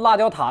到辣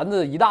椒坛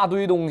子一大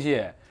堆东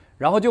西，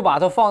然后就把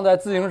它放在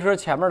自行车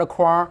前面的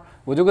筐，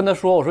我就跟他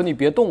说，我说你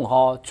别动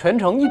哈，全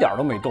程一点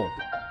都没动。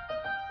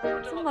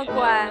这么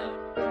乖。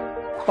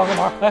帮个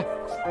忙，哎，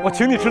我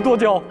请你吃剁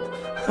椒。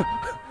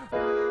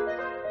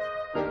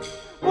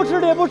不吃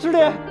你，不吃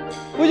你，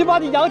回去把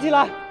你养起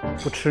来。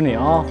不吃你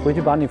啊，回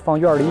去把你放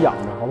院里养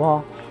着，好不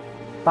好？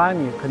答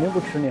应你，肯定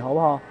不吃你，好不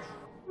好？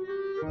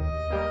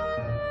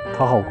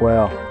他好乖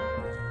啊，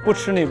不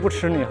吃你，不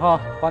吃你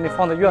哈，把你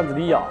放在院子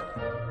里养。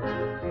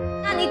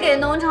那你给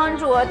农场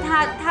主，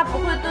他不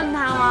会炖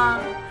它吗？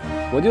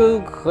我就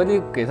合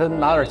计给他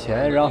拿点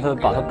钱，让他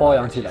把他包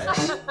养起来。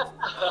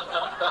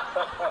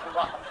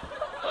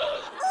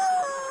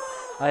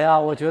哎呀，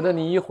我觉得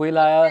你一回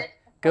来，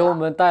给我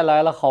们带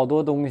来了好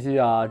多东西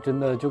啊，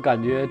真的就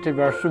感觉这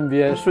边瞬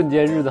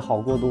间日子好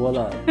过多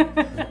了。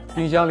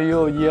冰箱里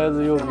又有椰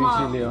子，又有冰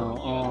淇淋，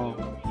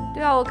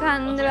对啊，我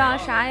看那边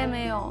啥也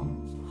没有，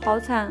好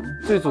惨。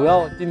最主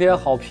要今天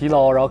好疲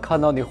劳，然后看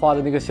到你画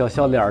的那个小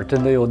笑脸，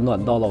真的有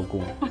暖到老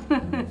公。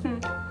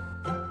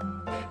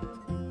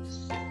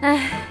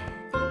哎，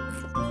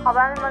好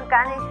吧，那么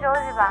赶紧休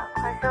息吧，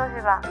快休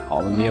息吧。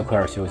好，你也快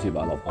点休息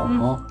吧，老婆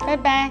啊。拜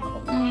拜。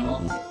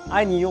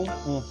爱你哟。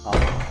好，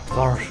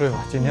早点睡吧，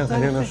今天肯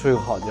定能睡个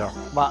好觉。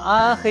晚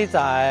安，黑仔。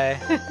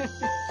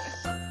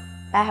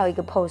来，还有一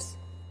个 pose。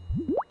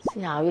这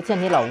家伙见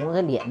你老公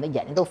的脸的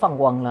眼睛都放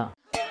光了。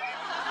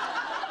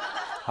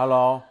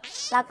Hello，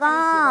 老公，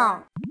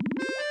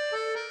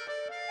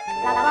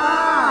老公，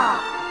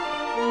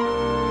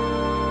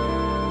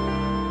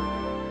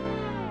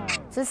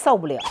真受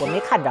不了，我没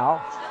看着。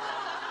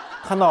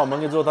看到我们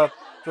给做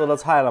的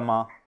菜了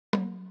吗？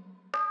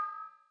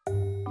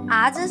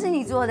啊，这是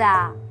你做的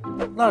啊？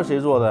那是谁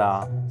做的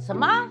呀？什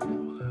么？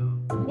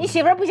你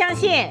媳妇儿不相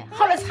信，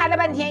后来猜了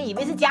半天，以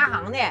为是家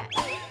航的。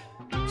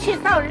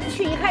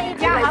去一看一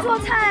家会做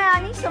菜啊！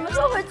你什么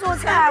时候会做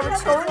菜？我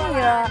求你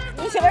了！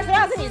你媳妇儿说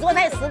要是你做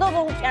菜，石头都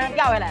从天上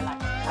掉下来了，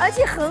而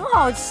且很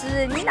好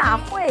吃，你哪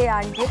会呀？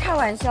你别开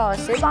玩笑，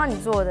谁帮你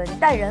做的？你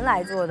带人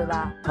来做的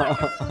吧？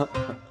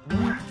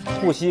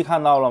护膝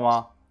看到了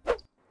吗？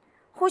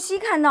护膝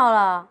看到了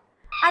啊！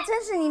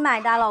真是你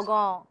买的，老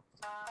公？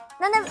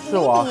那米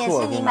饼也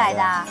是你买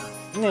的？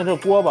那这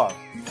锅巴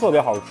特别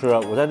好吃，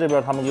我在这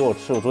边他们给我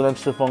吃，我昨天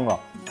吃疯了。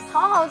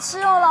好好吃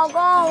哦，老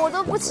公，我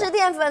都不吃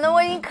淀粉的，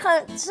我已经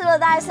吃了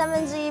大概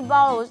1/3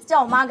包了，我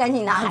叫我妈赶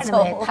紧拿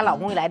走。她老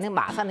公一来，那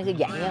马上那个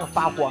眼睛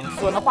发光，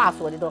说那话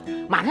说的都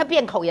马上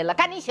变口音了。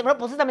干你媳妇儿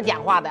不是这么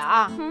讲话的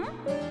啊！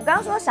我刚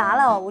刚说啥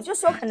了？我就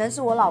说可能是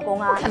我老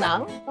公啊。不可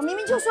能，我明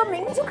明就说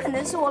可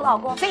能是我老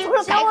公。这一会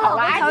儿改口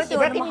了，你媳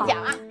妇儿跟你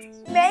讲啊，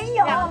没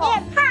有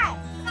面派。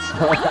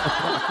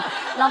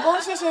老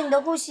公，谢谢你的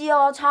护膝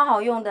哦，超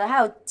好用的，还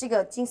有这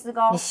个金丝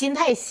膏。你心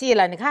太细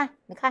了，你看。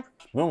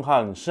不用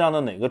看，你身上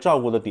的哪个照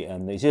顾的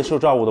点，哪些受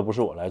照顾的不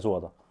是我来做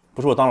的，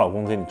不是我当老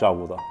公给你照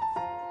顾的。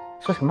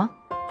说什么？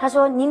他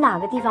说你哪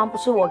个地方不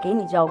是我给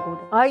你照顾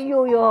的？哎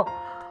呦呦，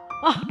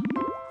啊，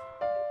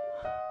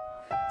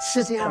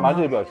是这样吗？干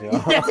嘛这个表情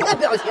啊？这个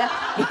表情，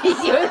你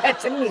媳妇有点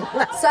狰狞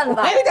了。算了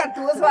吧，还有点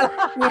哆嗦了。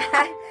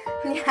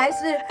你还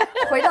是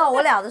回到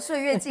我俩的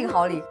岁月静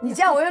好里，你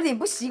这样我有点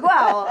不习惯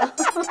哦。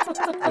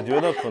我觉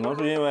得可能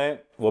是因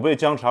为我被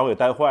姜潮给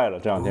带坏了，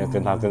这2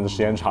天跟时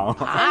间长了。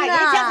啊，人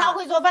姜潮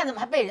会做饭，怎么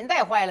还被人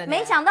带坏了呢？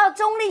没想到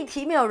钟丽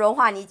缇没有融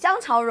化你，姜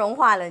潮融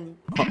化了你。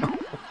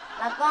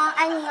老公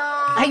爱你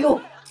哦。哎呦，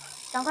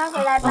赶快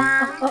回来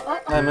吧。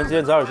那你们今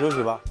天早点休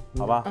息吧，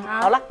好吧？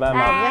好了，拜拜。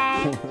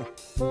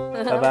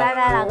拜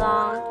拜，老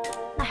公。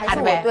那还是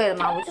我对了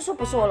吗？我就说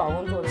不是我老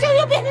公做的。这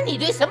又变成你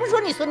对，什么时候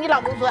你说你老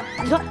公说？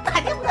你说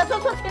肯定不能说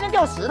天天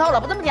掉石头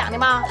了，不这么讲的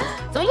吗？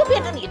怎么又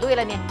变成你对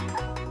了呢？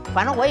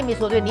反正我也没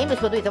说对，你也没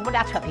说对，咱们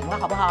俩扯平了，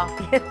好不好？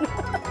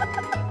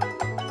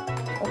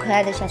我可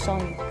爱的小少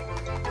女。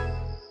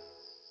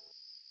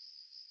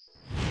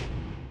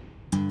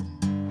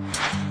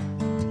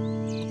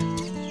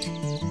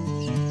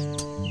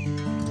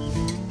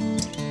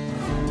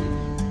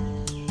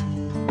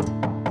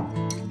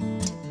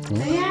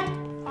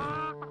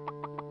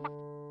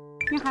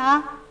你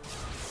好，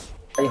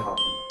阿姨好。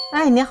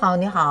哎，你好，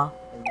你好。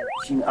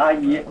请阿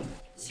姨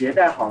携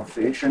带好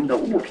随身的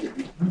物品，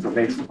准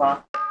备出发。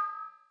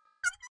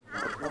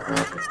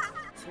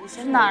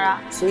去哪儿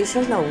啊？随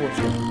身的物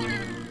品。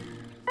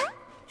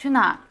去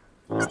哪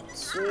儿？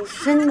随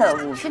身的物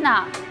品。去哪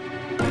儿？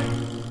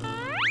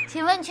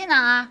请问去哪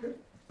儿啊？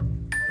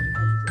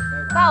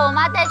把我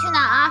妈带去哪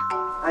儿啊？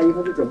阿姨，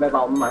快去准备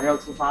吧，我们马上要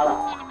出发了。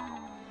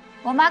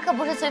我妈可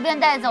不是随便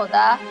带走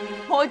的。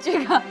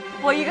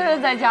我一个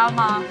人在家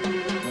吗？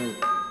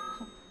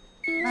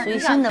随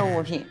身的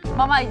物品，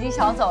妈妈已经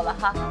想走了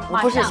哈。我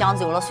不是想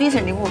走了，随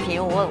身的物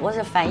品，我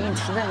是反应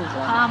迟钝，你知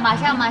道吗？啊，马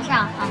上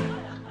啊！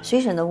随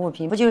身的物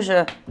品不就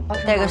是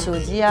带个手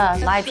机啊，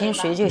拿一瓶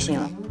水就行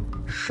了。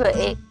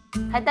水，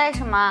还带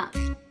什么？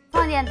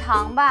放点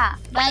糖吧，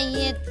万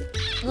一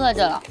饿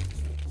着了。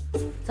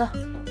走，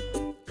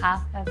好，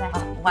拜拜。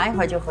玩一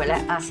会儿就回来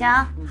啊。行，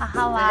好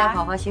好玩。大家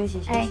好好休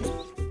息休息。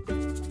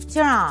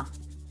静啊，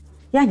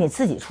让你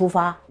自己出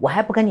发，我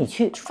还不跟你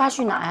去。出发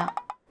去哪呀？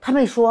他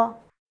没说。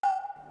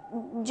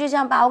你就这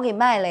样把我给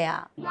卖了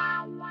呀？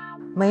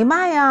没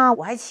卖呀，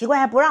我还奇怪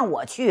还不让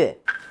我去。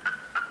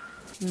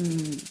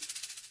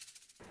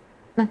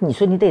那你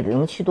说你得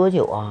能去多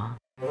久啊？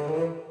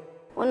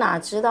我哪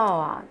知道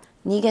啊？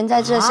你一个人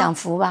在这享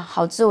福吧，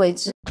好自为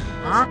之。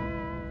啊？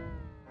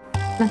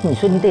那你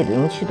说你得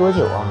能去多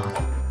久啊？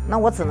那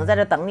我只能在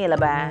这等你了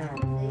呗，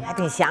还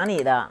挺想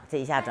你的。这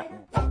一下整，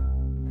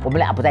我们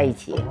俩不在一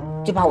起，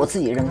就把我自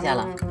己扔下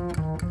了。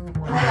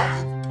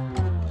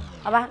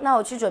好吧，那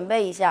我去准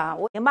备一下。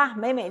行吧，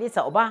美美的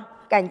走吧。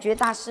感觉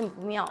大事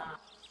不妙。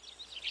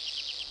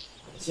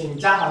请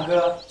嘉航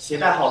哥携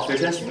带好随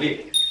身行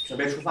李，准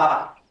备出发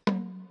吧。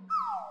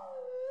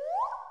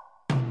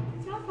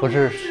不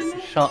是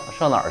上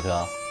哪儿去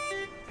啊？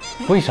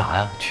为啥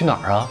呀？去哪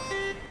儿啊？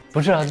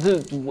不是啊，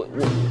这我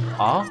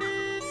啊？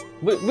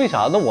为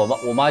啥？那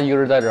我妈一个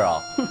人在这儿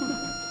啊？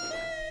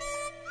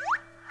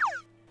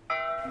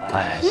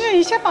哎，你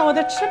一下把我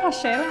的翅膀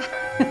折了。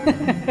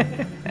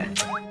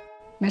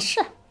没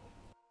事，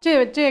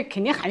这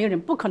肯定还有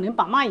人，不可能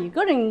把妈一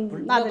个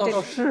人拉在这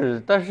里。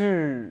是，但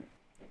是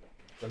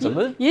怎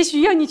么？也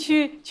许要你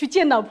去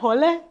见老婆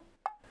嘞。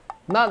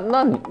那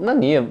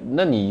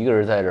你一个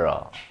人在这儿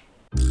啊？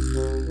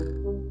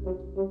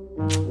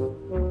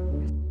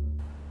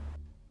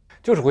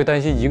就是会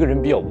担心一个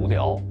人比较无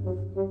聊，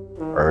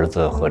儿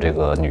子和这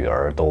个女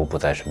儿都不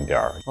在身边。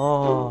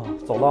哦，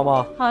走了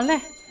吗？好嘞，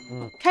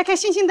开开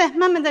心心的，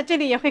妈妈在这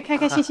里也会开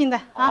开心心的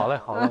啊。好嘞，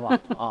好嘞，妈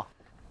啊。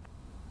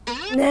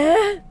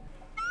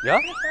呀，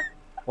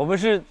我们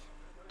是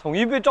统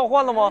一被召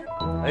唤了吗？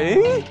哎，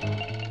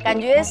感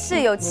觉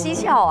是有蹊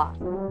跷啊。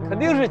肯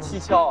定是蹊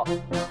跷啊，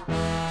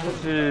就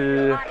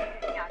是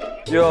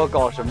又要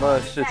搞什么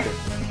事情？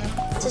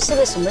这是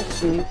个什么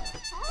局？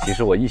其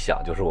实我一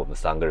想就是我们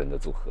3个人的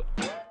组合。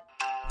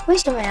为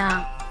什么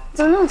呀？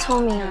怎么那么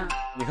聪明啊？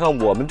你看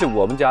我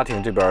们家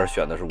庭这边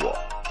选的是我，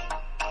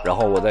然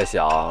后我在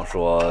想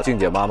说，静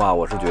姐妈妈，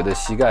我是觉得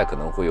膝盖可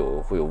能会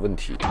有问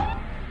题。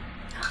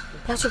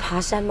要去爬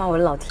山吗？我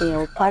的老天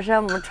爷！爬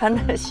山我们穿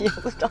的鞋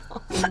不着，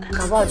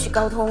搞不好去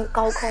高空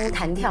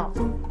弹跳，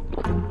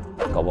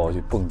搞不好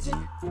去蹦极。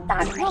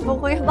打开不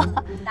会吧？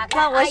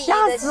那我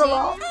吓死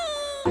了。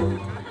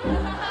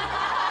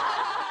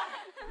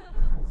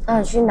那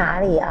你去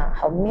哪里啊？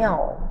好妙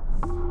哦！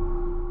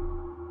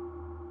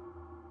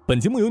本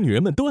节目由女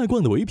人们都爱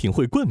逛的唯品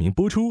会冠名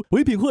播出，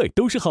唯品会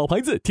都是好牌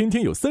子，天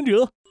天有3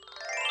折。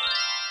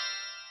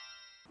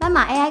斑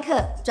马 AI 课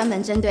专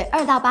门针对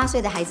2到8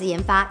岁的孩子研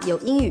发，有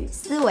英语、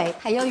思维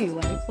还有语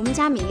文。我们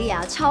家米粒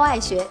啊超爱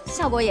学，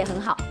效果也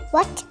很好。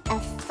What a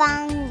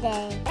fun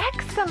day!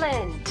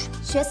 Excellent！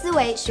 学思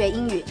维，学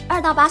英语，2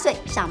到8岁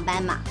上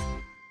斑马。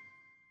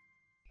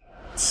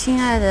亲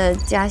爱的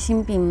夹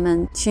心饼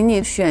们，请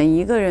你选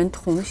一个人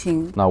同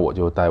行。那我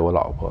就带我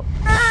老婆。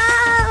啊，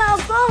老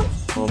公。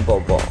宝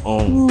宝，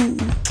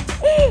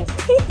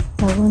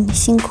老公，你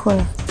辛苦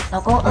了。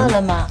老公饿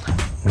了吗？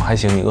我还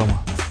行，你饿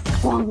吗？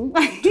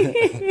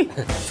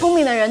聪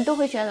明的人都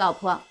会选老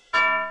婆。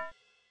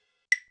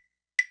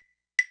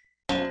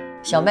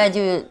小麦就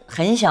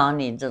很想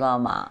你，知道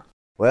吗？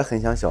我也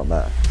很想小麦。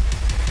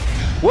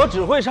我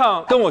只会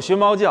唱《跟我学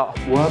猫叫》。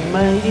我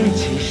们一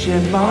起学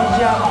猫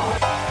叫。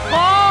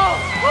好，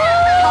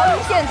逃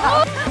离现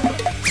场。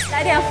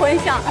来点混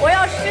响，我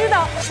要湿的。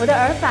我的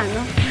耳返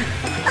呢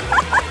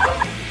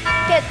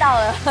？get 到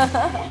了。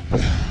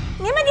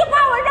你们就把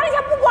我扔下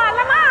不管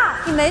了吗？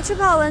你没去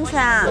泡温泉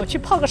啊？我去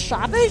泡个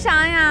啥？为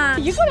啥呀？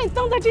一个人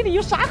站在这里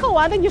有啥好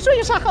玩的？你说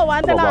有啥好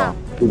玩的啦？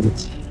对不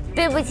起。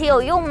对不起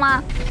有用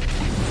吗？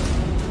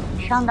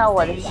伤到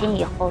我的心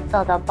以后，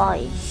遭到报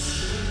应。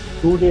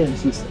初恋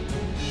是什么？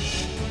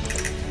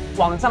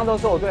网上都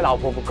说我对老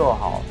婆不够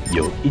好，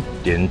有一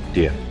点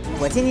点。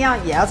我今天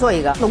也要做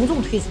一个，隆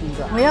重推出一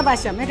个。我要把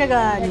小妹这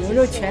个牛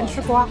肉全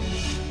吃光。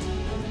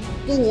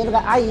给你这个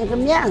阿姨一个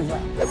面子，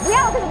不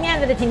要这个面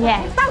子的，今天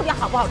到底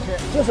好不好吃？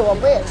就是我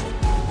不也吃。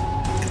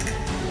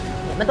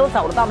你们都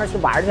走了，到那儿去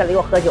玩去了，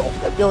又喝酒，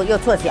又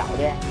做小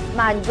的。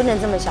妈，你不能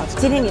这么小气。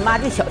今天你妈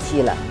就小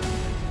气了。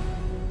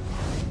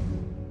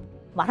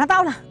马上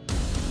到了。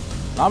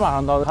哪马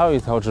上到？还有一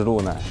条直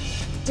路呢。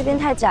这边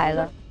太窄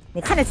了。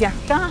你看这景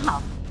真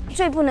好。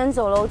最不能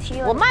走楼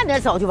梯了。我慢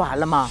点走就完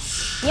了吗？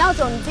你要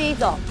走你自己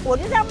走。我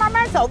就这样慢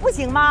慢走不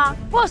行吗？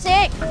不行。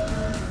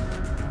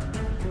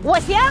我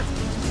行。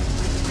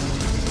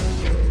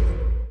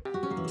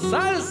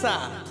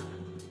Salsa。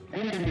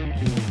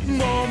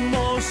嬷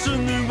嬷是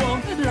女王，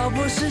老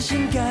婆是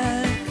性感，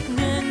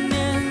年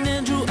年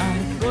念出爱，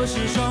我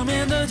是双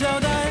面的胶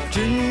带，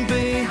准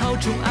备好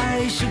宠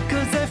爱，时刻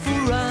在服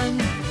软，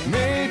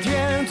每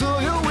天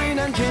左右为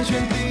难，天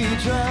旋地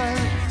转。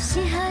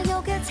适合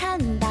有个参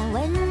半，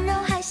温柔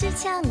还是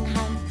强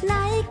悍，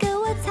来个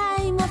我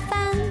猜模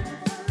范。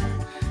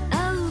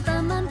哦，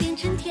帮忙变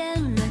成天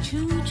乱，处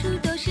处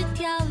都是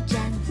挑战，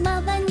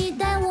麻烦你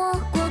带我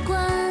过关。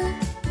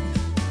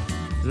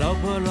老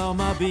婆老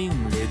妈并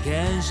列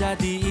天下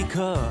第一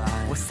可爱，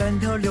我3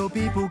头6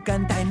臂不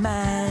敢怠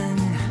慢，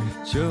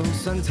就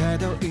算踩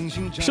到隐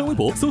形障碍。上微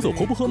博搜索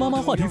婆婆和妈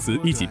妈话题词，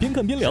一起边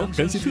看边聊。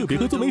感谢特别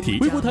合作媒体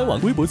微博台网、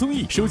微博综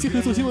艺首席合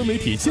作新闻媒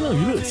体新浪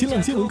娱乐、新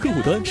浪新闻客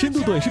户端深度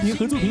短视频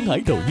合作平台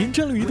抖音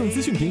战略移动资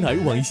讯平台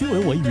网易新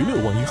闻、网易娱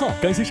乐、网易号。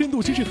感谢深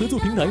度知识合作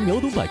平台秒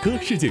懂百科，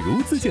世界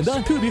如此简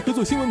单。特别合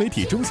作新闻媒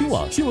体中新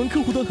网新闻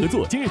客户端合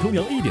作今日头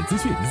条1点资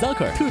讯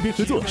Zucker 特别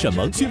合作闪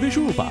芒讯飞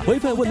输入法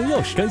WiFi 万能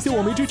钥匙。感谢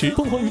网媒支持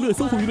凤凰娱乐、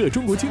搜狐娱乐、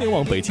中国青年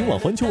网、北青网、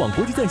环球网、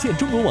国际在线、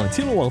中国网、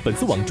千龙网、粉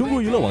丝网、中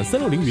国娱乐网、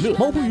360娱乐、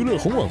猫扑娱乐、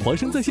红网、华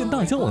生在线、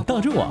大疆网、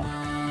大正网。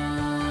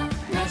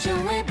那成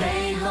为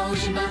背后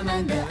是满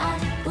满的爱，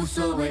无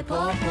所谓婆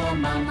婆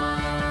妈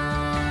妈。